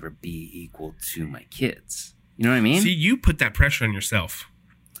will never be equal to my kids. You know what I mean? See, you put that pressure on yourself.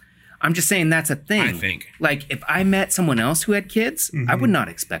 I'm just saying that's a thing. I think. Like, if I met someone else who had kids, I would not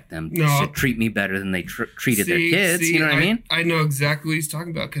expect them No. to treat me better than they treated their kids. You know what I mean? I know exactly what he's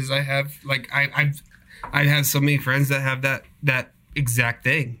talking about because I have like I have so many friends that have that exact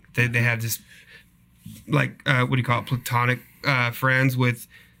thing. They have this like what do you call it, platonic friends with,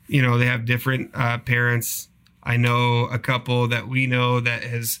 you know, they have different parents. I know a couple that we know that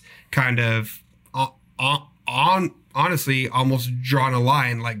has kind of honestly almost drawn a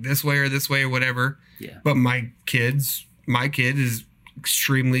line like this way or whatever. Yeah. But my kid is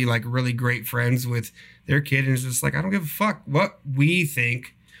extremely like really great friends with their kid, and it's just like I don't give a fuck what we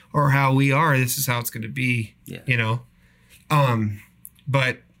think or how we are. This is how it's going to be. Yeah. You know.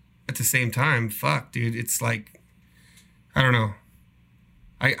 But at the same time, fuck, dude, it's like I don't know.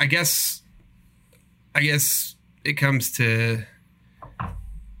 I guess it comes to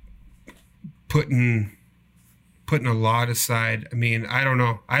putting a lot aside. I mean, I don't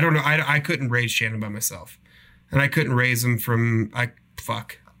know. I couldn't raise Shannon by myself, and I couldn't raise him from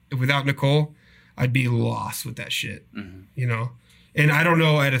without Nicole. I'd be lost with that shit, you know. And I don't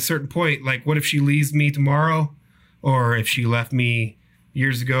know at a certain point, like, what if she leaves me tomorrow, or if she left me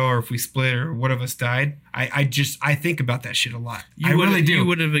years ago, or if we split, or one of us died. I think about that shit a lot. I really do.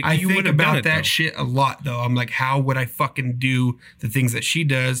 I think about that shit a lot, though. I'm like, how would I fucking do the things that she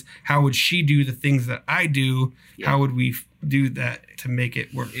does? How would she do the things that I do? Yeah. How would we do that to make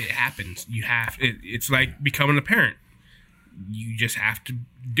it work? It happens. You have. It's like becoming a parent. You just have to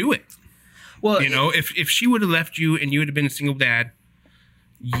do it. Well, you know, if she would have left you and you would have been a single dad,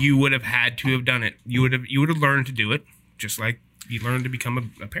 you would have had to have done it. You would have learned to do it, just like you learn to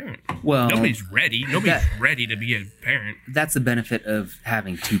become a parent. Well, nobody's ready. Nobody's ready to be a parent. That's the benefit of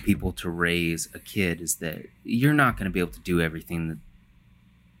having two people to raise a kid, is that you're not going to be able to do everything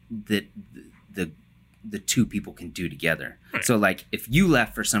that the two people can do together. Right. So, like, if you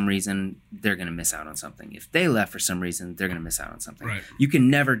left for some reason, they're going to miss out on something. If they left for some reason, they're going to miss out on something. Right. You can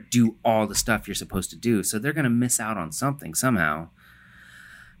never do all the stuff you're supposed to do, so they're going to miss out on something somehow.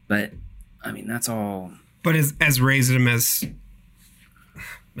 But, I mean, that's all. But as raising them as...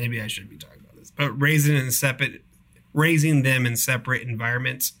 Maybe I shouldn't be talking about this, but raising them in separate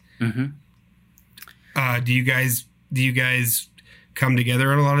environments. Mm-hmm. Do you guys come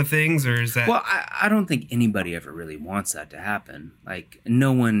together on a lot of things, or is that? Well, I don't think anybody ever really wants that to happen. Like,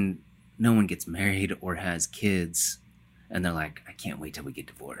 no one gets married or has kids, and they're like, I can't wait till we get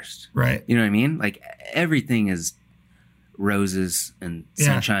divorced. Right. You know what I mean? Like, everything is roses and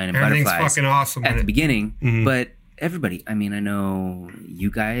sunshine and everything's butterflies fucking awesome at the beginning, mm-hmm. but everybody, I mean, I know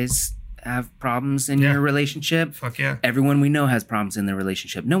you guys have problems in your relationship. Fuck yeah. Everyone we know has problems in their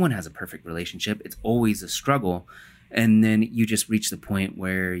relationship. No one has a perfect relationship. It's always a struggle. And then you just reach the point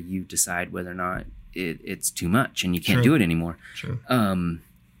where you decide whether or not it's too much and you can't do it anymore. True.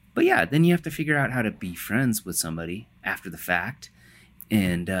 But yeah, then you have to figure out how to be friends with somebody after the fact.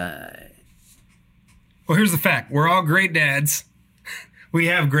 And well, here's the fact. We're all great dads. We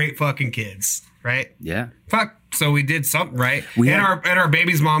have great fucking kids, right? Yeah. Fuck. So we did something right. Our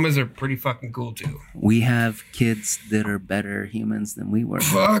babies' mamas are pretty fucking cool too. We have kids that are better humans than we were.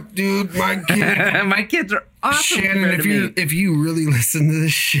 Fuck, dude, my kid. My kids are awesome. Shannon, if you really listen to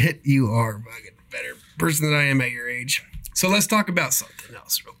this shit, you are a fucking better person than I am at your age. So let's talk about something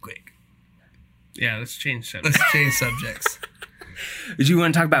else real quick. Yeah, let's change subjects. Let's change subjects. Did you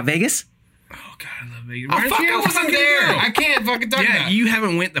want to talk about Vegas? Oh God, I love Vegas. Oh, fuck, I wasn't there. I can't fucking talk about it. Yeah, you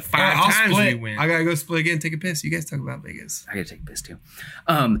haven't went the 5 times we went. I gotta go split again, take a piss. You guys talk about Vegas. I gotta take a piss too.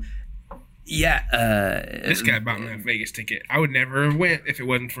 This guy bought me a Vegas ticket. I would never have went if it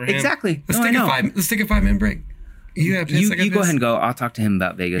wasn't for him. Exactly. Let's take a 5-minute break. You have you go ahead and go. I'll talk to him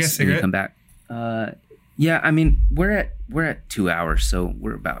about Vegas when we come back. Yeah, I mean, we're at 2 hours, so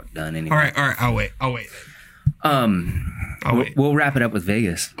we're about done anyway. All right. I'll wait. I'll wait. We'll wrap it up with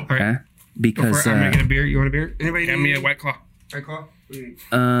Vegas. All right. Okay? Because I'm making a beer. You want a beer? Anybody? Get me a White Claw. White Claw.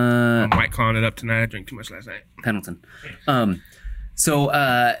 I'm White Clawing it up tonight. I drank too much last night. Pendleton. So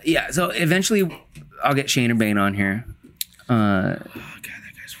eventually I'll get Shane or Bane on here. Oh God,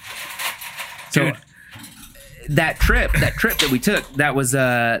 that guy's. So Dude. that trip that we took, that was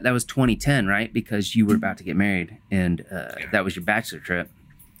 2010, right? Because you were about to get married, and that was your bachelor trip,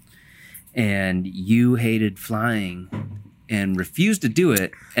 and you hated flying and refused to do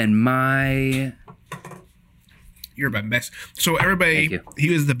it. And you're my best. So everybody, he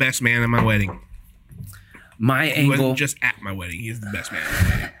was the best man at my wedding. He wasn't just at my wedding. He's the best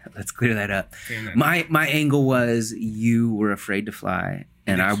man. Let's clear that up. My angle was you were afraid to fly,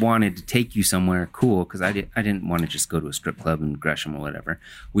 and yes. I wanted to take you somewhere cool because I didn't want to just go to a strip club in Gresham or whatever.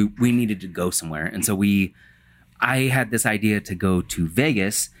 We needed to go somewhere, and so I had this idea to go to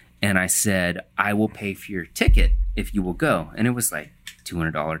Vegas and I said, I will pay for your ticket if you will go. And it was like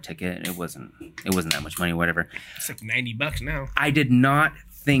 $200 ticket. It wasn't that much money, whatever. It's like $90 now. I did not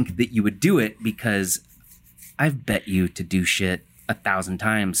think that you would do it because I've bet you to do shit 1,000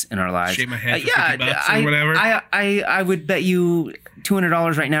 times in our lives. Shave my head for $50 or whatever. I would bet you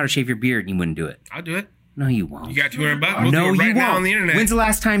 $200 right now to shave your beard and you wouldn't do it. I'll do it. No, you won't. You got $200? We'll No, do it right you now won't. on the internet. When's the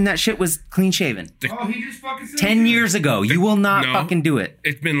last time that shit was clean shaven? Oh, he just fucking said 10 years ago. You will not No. fucking do it.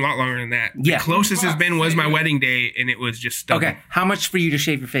 It's been a lot longer than that. Yeah. The closest it's been was my wedding day, and it was just stubble. Okay, how much for you to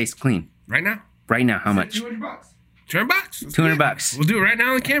shave your face clean? Right now, Right now, how much? $200. $200. Let's do it. $200. We'll do it right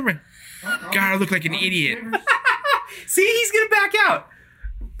now on camera. God, I look like an idiot. See, he's gonna back out.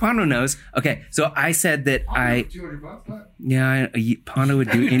 Pondo knows. Okay, so I said that $200. Pondo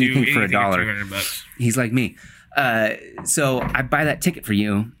would do anything for $1. $200. He's like me. So I buy that ticket for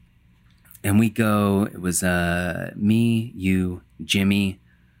you, and we go. It was me, you, Jimmy,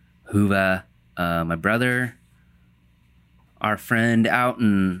 Huva, my brother, our friend out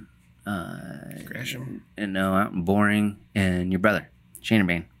in Gresham. out in Boring, and your brother, Shane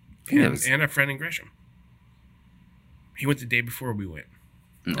Bain. And a friend in Gresham. He went the day before we went.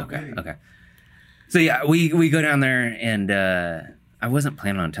 Okay. So yeah, we go down there, and I wasn't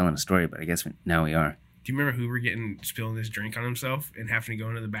planning on telling a story, but I guess now we are. Do you remember Hoover spilling this drink on himself and having to go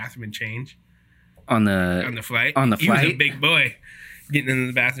into the bathroom and change On the flight? On the He was a flight? big boy getting into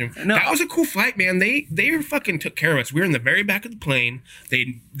the bathroom. No. That was a cool flight, man. They fucking took care of us. We were in the very back of the plane.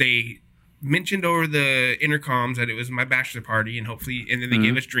 They mentioned over the intercoms that it was my bachelor party, and then they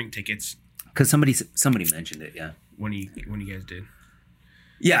gave us drink tickets because somebody mentioned it. Yeah. when you guys did.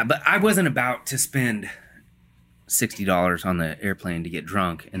 Yeah, but I wasn't about to spend $60 on the airplane to get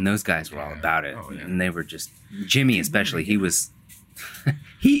drunk, and those guys were all about it. Oh, yeah. And they were just Jimmy, especially. He was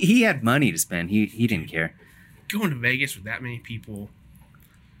he had money to spend. He didn't care. Going to Vegas with that many people,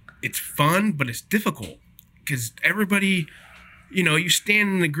 it's fun, but it's difficult because everybody, you stand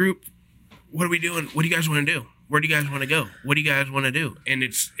in the group. What are we doing? What do you guys want to do? Where do you guys want to go? What do you guys want to do? And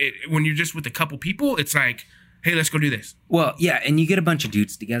when you're just with a couple people, it's like, hey, let's go do this. Well, yeah, and you get a bunch of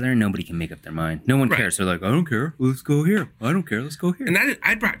dudes together, and nobody can make up their mind. No one Right. cares. They're like, I don't care. Let's go here. I don't care. Let's go here. And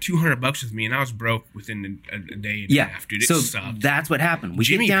I brought $200 with me, and I was broke within a day and a Yeah. half, dude. It So sucked. that's what happened. We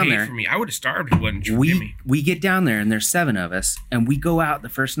Jimmy get down paid there. for me. I would have starved if it wasn't for Jimmy. We get down there, and there's 7 of us, and we go out the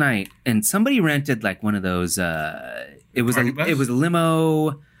first night, and somebody rented like one of those. It was Party bus? a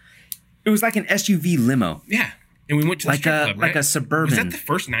limo. It was like an SUV limo, Yeah. And we went to the like strip a club, like right? a Suburban. Was that the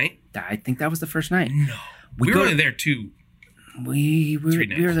first night? I think that was the first night. No. We We go were to- only there two We were 3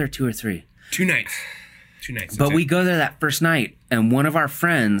 nights. there 2 or 3. nights. 2 nights. But that's we it. go there that first night, and one of our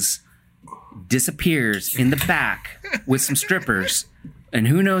friends disappears in the back with some strippers, and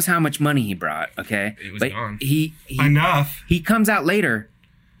who knows how much money he brought. Okay, It was but gone. he Enough. he comes out later.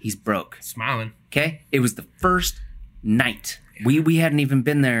 He's broke. Smiling. Okay, it was the first night. We hadn't even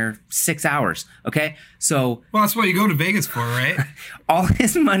been there 6 hours. Okay, so Well, that's what you go to Vegas for, right? all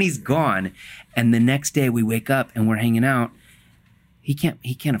his money's gone, and the next day we wake up and we're hanging out. He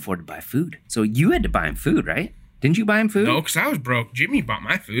can't afford to buy food. So you had to buy him food, right? Didn't you buy him food? No, because I was broke. Jimmy bought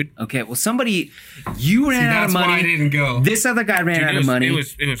my food. Okay, well you ran out of That's why I money. didn't go. This other guy ran Dude, out of money.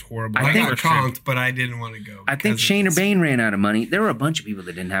 It was horrible. I think- got conked, but I didn't want to go. I think because of Shane this. Bain ran out of money. There were a bunch of people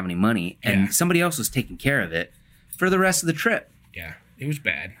that didn't have any money, and Yeah. somebody else was taking care of it for the rest of the trip. Yeah, it was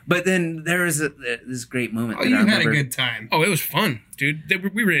bad. But then there was this great moment. Oh, that you I had a remember. good time. Oh, it was fun, dude.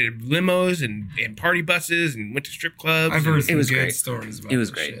 We rented limos and party buses and went to strip clubs. I've heard some was good great. stories about It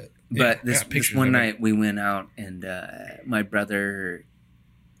was this great. shit. But Yeah, this pictures one of it. night we went out, and my brother,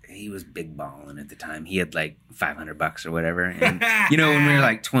 he was big balling at the time. He had like $500 or whatever. And when we were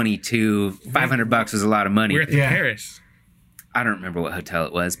like 22, $500 was a lot of money. We were at the Yeah. Paris. I don't remember what hotel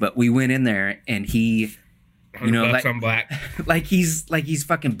it was, but we went in there, and he, $100 like- on black. like he's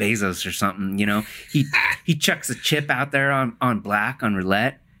fucking Bezos or something. He chucks a chip out there on black on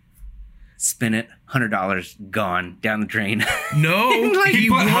roulette, spin it, $100 gone down the drain. No, Like, he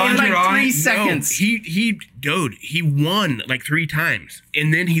put won 100 like on 3 it? seconds. He won like 3 times,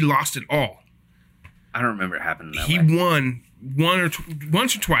 and then he lost it all. I don't remember it happening that He way. won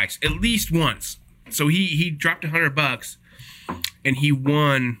once or twice, at least once. So he dropped $100, and he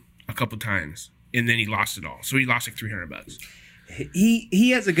won a couple times, and then he lost it all. So he lost like $300.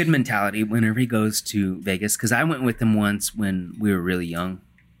 He has a good mentality whenever he goes to Vegas, because I went with him once when we were really young,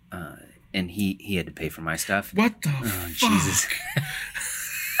 and he had to pay for my stuff. What the Oh, fuck? Jesus.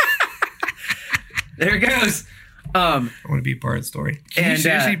 There it goes. I want to be part of the story. Can you And,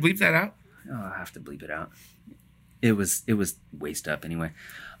 seriously bleep that out? I'll have to bleep it out. It was waist up anyway.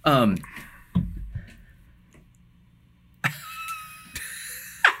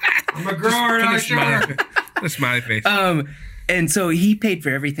 I'm a grower, not a shower. The smiley face. And so he paid for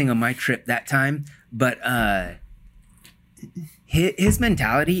everything on my trip that time, but his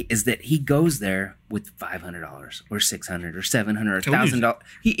mentality is that he goes there with $500 or $600 or $700 or $1,000.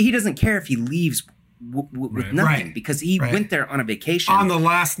 He doesn't care if he leaves with nothing Right. because he went there on a vacation. On the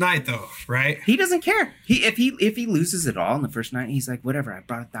last night, though, right? He doesn't care. If he loses it all on the first night, he's like, whatever. I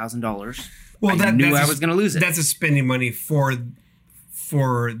brought $1,000. Well, I knew that's I was going to lose it. That's a spending money for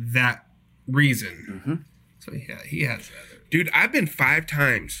that reason. Mm-hmm. So yeah, he has that. Dude, I've been 5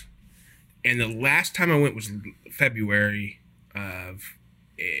 times, and the last time I went was February of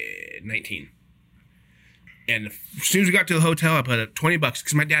 19. And as soon as we got to the hotel, I put up $20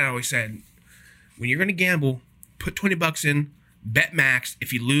 because my dad always said, when you're going to gamble, put $20 in, bet max.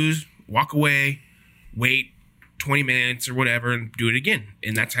 If you lose, walk away, wait 20 minutes or whatever, and do it again.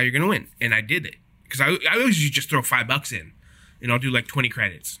 And that's how you're going to win. And I did it because I always just throw $5 in, and I'll do like 20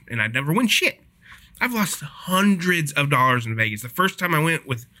 credits, and I never win shit. I've lost hundreds of dollars in Vegas. The first time I went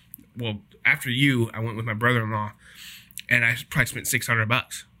after you, I went with my brother-in-law, and I probably spent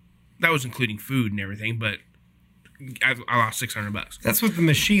 $600. That was including food and everything, but I lost $600. That's with the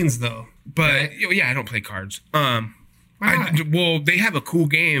machines, though. But yeah, I don't play cards. Why not? They have a cool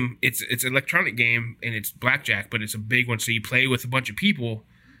game. It's an electronic game, and it's blackjack, but it's a big one. So you play with a bunch of people,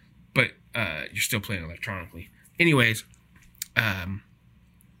 but you're still playing electronically. Anyways, I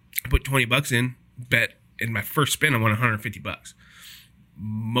put $20 in, bet, in my first spin I won $150.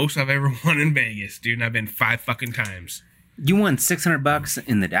 Most I've ever won in Vegas, dude. And I've been 5 fucking times. You won $600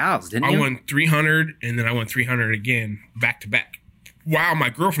 in the Dalles, didn't you? I won $300, and then I won $300 again, back to back. Wow, my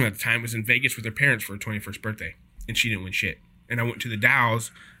girlfriend at the time was in Vegas with her parents for her 21st birthday, and she didn't win shit. And I went to the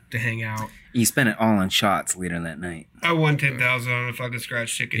Dalles to hang out. You spent it all on shots later that night. I won $10,000 on a fucking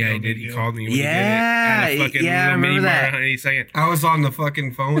scratch ticket. Yeah, no he big did. He deal. called me when Yeah, he did it. At a fucking yeah, I little mini remember mart that. on 82nd. I was on the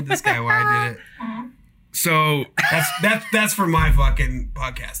fucking phone with this guy while I did it. So That's for my fucking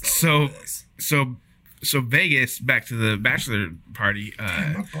podcast. So Vegas, back to the bachelor party.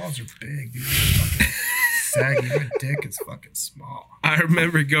 My balls are big, dude. Fucking saggy. My dick is fucking small. I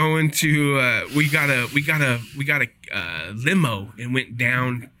remember going to we got a limo and went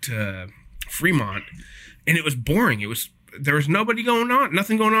down to Fremont, and it was boring. There was nobody going on,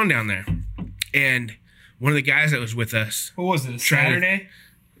 nothing going on down there. And one of the guys that was with us, What was it? Tried to- Saturday?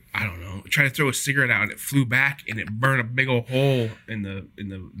 I don't know, tried to throw a cigarette out, and it flew back, and it burned a big old hole in the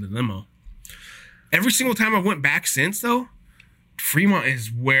limo. Every single time I went back since, though, Fremont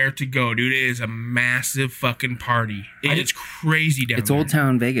is where to go, dude. It is a massive fucking party. It's crazy down It's there. Old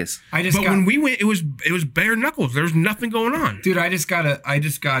Town Vegas. But When we went, it was bare knuckles. There was nothing going on. dude, I just got a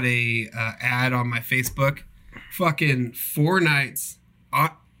ad on my Facebook. Fucking 4 nights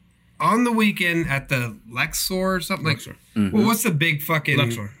on the weekend at the Lexor or something Luxor. like. Well, what's the big fucking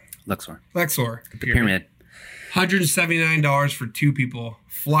Luxor. Luxor. Lexor? The pyramid. $179 for 2 people.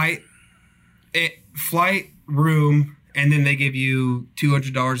 Flight, room, and then they give you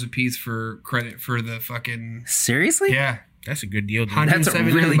 $200 a piece for credit for the fucking Seriously? yeah. That's a good deal, dude. $179. That's a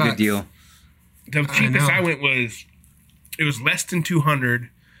really good deal. The cheapest know. I went was less than 200,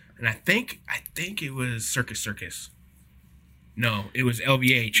 and I think it was Circus. No, it was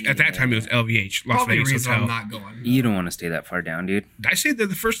LVH. At that time, it was LVH, Las Probably the Vegas reason Hotel. I'm not going. You don't want to stay that far down, dude. I say that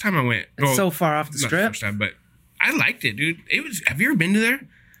the first time I went. It's so far off the not strip. The first time, but I liked it, dude. It was. Have you ever been to there?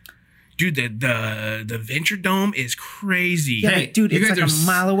 Dude, the Venture Dome is crazy. Yeah, Hey, but dude, you it's guys like are a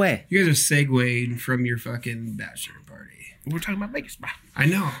mile away. You guys are segueing from your fucking bachelor party. We're talking about Vegas, bro. I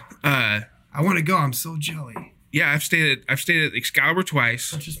know. I want to go. I'm so jelly. Yeah, I've stayed at Excalibur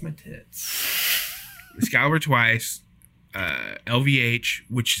twice. Not just my tits. Excalibur twice. LVH,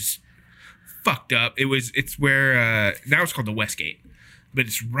 which is fucked up. It's where now it's called the Westgate, but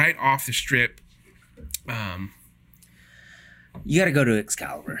it's right off the strip. You got to go to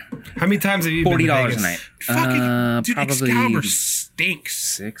Excalibur. How many times have you been to $40 a Vegas? night. Fucking dude, Probably Excalibur stinks.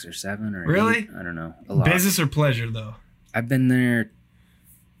 6 or 7 or Really? 8. I don't know. A lot. Business or pleasure, though? I've been there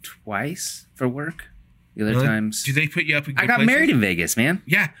twice for work. The other Really? times. Do they put you up in I good got places? married in Vegas, man.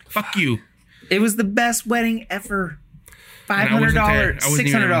 Yeah, fuck you. It was the best wedding ever. And I wasn't there. $500, I wasn't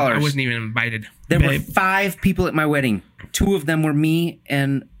even- I $600. wasn't even invited. There were Babe. 5 people at my wedding. 2 of them were me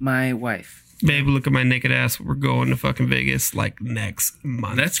and my wife. Babe, look at my naked ass. We're going to fucking Vegas like next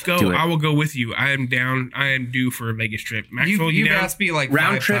month. Let's go. Do it. I will go with you. I am down. I am due for a Vegas trip. Maxwell, you You've down? asked me like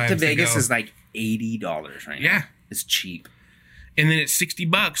Round 5 trip to times Vegas go. is like $80 right now. Yeah. It's cheap. And then it's $60,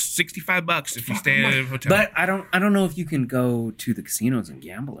 $65 if you stay at a hotel. But I don't know if you can go to the casinos and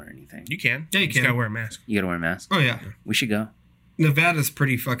gamble or anything. you can. Yeah, you just can. gotta wear a mask. You got to wear a mask. Oh yeah, We should go.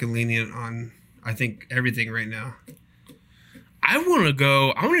 I want to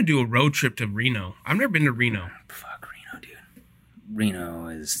go. I want to do a road trip to Reno. I've never been to Reno. Fuck Reno, dude. Reno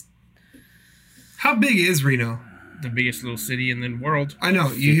is How big is Reno? The biggest little city in the world. I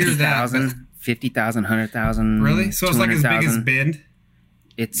know you hear that. but- 50,000, 100,000. Really? So it's like as big as 200,000. Bend?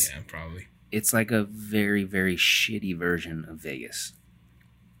 It's Yeah, probably. it's like a very, very shitty version of Vegas.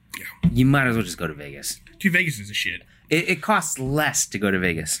 Yeah. You might as well just go to Vegas. Dude, Vegas is a shit. It costs less to go to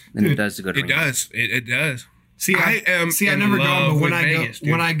Vegas than it Dude, does to go to It Reno. does. It does. See, I in never love gone, but when with I Vegas, go,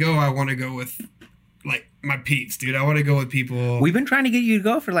 dude. I want to go with like my peeps, dude. I want to go with people. We've been trying to get you to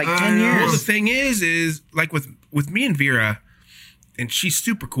go for like I 10 know. Well, the years. thing is like with me and Vera, and she's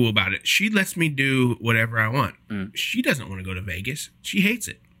super cool about it. She lets me do whatever I want. She doesn't want to go to Vegas. She hates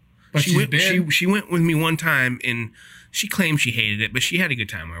it. But she's went. been. She went with me one time, and she claimed she hated it, but she had a good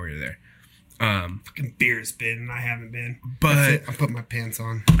time while we were there. Fucking beer's been, and I haven't been. But- That's it. I'm putting my pants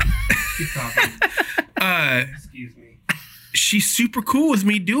on. Keep talking. Excuse me. She's super cool with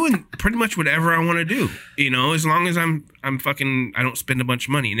me doing pretty much whatever I want to do. You know, as long as I'm fucking, I don't spend a bunch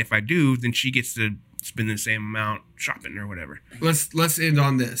of money, and if I do, then she gets to spend the same amount shopping or whatever. Let's end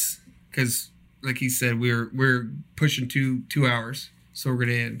on this because, like he said, we're pushing two hours, so we're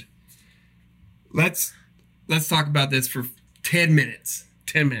gonna end. Let's talk about this for 10 minutes,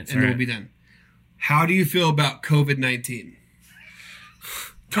 10 minutes, and then we'll be done. How do you feel about COVID-19?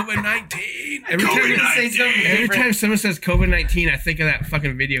 COVID-19. COVID-19. Every time someone says COVID-19, I think of that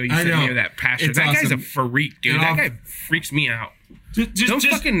fucking video you I sent know. me of that pastor. It's That guy's awesome. a freak, dude. And That I'll- guy freaks me out. Just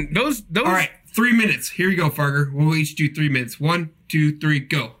Those. all right. 3 minutes. Here you go, Farger. We'll each do 3 minutes. 1, 2, 3,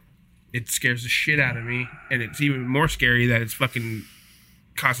 go. It scares the shit out of me, and it's even more scary that it's fucking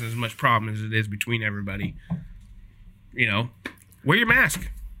causing as much problem as it is between everybody. You know, wear your mask.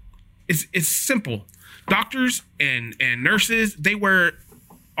 It's simple. Doctors and nurses, they wear it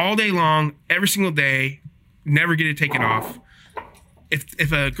all day long, every single day, never get to take it off.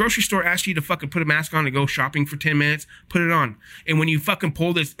 If a grocery store asks you to fucking put a mask on and go shopping for 10 minutes, put it on. And when you fucking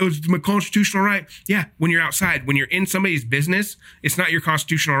pull this, oh, it's my constitutional right. Yeah, when you're outside, when you're in somebody's business, it's not your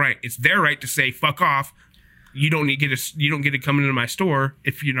constitutional right. It's their right to say fuck off. You don't get to come into my store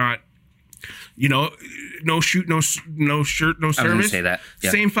if you're not, you know, no shoot, no shirt, no service. I was gonna say that.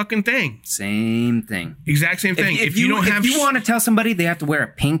 Yeah. Same fucking thing. Same thing. Exact same thing. If you want to tell somebody they have to wear a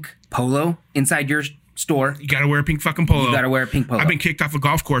pink polo inside your store, you gotta wear a pink fucking polo. you got to wear a pink polo. I've been kicked off a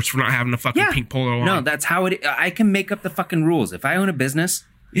golf course for not having a fucking pink polo on. No, that's how it. I can make up the fucking rules. If I own a business,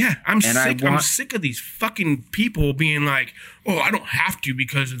 Yeah, I'm sick. I'm want- sick of these fucking people being like, "Oh, I don't have to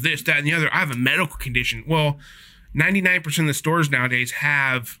because of this, that, and the other. I have a medical condition." Well, 99% of the stores nowadays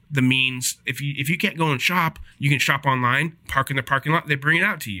have the means. If you can't go and shop, you can shop online, park in the parking lot. They bring it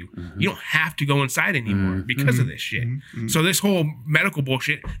out to you. You don't have to go inside anymore because of this shit. So this whole medical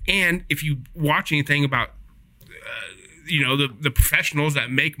bullshit. And if you watch anything about, the professionals that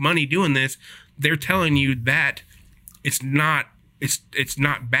make money doing this, they're telling you that it's not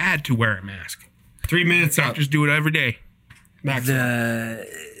bad to wear a mask. 3 minutes up. Doctors do it every day. Max.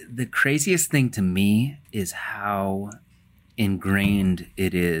 the craziest thing to me is how ingrained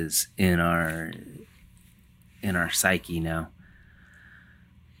it is in our psyche now.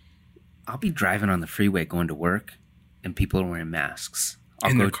 I'll be driving on the freeway going to work, and people are wearing masks.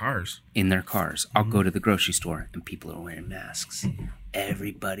 In their cars. In their cars. I'll go to the grocery store, and people are wearing masks.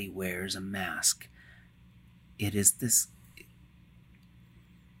 Everybody wears a mask. It is this...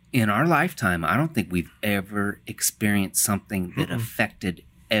 In our lifetime, I don't think we've ever experienced something that affected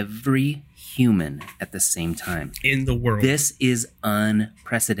every human at the same time. In the world. This is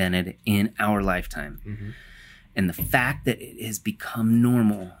unprecedented in our lifetime. And the fact that it has become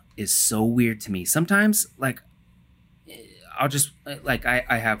normal is so weird to me. Sometimes, like, I'll just, like,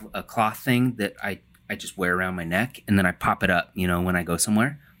 I have a cloth thing that I just wear around my neck, and then I pop it up, when I go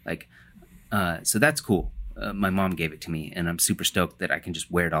somewhere. Like, so that's cool. My mom gave it to me, and I'm super stoked that I can just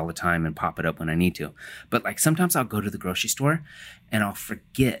wear it all the time and pop it up when I need to. But, like, sometimes I'll go to the grocery store, and I'll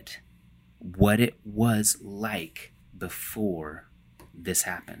forget what it was like before this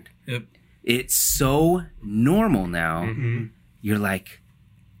happened. Yep. It's so normal now. You're like,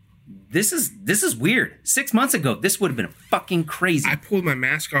 this is weird. 6 months ago, this would have been fucking crazy. I pulled my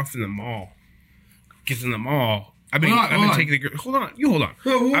mask off in the mall. Because in the mall, I've been Hold on. taking the girls. Hold on, you hold on.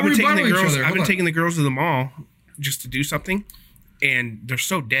 Well, I've been we're taking the bothering each girls. other. I've been Hold on. taking the girls to the mall just to do something, and they're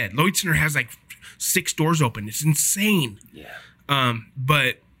so dead. Lloyd Center has like 6 doors open. It's insane. Yeah.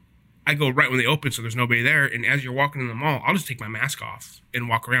 But I go right when they open, so there's nobody there. And as you're walking in the mall, I'll just take my mask off and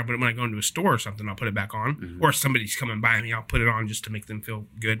walk around. But when I go into a store or something, I'll put it back on. Or if somebody's coming by me, I'll put it on just to make them feel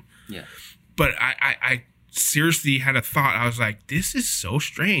good. Yeah. But I seriously had a thought. I was like, this is so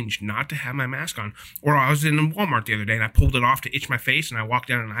strange not to have my mask on. Or I was in Walmart the other day and I pulled it off to itch my face and I walked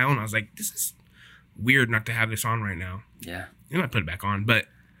down an aisle and I was like, this is weird not to have this on right now. Yeah. And I put it back on, but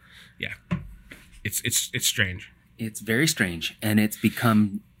yeah, it's strange. It's very strange, and it's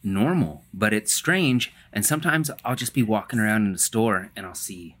become normal, but it's strange. And sometimes I'll just be walking around in the store and I'll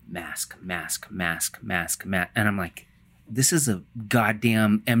see mask, and I'm like, this is a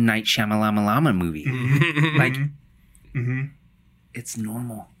goddamn M. Night Shyamalan movie. Like, it's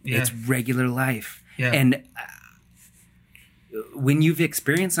normal. Yeah. It's regular life. Yeah. And when you've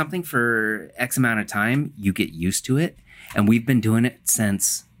experienced something for X amount of time, you get used to it. And we've been doing it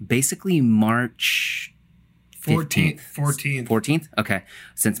since basically March 14th. 14th? Okay.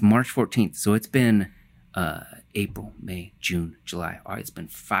 Since March 14th. So it's been April, May, June, July. Oh, it's been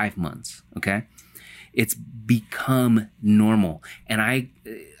 5 months. Okay. It's become normal. And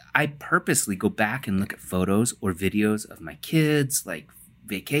I purposely go back and look at photos or videos of my kids, like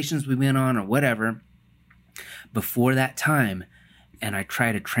vacations we went on or whatever, before that time. And I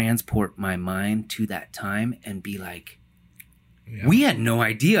try to transport my mind to that time and be like, we had no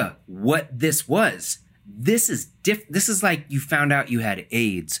idea what this was. This is This is like you found out you had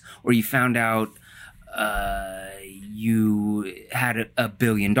AIDS, or you found out you had $1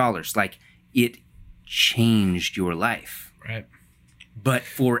 billion. Like, it changed your life. Right. But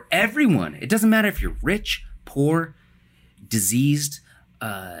for everyone, it doesn't matter if you're rich, poor, diseased,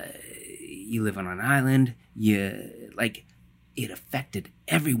 you live on an island, it affected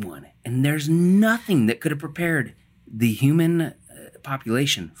everyone. And there's nothing that could have prepared the human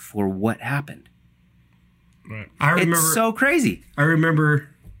population for what happened. Right. I remember. It's so crazy. I remember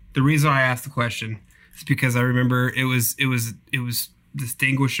the reason I asked the question is because I remember it was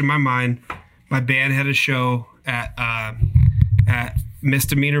distinguished in my mind. My band had a show at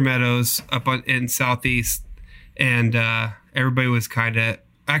Misdemeanor Meadows up in Southeast, and everybody was kind of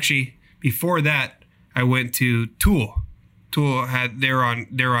actually before that. I went to Tool. Tool they're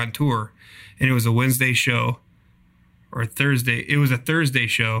on tour, and it was a Wednesday show or Thursday. It was a Thursday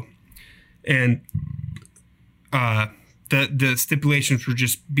show, and the stipulations were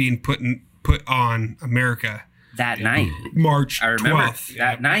just being put on America That night. March I remember 12th.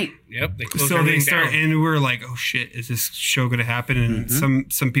 that night. Yep. They closed So they everything start, down. and we were like, "Oh shit, is this show gonna happen?" And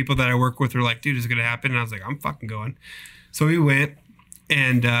some people that I work with were like, "Dude, is it gonna happen?" And I was like, "I'm fucking going." So we went,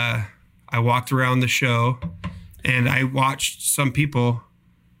 and I walked around the show, and I watched some people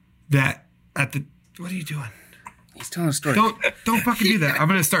that at the. What are you doing? He's telling a story. Don't fucking do that. I'm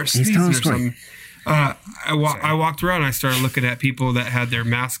gonna start sneezing telling or a story. something. I walked around and I started looking at people that had their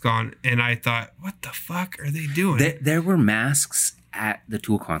mask on, and I thought, what the fuck are they doing? There were masks at the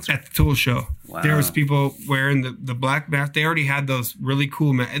Tool concert. At the Tool show. Wow. There was people wearing the black mask. They already had those really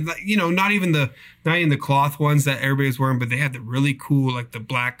cool masks. And like, not even the cloth ones that everybody was wearing, but they had the really cool, like the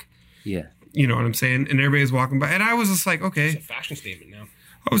black, Yeah. you know what I'm saying? And everybody was walking by. And I was just like, okay. It's a fashion statement now.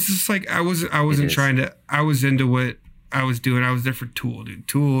 I was just like, I wasn't is. trying to, I was into what I was doing. I was there for Tool, dude.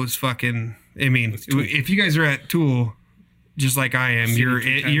 Tool is fucking, I mean, if you guys are at Tool, just like I am,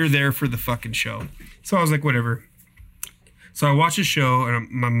 you're there for the fucking show. So I was like, whatever. So I watched the show and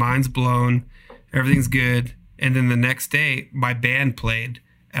my mind's blown. Everything's good. And then the next day, my band played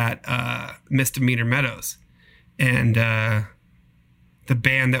at Misdemeanor Meadows. And the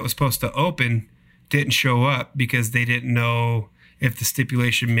band that was supposed to open didn't show up because they didn't know if the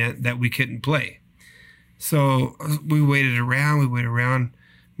stipulation meant that we couldn't play. So we waited around.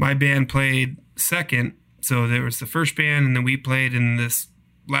 My band played second. So there was the first band, and then we played, and this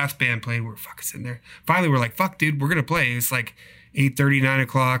last band played. We're fucking sitting there. Finally, we're like, fuck, dude, we're going to play. It's like 8:30, 9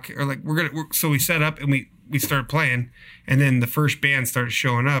 o'clock. Or like, so we set up, and we started playing. And then the first band started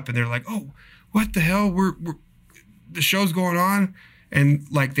showing up, and they're like, oh, what the hell? We're the show's going on. And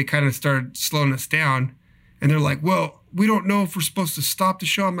like, they kind of started slowing us down. And they're like, well, we don't know if we're supposed to stop the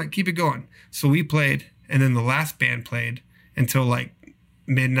show. I'm like, keep it going. So we played, and then the last band played until like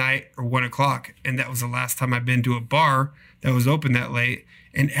midnight or 1 o'clock. And that was the last time I've been to a bar that was open that late.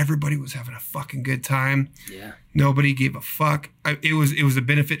 And everybody was having a fucking good time. Yeah. Nobody gave a fuck. It was a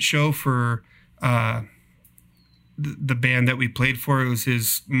benefit show for the band that we played for. It was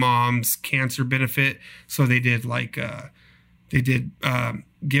his mom's cancer benefit. So they did like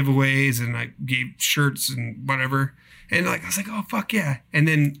giveaways, and I gave shirts and whatever. And like, I was like, oh, fuck yeah. And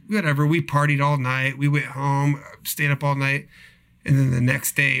then whatever, we partied all night. We went home, stayed up all night. And then the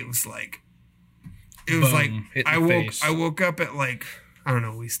next day it was like Boom, hit in the face. I woke up at like, I don't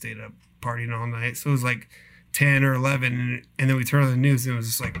know, we stayed up partying all night. So it was like 10 or 11. And then we turned on the news, and it was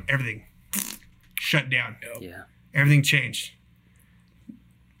just like everything shut down. Yeah. Everything changed.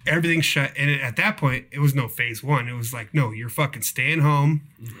 everything shut. And at that point, it was no phase one. It was like, no, you're fucking staying home.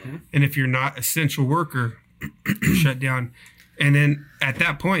 Mm-hmm. And if you're not essential worker, shut down. And then at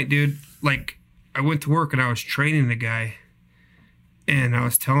that point, dude, like I went to work and I was training the guy and I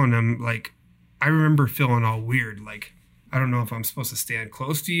was telling him, like, I remember feeling all weird. Like, I don't know if I'm supposed to stand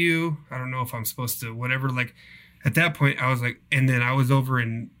close to you. I don't know if I'm supposed to whatever. Like at that point I was like, and then I was over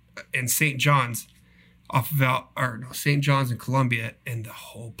in St. John's St. John's in Columbia, and the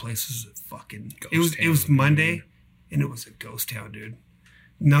whole place was a fucking it was Monday and it was a ghost town, dude.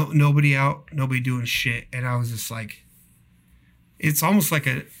 Nobody out, nobody doing shit. And I was just like, it's almost like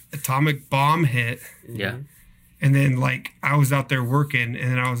an atomic bomb hit. Yeah. And then like I was out there working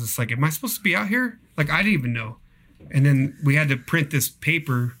and then I was just like, am I supposed to be out here? Like I didn't even know. And then we had to print this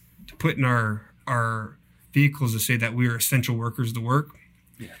paper to put in our vehicles to say that we were essential workers to work.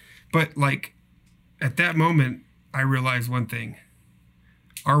 Yeah. But like at that moment, I realized one thing.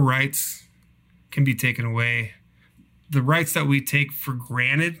 Our rights can be taken away. The rights that we take for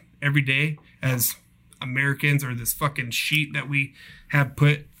granted every day as Americans, or this fucking sheet that we have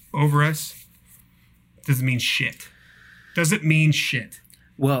put over us, doesn't mean shit. Doesn't mean shit.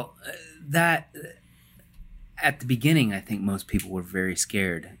 Well, that at the beginning, I think most people were very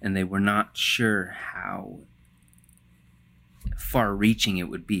scared and they were not sure how far-reaching it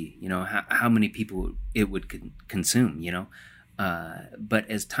would be, you know, how many people it would consume, you know. But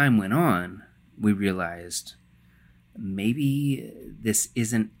as time went on, we realized maybe this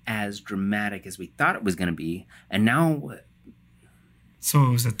isn't as dramatic as we thought it was going to be. And now, so it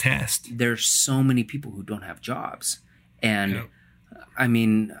was a test. There's so many people who don't have jobs. And Yep. I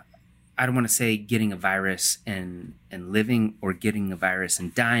mean, I don't want to say getting a virus and living, or getting a virus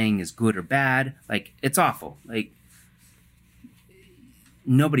and dying is good or bad. Like, it's awful. Like,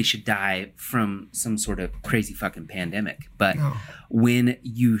 nobody should die from some sort of crazy fucking pandemic. But No. when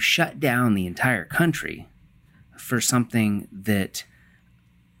you shut down the entire country for something that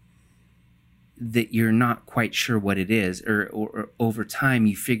you're not quite sure what it is, or over time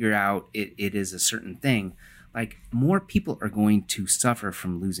you figure out it is a certain thing, like, more people are going to suffer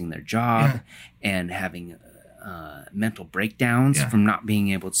from losing their job and having mental breakdowns from not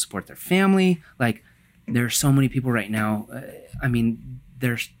being able to support their family. Like, there are so many people right now. I mean,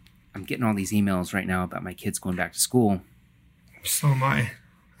 I'm getting all these emails right now about my kids going back to school. So am I.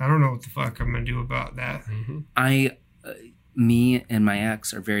 I don't know what the fuck I'm gonna do about that. Mm-hmm. Me and my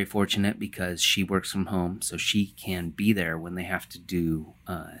ex are very fortunate because she works from home, so she can be there when they have to do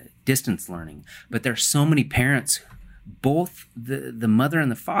distance learning. But there's so many parents, both the mother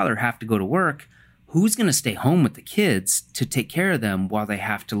and the father have to go to work. Who's going to stay home with the kids to take care of them while they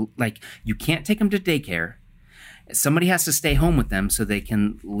have to, like, you can't take them to daycare. Somebody has to stay home with them so they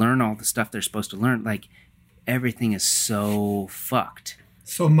can learn all the stuff they're supposed to learn. Like, everything is so fucked.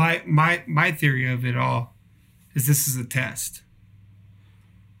 So my theory of it all is this is a test.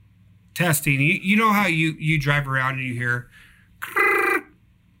 Testing. You know how you drive around and you hear.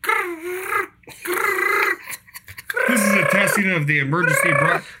 This is a testing of the emergency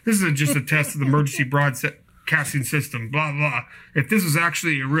This is just a test of the emergency broadcasting system. Blah blah. If this was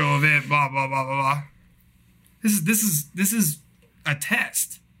actually a real event, blah blah blah blah blah. This is a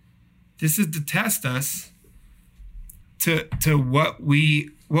test. This is to test us to what we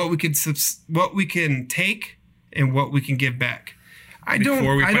can take and what we can give back. I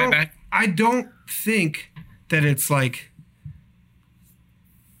don't think that it's like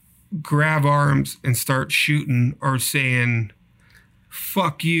grab arms and start shooting or saying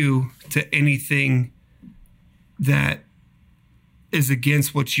fuck you to anything that is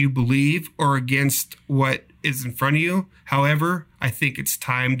against what you believe or against what is in front of you. However, I think it's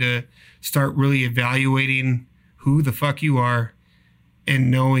time to start really evaluating who the fuck you are and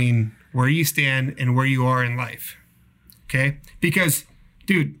knowing where you stand and where you are in life. Okay? Because,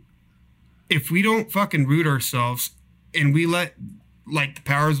 dude, if we don't fucking root ourselves and we let, like, the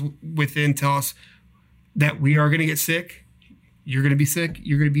powers within tell us that we are going to get sick, you're going to be sick,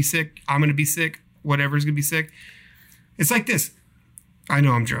 you're going to be sick, I'm going to be sick, whatever's going to be sick. It's like this. I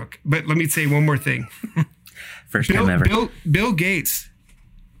know I'm drunk, but let me say one more thing. First time ever. Bill Gates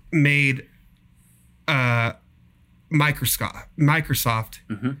made Microsoft,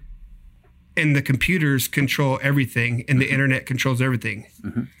 mm-hmm. and the computers control everything, and the internet controls everything.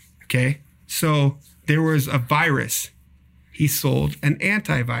 Mm-hmm. Okay, so there was a virus. He sold an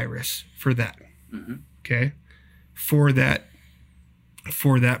antivirus for that. Mm-hmm. Okay, for that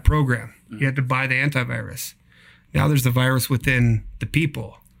program, you had to buy the antivirus. Now there's the virus within the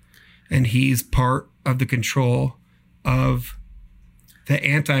people, and he's part of the control of the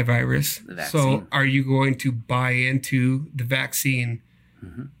antivirus. The vaccine. So are you going to buy into the vaccine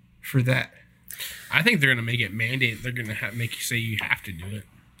for that. I think they're gonna make it mandate. They're gonna make you say you have to do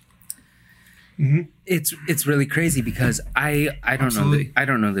it. It's really crazy because I don't Absolutely. know I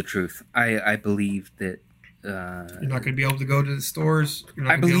don't know the truth. I believe that You're not going to be able to go to the stores. You're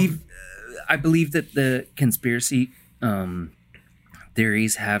not I gonna be able believe I believe that the conspiracy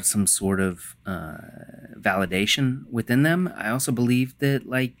theories have some sort of validation within them. I also believe that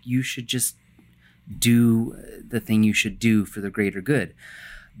like you should just do the thing you should do for the greater good.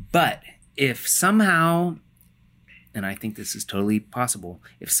 But if somehow, and I think this is totally possible,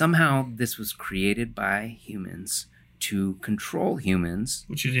 if somehow this was created by humans to control humans,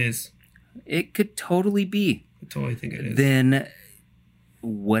 which it is. it could totally be. I totally think it is. Then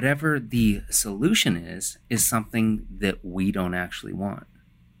whatever the solution is something that we don't actually want.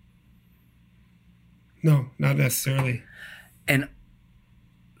 No, not necessarily. And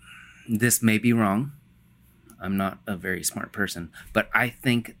this may be wrong. I'm not a very smart person, but I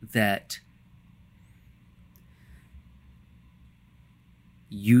think that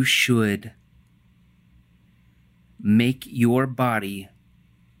you should make your body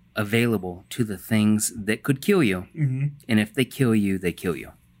available to the things that could kill you. Mm-hmm. And if they kill you, they kill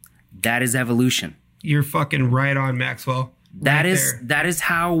you. That is evolution. You're fucking right on, Maxwell. That Right is there. that is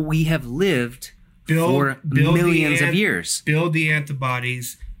how we have lived Build for the millions of ant- years. Build the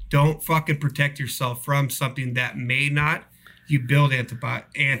antibodies. Don't fucking protect yourself from something that may not. You build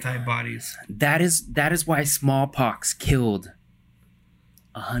antibodies. That is why smallpox killed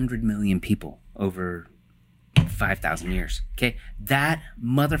 100 million people over 5,000 years. Okay, that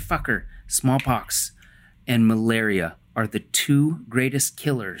motherfucker, smallpox and malaria, are the two greatest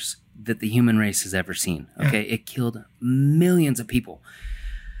killers that the human race has ever seen. Okay, it killed millions of people.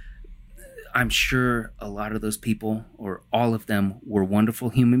 I'm sure a lot of those people, or all of them, were wonderful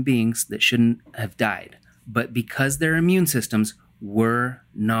human beings that shouldn't have died. But because their immune systems were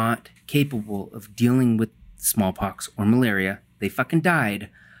not capable of dealing with smallpox or malaria, they fucking died.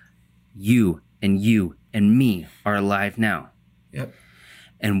 You and me are alive now. Yep.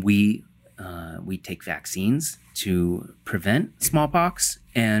 And we take vaccines to prevent smallpox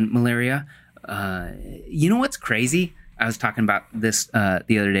and malaria. You know what's crazy? I was talking about this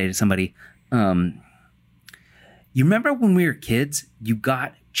the other day to somebody. You remember when we were kids, you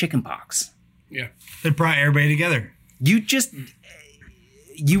got chickenpox. Yeah. It brought everybody together.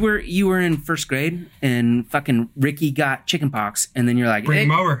 You were in first grade and fucking Ricky got chickenpox, and then you're like, Bring hey,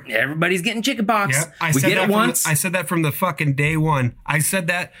 him over. everybody's getting chickenpox. Yep. We get it once. I said that from the fucking day one. I said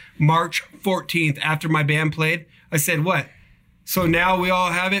that March 14th after my band played. I said, what? So now we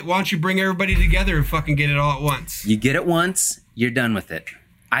all have it. Why don't you bring everybody together and fucking get it all at once? You get it once, you're done with it.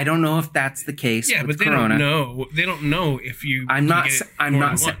 I don't know if that's the case Yeah, with but they Corona. don't know. They don't know if you. I'm not get it I'm more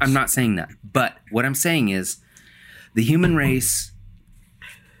not than once. I'm not saying that. But what I'm saying is the human race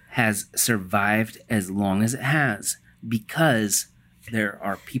has survived as long as it has because there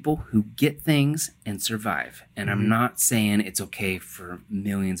are people who get things and survive. And I'm not saying it's okay for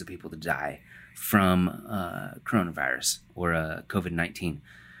millions of people to die from coronavirus or COVID-19.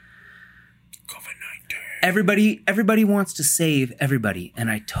 COVID-19. Everybody wants to save everybody,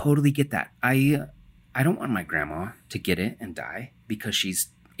 and I totally get that. I don't want my grandma to get it and die because she's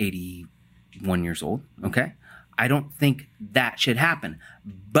 81 years old, okay? I don't think that should happen.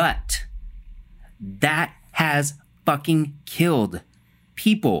 But that has fucking killed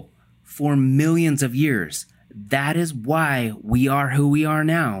people for millions of years. That is why we are who we are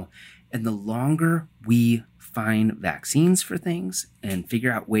now. And the longer we find vaccines for things and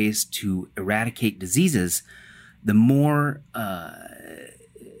figure out ways to eradicate diseases, the more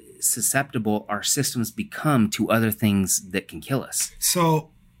susceptible our systems become to other things that can kill us.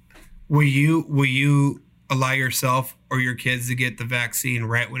 So will you allow yourself or your kids to get the vaccine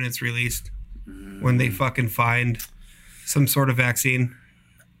right when it's released? When they fucking find some sort of vaccine?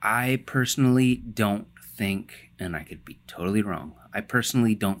 I personally don't think, and I could be totally wrong, I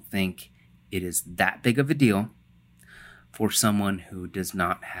personally don't think it is that big of a deal for someone who does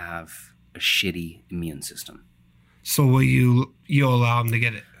not have a shitty immune system. So will you'll allow them to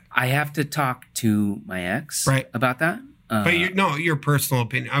get it? I have to talk to my ex Right. about that. But your personal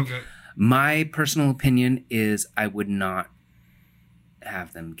opinion. I'm good. My personal opinion is I would not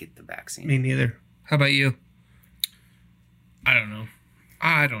have them get the vaccine. Me neither. How about you? I don't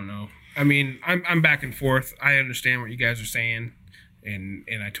know. I mean, I'm back and forth. I understand what you guys are saying, and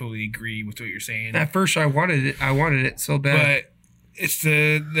I totally agree with what you're saying. At first, I wanted it so bad. But it's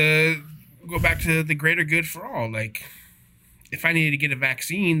the go back to the greater good for all. Like, if I needed to get a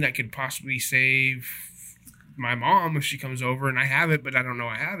vaccine that could possibly save my mom if she comes over and I have it, but I don't know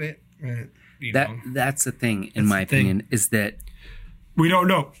I have it. Right. You know. That's the thing, in That's my the thing. opinion, is that We don't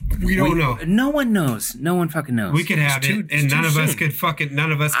know. We don't know. No one knows. No one fucking knows. We could have It's it, too- and it's none too of us soon. could fucking.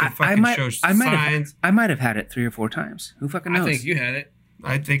 None of us could I fucking might, show I might signs. have, I might have had it 3 or 4 times. Who fucking knows? I think you had it.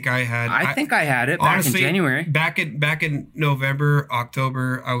 I think I had. I think I had it back honestly, in January. Back in November,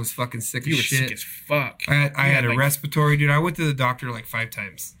 October, I was fucking sick You as were shit. sick as fuck. I had a like, respiratory, dude. I went to the doctor like 5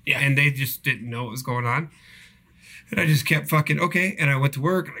 times. Yeah. And they just didn't know what was going on. And I just kept fucking okay. And I went to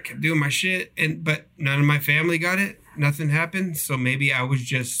work and I kept doing my shit. But none of my family got it. Nothing happened. So maybe I was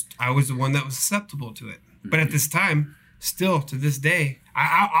the one that was susceptible to it. But at this time, still to this day,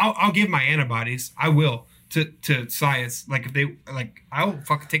 I'll give my antibodies. I will to science. Like if they like, I'll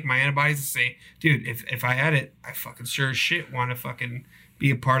fucking take my antibodies and say, dude, if I had it, I fucking sure as shit want to fucking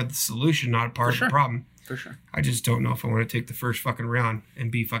be a part of the solution, not a part of sure. the problem. For sure. I just don't know if I want to take the first fucking round and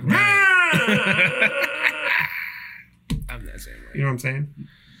be fucking mad. I'm that same way. You know what I'm saying?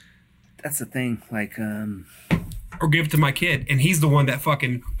 That's the thing. Like, Or give it to my kid, and he's the one that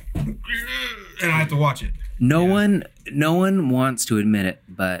fucking, and I have to watch it. no one wants to admit it,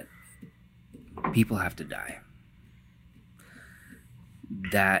 but people have to die.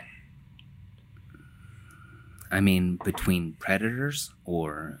 That, I mean, between predators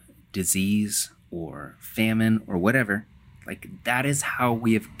or disease or famine or whatever, like that is how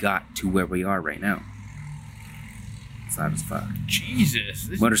we have got to where we are right now. It's loud as fuck. Jesus.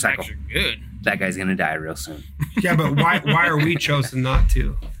 These Motorcycle. facts are good. That guy's gonna die real soon. Yeah, but why are we chosen not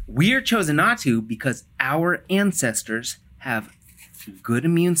to? We are chosen not to because our ancestors have good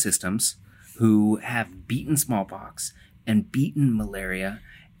immune systems who have beaten smallpox and beaten malaria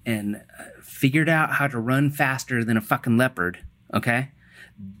and figured out how to run faster than a fucking leopard, okay?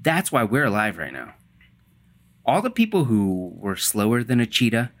 That's why we're alive right now. All the people who were slower than a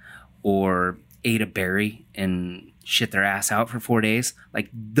cheetah or ate a berry and shit their ass out for 4 days, like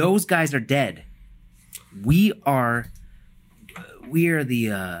those guys are dead. We are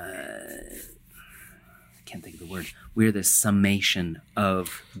the I can't think of the word. We're the summation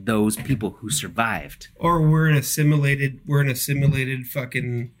of those people who survived. Or we're in a simulated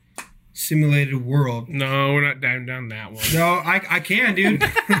fucking simulated world. No, we're not diving down that one. No, I can, dude.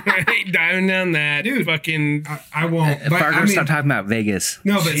 I ain't diving down that. Dude. Fucking. I won't. But Fargo, I mean, stop talking about Vegas.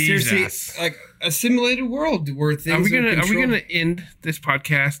 no, but Jesus. seriously, like a simulated world where things Are we controlled. gonna end this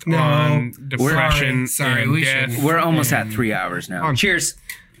podcast No. on depression? Sorry, and we death? shouldn't. We're almost at 3 hours now. Cheers.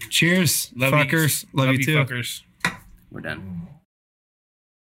 Cheers, Love fuckers. You, Love you too. fuckers. We're done.